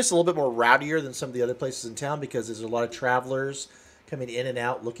place is a little bit more rowdier than some of the other places in town because there's a lot of travelers coming in and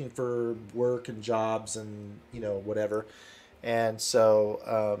out looking for work and jobs and whatever. And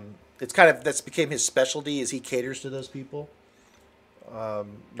so it's kind of, that's became his specialty, is he caters to those people.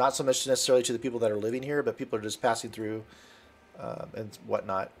 Not so much necessarily to the people that are living here, but people are just passing through and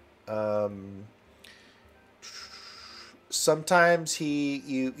whatnot. Sometimes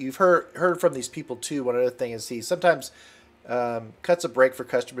you've heard from these people too. One other thing is he sometimes cuts a break for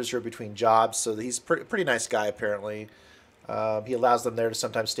customers who are between jobs. So he's a pretty nice guy apparently. He allows them there to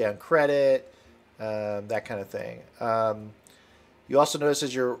sometimes stay on credit, that kind of thing. You also notice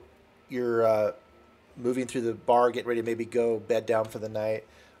as you're moving through the bar, getting ready to maybe go bed down for the night,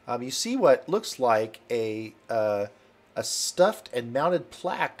 you see what looks like a stuffed and mounted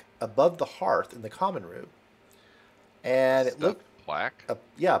plaque above the hearth in the common room. And it looked plaque. A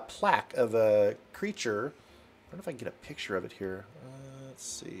plaque of a creature. I wonder if I can get a picture of it here. Let's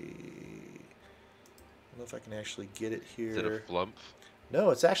see. I don't know if I can actually get it here. Is it a flump? No,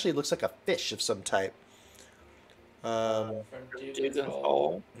 it looks like a fish of some type. Dugan's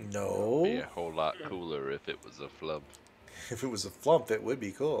Hole. No. It'd be a whole lot cooler if it was a flump. If it was a flump, it would be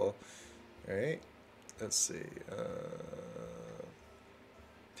cool. All right. Let's see. 10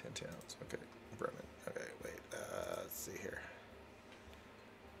 towns. Okay. Bremen. Okay, wait. Let's see here.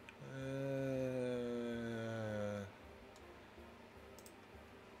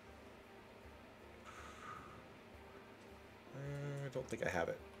 I don't think I have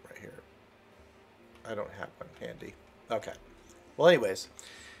it right here. I don't have one handy. Okay. Well, anyways,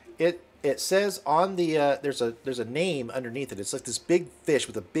 it says on the there's a name underneath it. It's like this big fish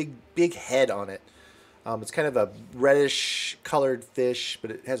with a big head on it. It's kind of a reddish colored fish,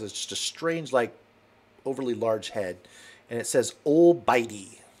 but it has just a strange, like, overly large head, and it says Old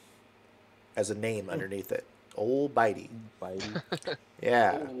Bitey as a name underneath it. Old Bitey. Bitey.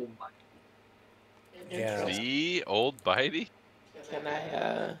 Yeah. Yeah. The Old Bitey? Can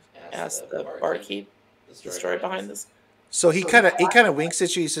I ask the barkeep the story behind this? So he kind of winks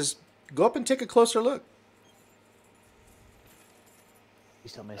at you. He says, "Go up and take a closer look."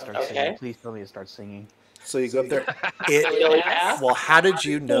 Please tell me to start Okay. singing. Please tell me to start singing. So you go up there. Really fast? Well, how did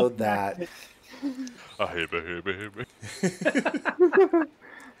you know that?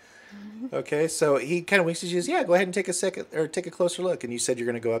 Okay, so he kind of winks at you. He says, "Yeah, go ahead and take a closer look." And you said you're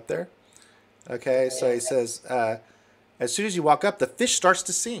going to go up there. Okay, so he says, as soon as you walk up, the fish starts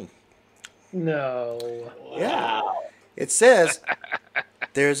to sing. No. Yeah. It says,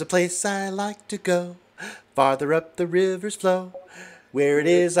 "There's a place I like to go, farther up the river's flow. Where it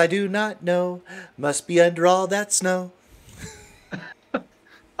is I do not know, must be under all that snow."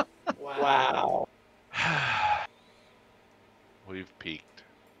 Wow. we've peaked.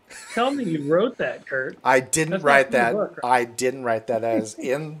 Tell me you wrote that, Kurt. I didn't That's write not in the that. book, right? I didn't write that. That is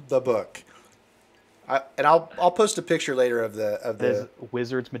in the book. And I'll post a picture later of There's the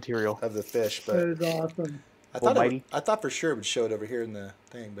wizard's material. of the fish, but That is awesome. I thought Almighty. I thought for sure it would show it over here in the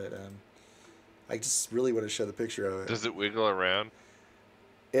thing, but I just really want to show the picture of it. Does it wiggle around?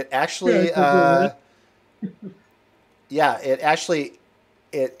 It actually, yeah, it actually,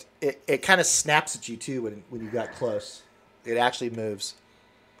 it kind of snaps at you too when you got close. It actually moves.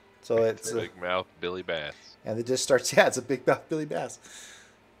 So it's Big mouth Billy Bass. and it just starts. Yeah, it's a big mouth Billy Bass.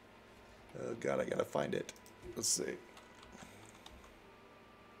 Oh God, I gotta find it. Let's see.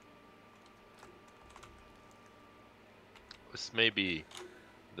 This may be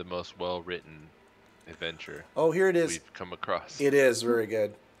the most well-written adventure Oh, here it is. we've come across. It is very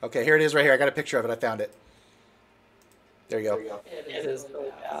good. Okay, here it is right here. I got a picture of it. I found it. There you go. It is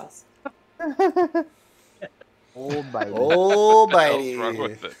really fast. Old bitey. Old What the hell's wrong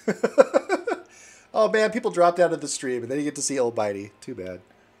Bitey. with it? Oh man, people dropped out of the stream and then you get to see Old Bitey. Too bad.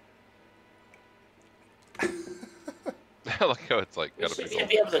 I like how it's like We got a should big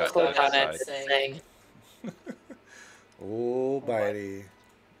be old able to cut click down on the it side. saying, Old Bitey.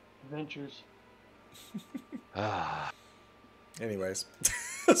 Adventures. Ah, Anyways,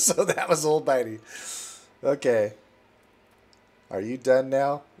 so that was Old Bitey. Okay. Are you done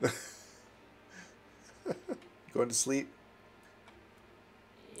now? Going to sleep?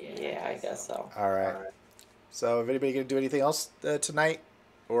 yeah, I guess so. All right. So, if anybody going to do anything else tonight?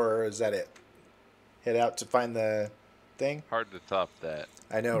 Or is that it? Head out to find the thing? hard to top that.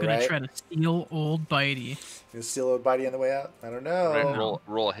 I know, I'm gonna right? try to steal old Bitey. You steal Old Bitey on the way out? I don't know. Right,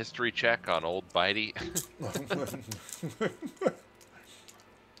 roll a history check on old Bitey.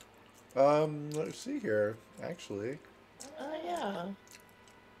 Let's see here. Actually, Oh, yeah.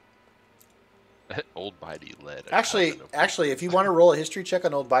 Old Bitey led. a actually, cousin of- actually, if you want to roll a history check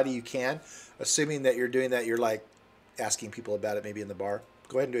on Old Bitey, you can. Assuming that you're doing that, you're like asking people about it, maybe in the bar.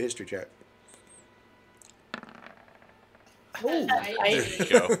 Go ahead and do a history check. There you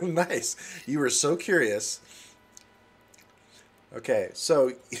go. Nice. You were so curious. Okay,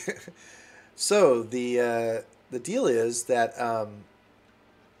 so so the deal is that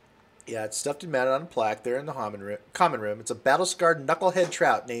yeah, it's stuffed and mounted on a plaque there in the common room. It's a battle-scarred knucklehead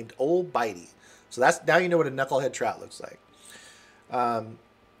trout named Old Bitey. So that's now you know what a knucklehead trout looks like.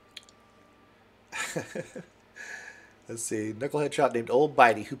 Let's see, knucklehead trout named Old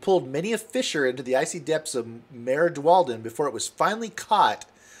Bitey, who pulled many a fisher into the icy depths of Mare Dwalden before it was finally caught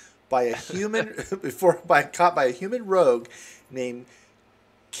by a human caught by a human rogue named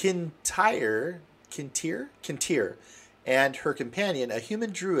Kintyre, and her companion, a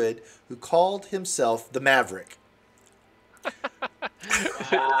human druid who called himself the Maverick.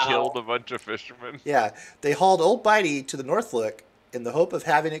 Killed a bunch of fishermen. Yeah, they hauled Old Bitey to the Northlook in the hope of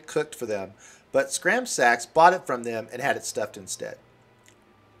having it cooked for them, but Scramsacks bought it from them and had it stuffed instead.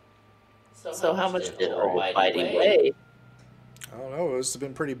 So how much did Old Bitey weigh? I don't know. It must have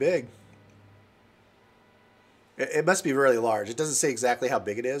been pretty big. It must be really large. It doesn't say exactly how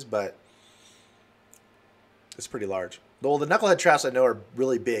big it is, but it's pretty large. Well, the knucklehead trouts I know are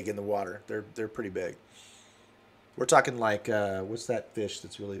really big in the water. They're pretty big. We're talking like what's that fish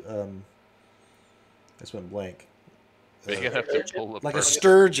that's really this went blank. Big enough to pull Like a person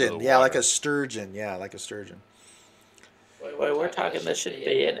sturgeon. into the Yeah, like water. a sturgeon. Yeah, like a sturgeon. Boy, we're talking this should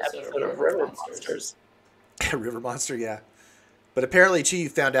be an episode of River Monsters. River monster, yeah. But apparently, too, you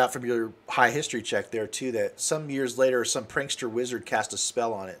found out from your high history check there, too, that some years later, some prankster wizard cast a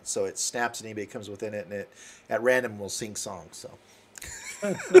spell on it. So it snaps and anybody comes within it, and it at random will sing songs. So,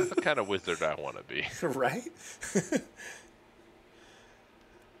 That's the kind of wizard I want to be. right?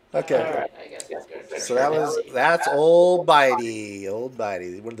 Okay. All right, I guess So that's Old Bitey. Old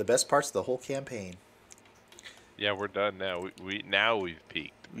Bitey. One of the best parts of the whole campaign. Yeah, we're done now. We've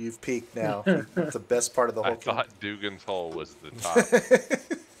peaked. You've peaked now. It's the best part of the I whole campaign. thought Dugan's Hole was the top.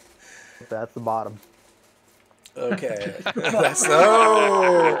 That's the bottom. Okay. That's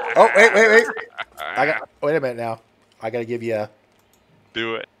oh wait. Wait a minute now. I gotta give you a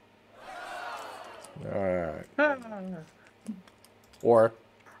Do it. all right. Or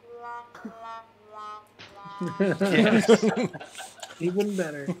Even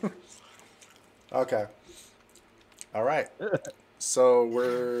better. okay. All right. So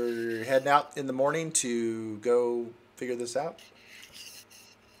we're heading out in the morning to go figure this out.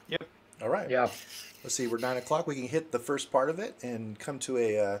 Yep. All right. Yeah. Let's see. We're 9 o'clock. We can hit the first part of it and come to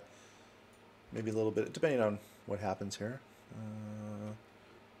a maybe a little bit, depending on what happens here.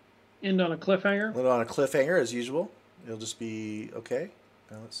 End on a cliffhanger. A little on a cliffhanger as usual. It'll just be okay.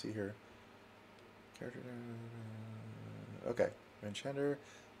 Now let's see here. Okay. Range Hunter.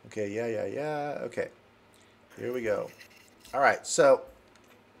 Okay, yeah. Okay, here we go. All right, so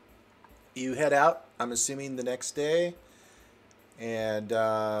you head out, I'm assuming the next day, and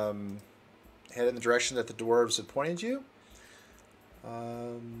head in the direction that the dwarves had pointed you.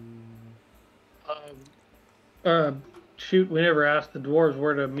 Shoot, we never asked the dwarves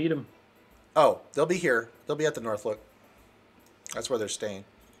where to meet them. Oh, they'll be here. They'll be at the North Look. That's where they're staying.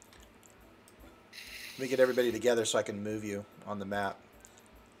 Let me get everybody together so I can move you on the map.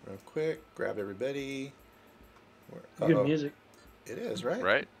 Real quick, grab everybody. Good music. It is, right?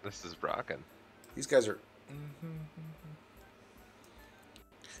 Right? This is rocking. These guys are...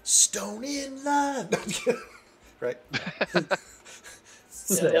 Stone in line! Right?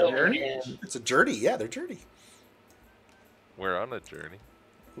 Is that a journey? It's a journey. Yeah, they're journey. We're on a journey.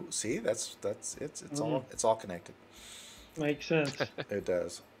 Ooh, see, it's all connected. Makes sense. It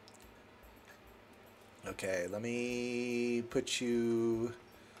does. Okay, let me put you...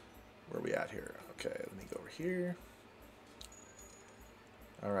 Where are we at here? Okay, let me go over here.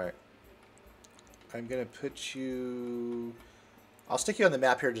 All right. I'm going to put you... I'll stick you on the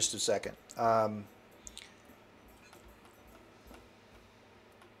map here in just a second. Let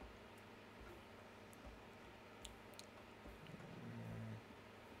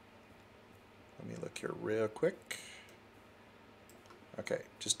me look here real quick. Okay,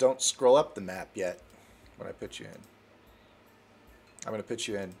 just don't scroll up the map yet when I put you in. I'm going to put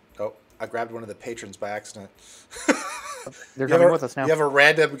you in. Oh, I grabbed one of the patrons by accident. They're coming with us now. You have a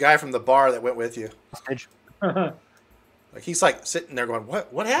random guy from the bar that went with you. Stage. Like he's like sitting there going,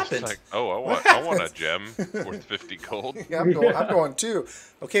 "What happened?" It's like, oh, I want a gem worth 50 gold. Yeah, I'm going too.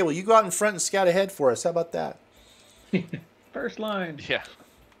 Okay, well you go out in front and scout ahead for us. How about that? First line. Yeah.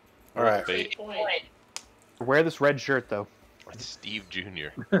 All right. Bait. Wear this red shirt though. It's Steve Jr.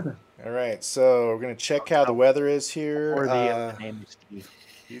 All right, so we're gonna check how the weather is here. Or the name is Steve.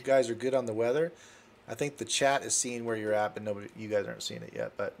 You guys are good on the weather. I think the chat is seeing where you're at, but you guys aren't seeing it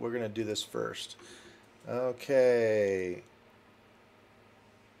yet. But we're gonna do this first. Okay.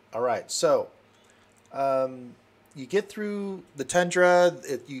 All right, so you get through the tundra.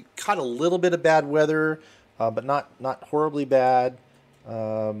 You caught a little bit of bad weather, but not horribly bad.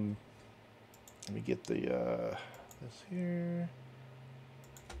 Let me get the this here.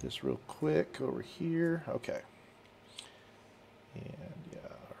 This real quick over here. Okay. And yeah,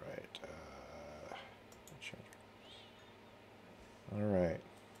 all right. All right.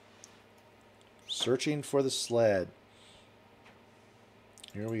 Searching for the sled.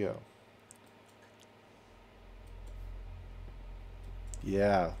 Here we go.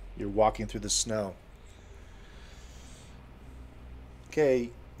 Yeah, you're walking through the snow. Okay,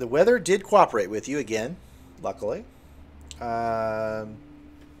 the weather did cooperate with you again, luckily.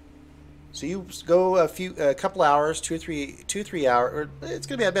 So you go a couple hours, two or three hours, or it's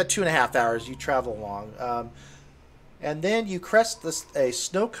going to be about 2.5 hours. You travel along, and then you crest a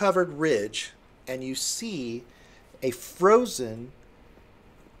snow-covered ridge, and you see a frozen,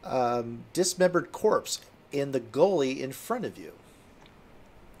 dismembered corpse in the gully in front of you.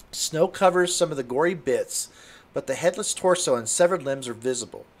 Snow covers some of the gory bits, but the headless torso and severed limbs are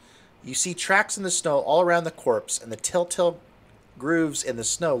visible. You see tracks in the snow all around the corpse and the telltale grooves in the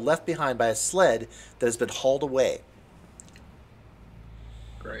snow left behind by a sled that has been hauled away.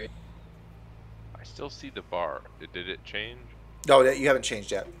 Great. I still see the bar. Did it change? No, you haven't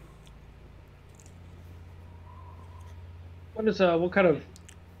changed yet. What kind of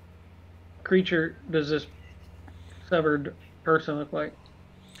creature does this severed person look like?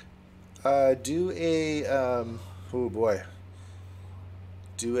 Do a oh boy.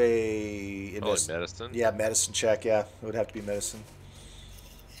 Do a medicine? Yeah, medicine check. Yeah, it would have to be medicine.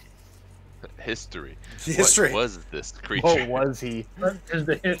 History. History. What was this creature? What was he? What is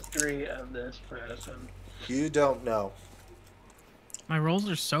the history of this person? You don't know. My rolls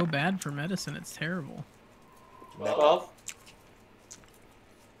are so bad for medicine, it's terrible. 12.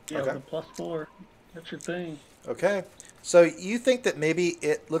 Yeah, Okay. with a +4. That's your thing. Okay. So you think that maybe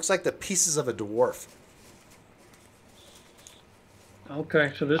it looks like the pieces of a dwarf.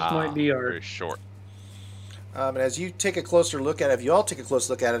 Okay, so this might be our. Very short. And as you take a closer look at it, if you all take a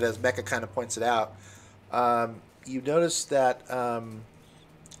closer look at it, as Mecca kind of points it out, you notice that,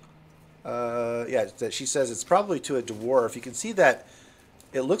 that she says it's probably to a dwarf. You can see that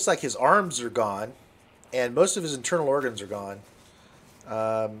it looks like his arms are gone, and most of his internal organs are gone,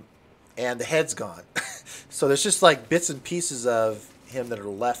 and the head's gone. So there's just like bits and pieces of him that are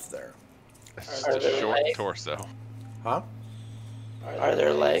left there. It's just a short torso. Huh? Are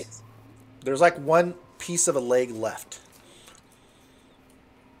there legs? There's like one piece of a leg left.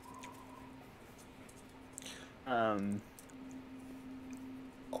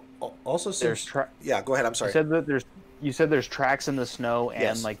 Also, some, There's yeah. Go ahead. I'm sorry. You said there's tracks in the snow and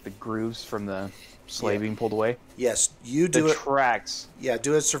Yes. like the grooves from the sleigh Yeah. being pulled away. Yes, you do The it. tracks. Yeah,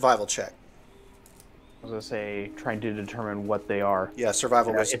 do a survival check. I was gonna say trying to determine what they are. Yeah,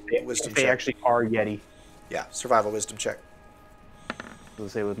 survival If wisdom they check. actually are Yeti. Yeah, survival wisdom check.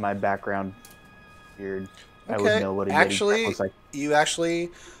 Let's say with my background, weird. I would Okay. know what a Actually, Yeti looks like. you actually,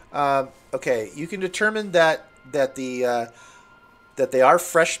 okay, you can determine that that they are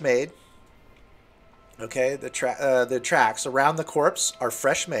fresh made. Okay, the tracks around the corpse are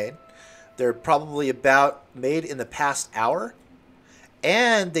fresh made. They're probably about made in the past hour,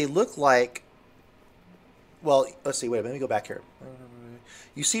 and they look like. Well, let's see. Wait, let me go back here.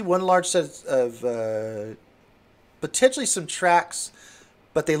 You see one large set of potentially some tracks,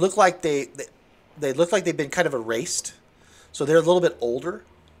 but they look like they look like they've been kind of erased. So they're a little bit older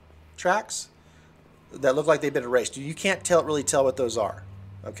tracks that look like they've been erased. You can't really tell what those are.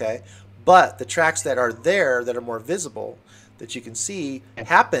 Okay, but the tracks that are there that are more visible that you can see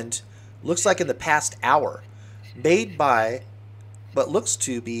happened looks like in the past hour, made by what looks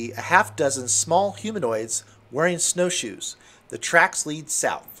to be a half dozen small humanoids wearing snowshoes. The tracks lead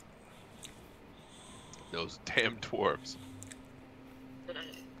south. Those damn dwarves.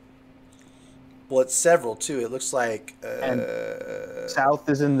 Well, it's several too. It looks like South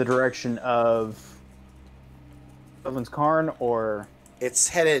is in the direction of Kelvin's Cairn, or it's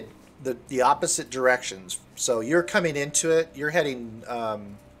headed the opposite directions. So you're coming into it. You're heading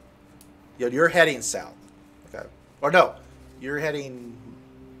you're heading south. Okay. Or no, you're heading.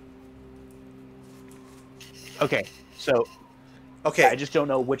 okay. So Okay. I just don't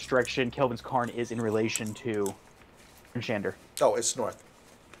know which direction Kelvin's Cairn is in relation to Bryn Shander. Oh, it's north.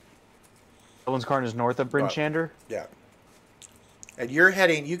 Kelvin's Cairn is north of Bryn Shander. Yeah. And you're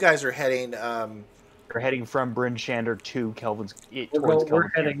heading. You guys are heading. We're heading from Bryn Shander to Kelvin's. We're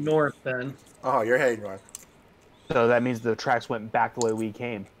heading north then. Oh, you're heading north. So that means the tracks went back the way we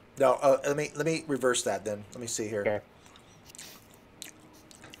came. No, let me reverse that then. Let me see here. Okay.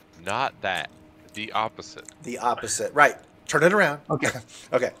 Not that. The opposite. The opposite. Right. Turn it around. Okay.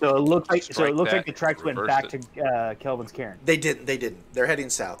 Okay. So it looks like Strike that, the tracks went reverse back it. to Kelvin's Cairn. They didn't. They're heading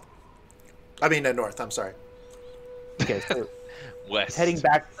south. I mean, north. I'm sorry. Okay. So West.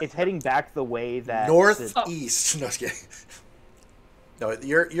 it's heading back the way that Northeast. No, I was kidding. No,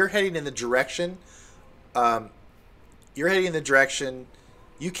 you're heading in the direction. You're heading in the direction.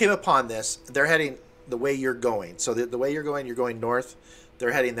 You came upon this. They're heading the way you're going. So the way you're going north.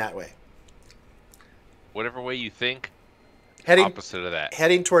 They're heading that way. Whatever way you think. Heading Opposite of that.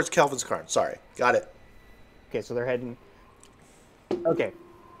 Heading towards Kelvin's Cairn. Sorry, got it. Okay, so they're heading. Okay,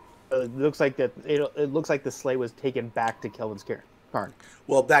 it looks like that. It looks like the sleigh was taken back to Kelvin's Cairn,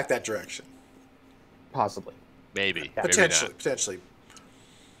 Well, back that direction. possibly. Maybe. Potentially. Maybe Potentially.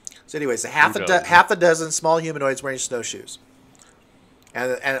 So, anyways, half Who knows? a dozen small humanoids wearing snowshoes,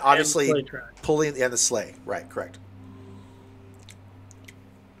 and obviously sleigh track. pulling the sleigh. Right. Correct.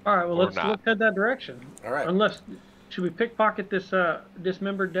 All right, well Or let's not. head that direction. All right. Unless, should we pickpocket this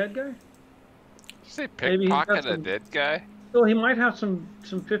dismembered dead guy? Did you say Maybe he's got pickpocket a some- dead guy? Well, he might have some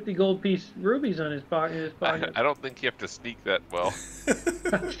 50 gold piece rubies on his pocket. I don't think you have to sneak that well.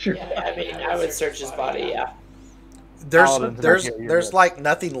 Sure. Yeah, I mean, I would search his body. Yeah. Paladins are There's here, you're there's good. like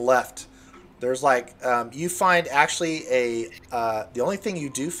nothing left. There's like you find actually the only thing you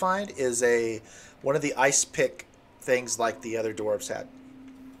do find is one of the ice pick things like the other dwarves had.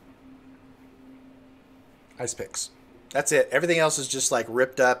 Ice picks. That's it. Everything else is just like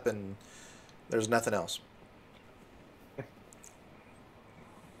ripped up and there's nothing else.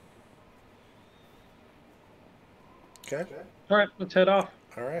 Okay. All right, let's head off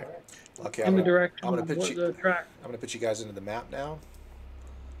All right. Okay. in the direction I'm gonna of put you. the track. I'm gonna put you guys into the map now.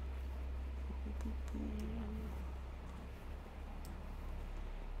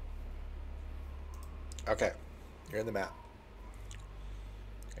 Okay, you're in the map.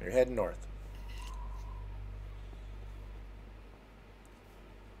 And you're heading north.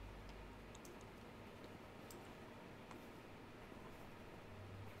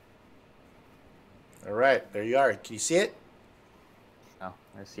 All right, there you are. Can you see it? Oh,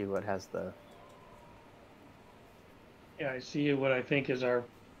 I see what has the. Yeah, I see what I think is our.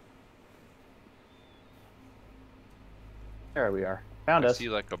 There we are. Found I us. see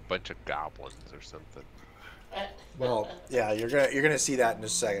like a bunch of goblins or something. Well, yeah, you're gonna see that in a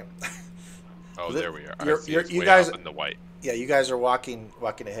second. Oh, there we are. I You're- see you're- it's you way guys- up in the white. Yeah, you guys are walking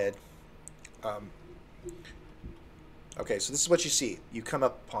ahead. Okay, so this is what you see. You come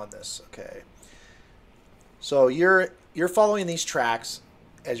up upon this. Okay, so you're following these tracks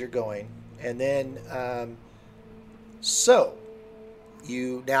as you're going, and then so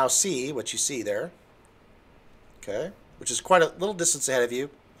you now see what you see there. Okay, which is quite a little distance ahead of you.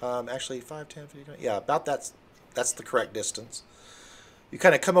 Actually, 5, 10, 15, 20. Yeah, about that's the correct distance. You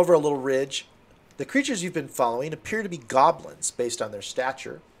kind of come over a little ridge. The creatures you've been following appear to be goblins based on their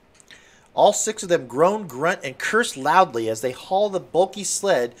stature. All 6 of them groan, grunt, and curse loudly as they haul the bulky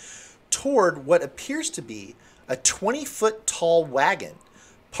sled toward what appears to be a 20-foot tall wagon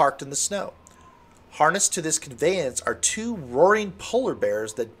parked in the snow. Harnessed to this conveyance are 2 roaring polar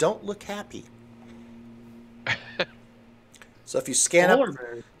bears that don't look happy. So if you scan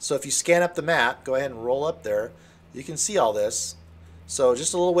up the map, go ahead and roll up there. You can see all this. So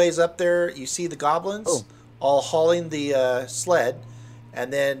just a little ways up there, you see the goblins all hauling the sled,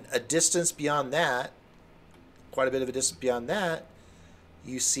 and then a distance beyond that, quite a bit of a distance beyond that,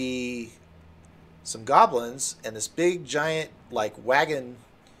 you see some goblins and this big giant like wagon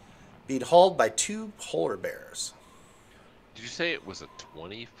being hauled by 2 polar bears. Did you say it was a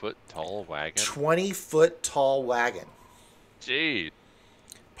 20-foot tall wagon? 20-foot tall wagon. Jeez.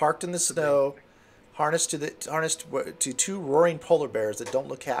 Parked in the snow, harnessed to 2 roaring polar bears that don't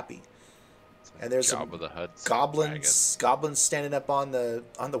look happy. And there's some goblins standing up on the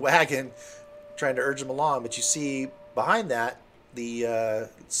wagon, trying to urge them along. But you see behind that the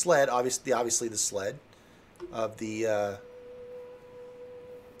sled, obviously the sled of the.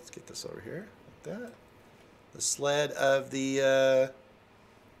 Let's get this over here like that. The sled of the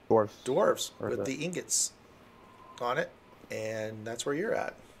dwarves with the ingots on it, and that's where you're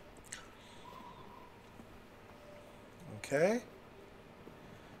at. Okay.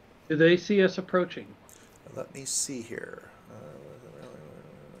 Do they see us approaching? Let me see here.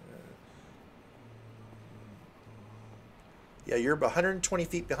 Yeah, you're 120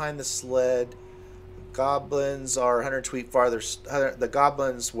 feet behind the sled. Goblins are 120 feet farther. The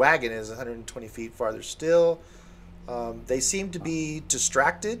goblins' wagon is 120 feet farther still. They seem to be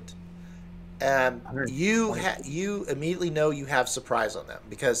distracted. You immediately know you have surprise on them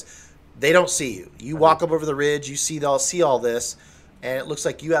because they don't see you. You walk up over the ridge. You see all this, and it looks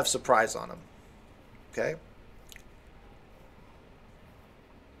like you have surprise on them. Okay.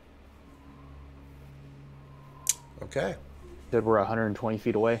 Okay. Said we're 120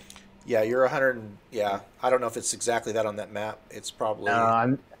 feet away. Yeah, you're 100. Yeah, I don't know if it's exactly that on that map. It's probably.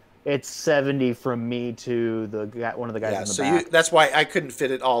 It's 70 from me to one of the guys in the back. That's why I couldn't fit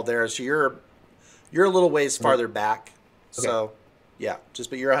it all there. So you're a little ways farther back. Okay. So, yeah,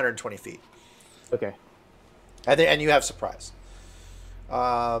 but you're 120 feet. Okay. And you have surprise.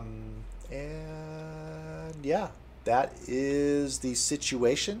 And yeah, that is the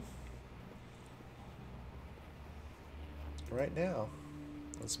situation right now.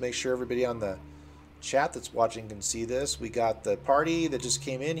 Let's make sure everybody on the chat that's watching can see this. We got the party that just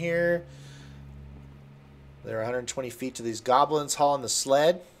came in here. They're 120 feet to these goblins hauling the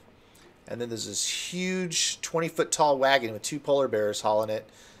sled. And then there's this huge 20-foot tall wagon with 2 polar bears hauling it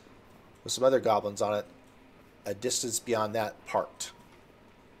with some other goblins on it a distance beyond that parked.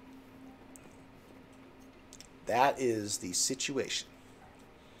 That is the situation.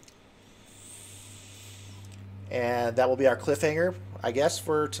 And that will be our cliffhanger, I guess,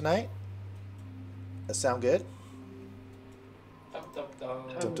 for tonight. That sound good?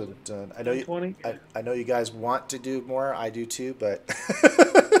 Dun, dun, dun. I know you guys want to do more. I do too, but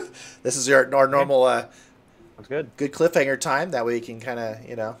this is our normal good cliffhanger time. That way you can kind of,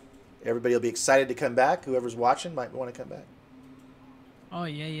 everybody will be excited to come back. Whoever's watching might want to come back. Oh,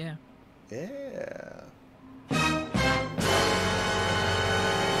 yeah. Yeah.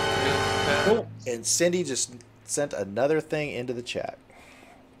 Cool. And Cindy just sent another thing into the chat.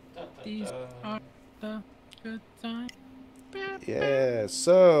 These are the good times. Yeah,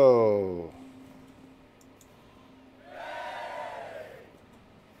 so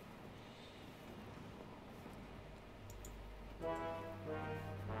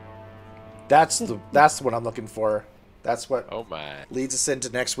that's what I'm looking for. That's what leads us into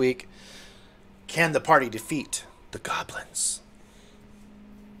next week. Can the party defeat the goblins,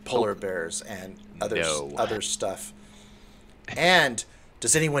 polar bears, and other stuff? And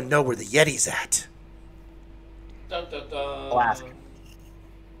does anyone know where the Yeti's at? Dun, dun, dun. I'll ask.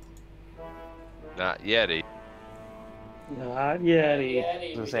 Not Yeti. Not Yeti. I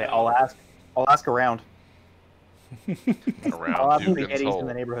was gonna say I'll ask around. I'll ask the Yetis in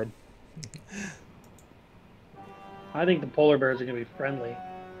the neighborhood. I think the polar bears are gonna be friendly.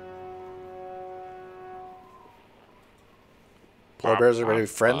 Polar bears are going to be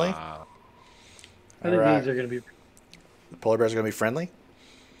friendly? I think these are gonna be. The polar bears are going to be friendly?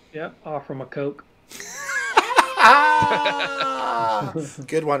 Yep. Offer them a Coke.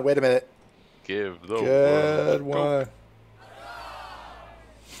 Good one. Wait a minute. Give the Good one.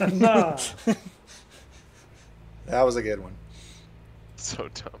 Huzzah. That was a good one. So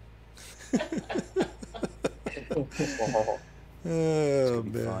dumb. Oh, be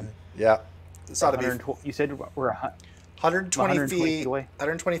man. fun. Yeah. This ought to be 120 You said we're 120 feet away.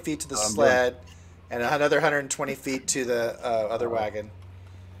 120 feet to the Oh, I'm sled, and another 120 feet to the other wagon.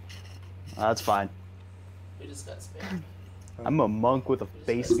 That's fine. We just got spammed. I'm a monk with a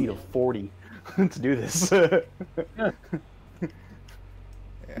base speed of 40 to do this. Yeah.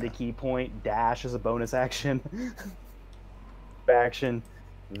 The key point dash is a bonus action. Action.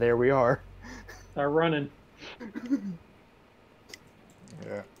 There we are. They're running.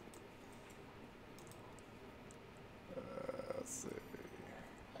 Yeah. Let's see.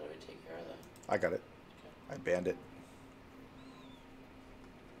 How do we take care of that? I got it. I banned it.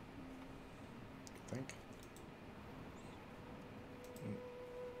 I think.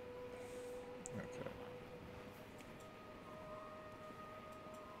 Okay.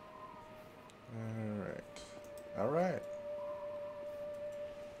 All right. All right.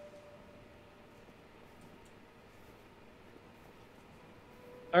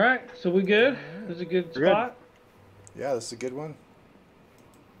 All right, so we good? This is a good We're good. spot. Yeah, this is a good one.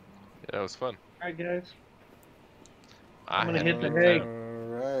 Yeah, it was fun. All right, guys. I gonna had hit a the good hay. time.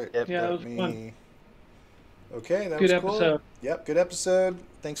 All right. Yep. Yeah, that Let was fun. Okay, that Good was cool. episode. Yep, good episode.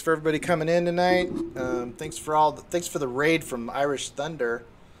 Thanks for everybody coming in tonight. Thanks for the raid from Irish Thunder.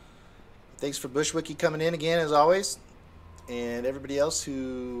 Thanks for Bushwiki coming in again as always, and everybody else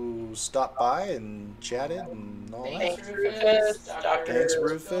who stopped by and chatted and all that. Thanks, Rufus. Dr. Thanks,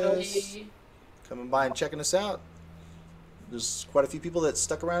 Rufus. Billy. Coming by and checking us out. There's quite a few people that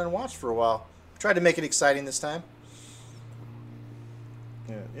stuck around and watched for a while. Tried to make it exciting this time.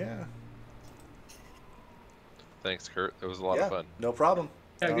 Yeah. Thanks, Kurt. It was a lot Yeah, of fun. no problem.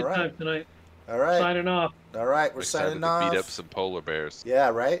 Yeah, All good right. time tonight. All right. Signing off. All right, we're Excited signing to off. beat up some polar bears. Yeah,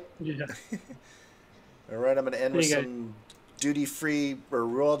 right? Yeah. All right, I'm going to end with See you guys. some duty-free or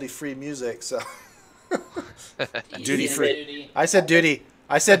royalty-free music. So Duty-free. duty-free. I said duty.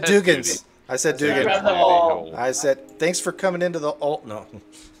 I said Dugans. I said Sorry Dugan. about the hole. I said thanks for coming into the alt. No.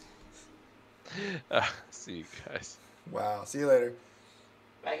 See you guys. Wow. See you later.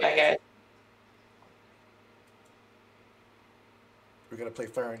 Bye, guys. We're going to play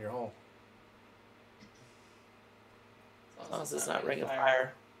Fire in Your Hole. As long as it's not Ring of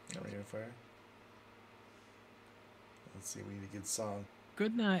Fire. Not Ring of Fire. Let's see. We need a good song.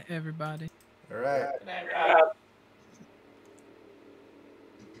 Good night, everybody. All right. Good night, Rob.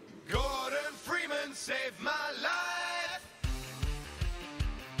 Gordon Freeman saved my life.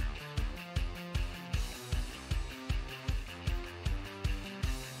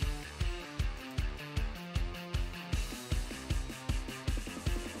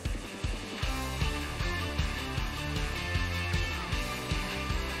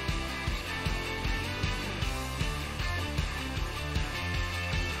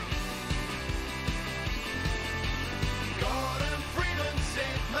 Gordon Freeman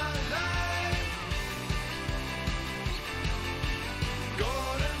saved my life.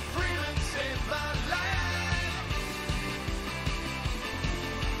 Gordon Freeman saved my life.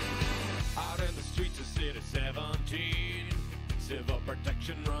 Out in the streets of City 17, civil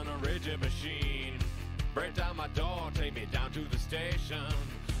protection run a rigid machine. Break down my door, take me down to the station.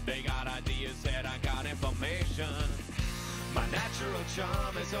 They got ideas, said I got information. My natural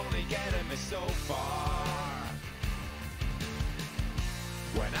charm is only getting me so far.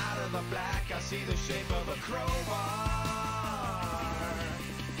 When out of the black I see the shape of a crowbar.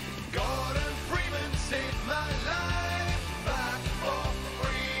 Gordon Freeman saved my life. Back for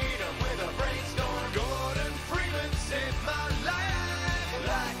freedom with a brainstorm. Gordon Freeman saved my life.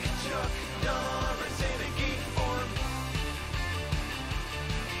 Like Chuck Norris in a geek form.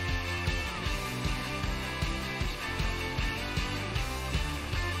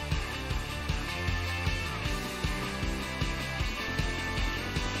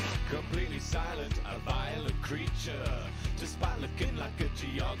 Completely silent, a violent creature. Despite looking like a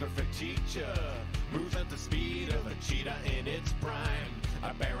geography teacher. Moves at the speed of a cheetah in its prime.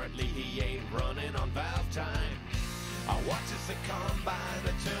 Apparently he ain't running on valve time. I watch as the combine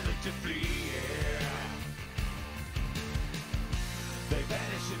that turn into flea air. They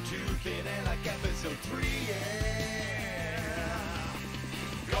vanish into thin air like episode 3, yeah.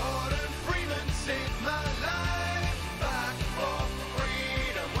 Gordon Freeman saved my life. Back for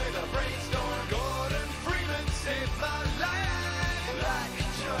freedom with a brainstorm. Gordon Freeman saved my life. Like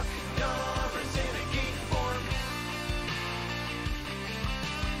Chuck Norris in a geek form.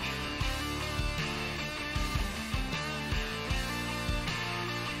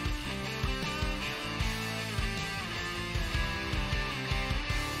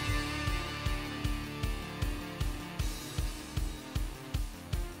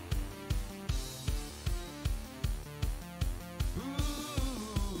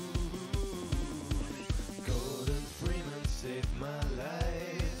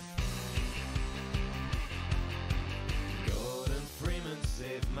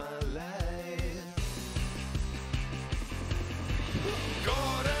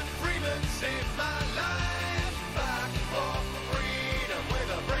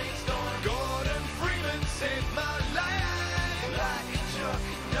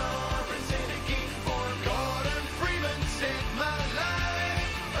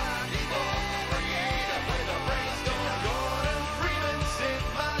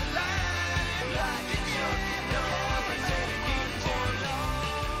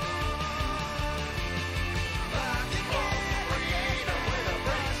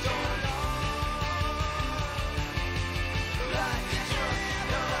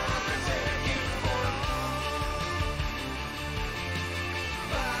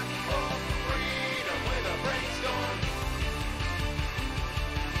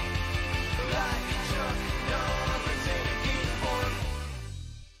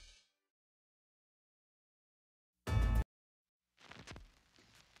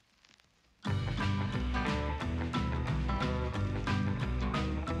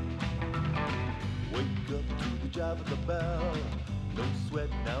 jive with the bell. No sweat,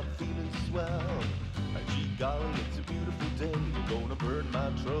 now I'm feeling swell. Gee golly, it's a beautiful day. You're gonna burn my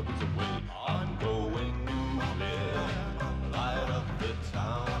troubles away. I'm going nuclear, light up the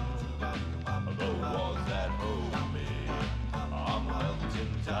town. The walls that hold me, I'm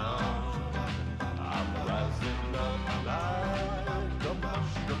melting down. I'm rising up like a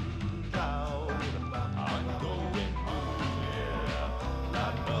mushroom cloud. I'm going nuclear,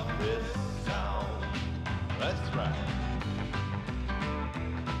 light up this town. That's right.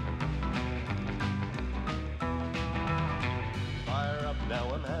 Fire up now,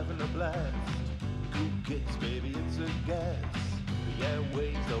 I'm having a blast. Cool kicks, baby, it's a gas. The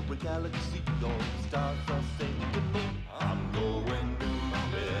airwaves of a galaxy, all the stars are singing to me. I'm going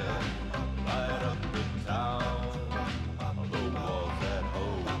nuclear, light up the town. The walls that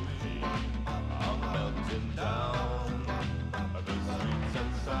hold me, I'm melting down. The streets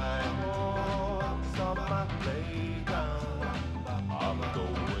and sidewalks on my playground. I'm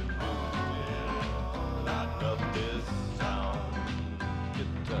going nuclear, light up this town. Get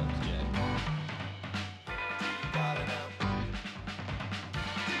the guns, Jack. Got it now.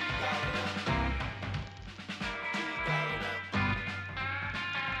 Got it now. Got it now.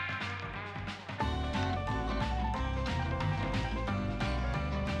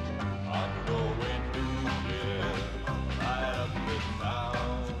 I'm going nuclear, light up this town.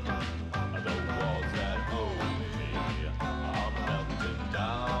 The walls that hold me, I'm melting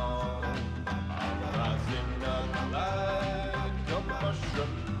down. I'm rising up like a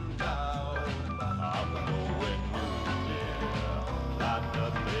mushroom cloud. I'm going nuclear, light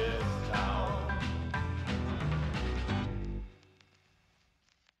up this town.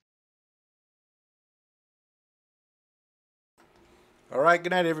 All right,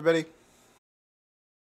 good night, everybody.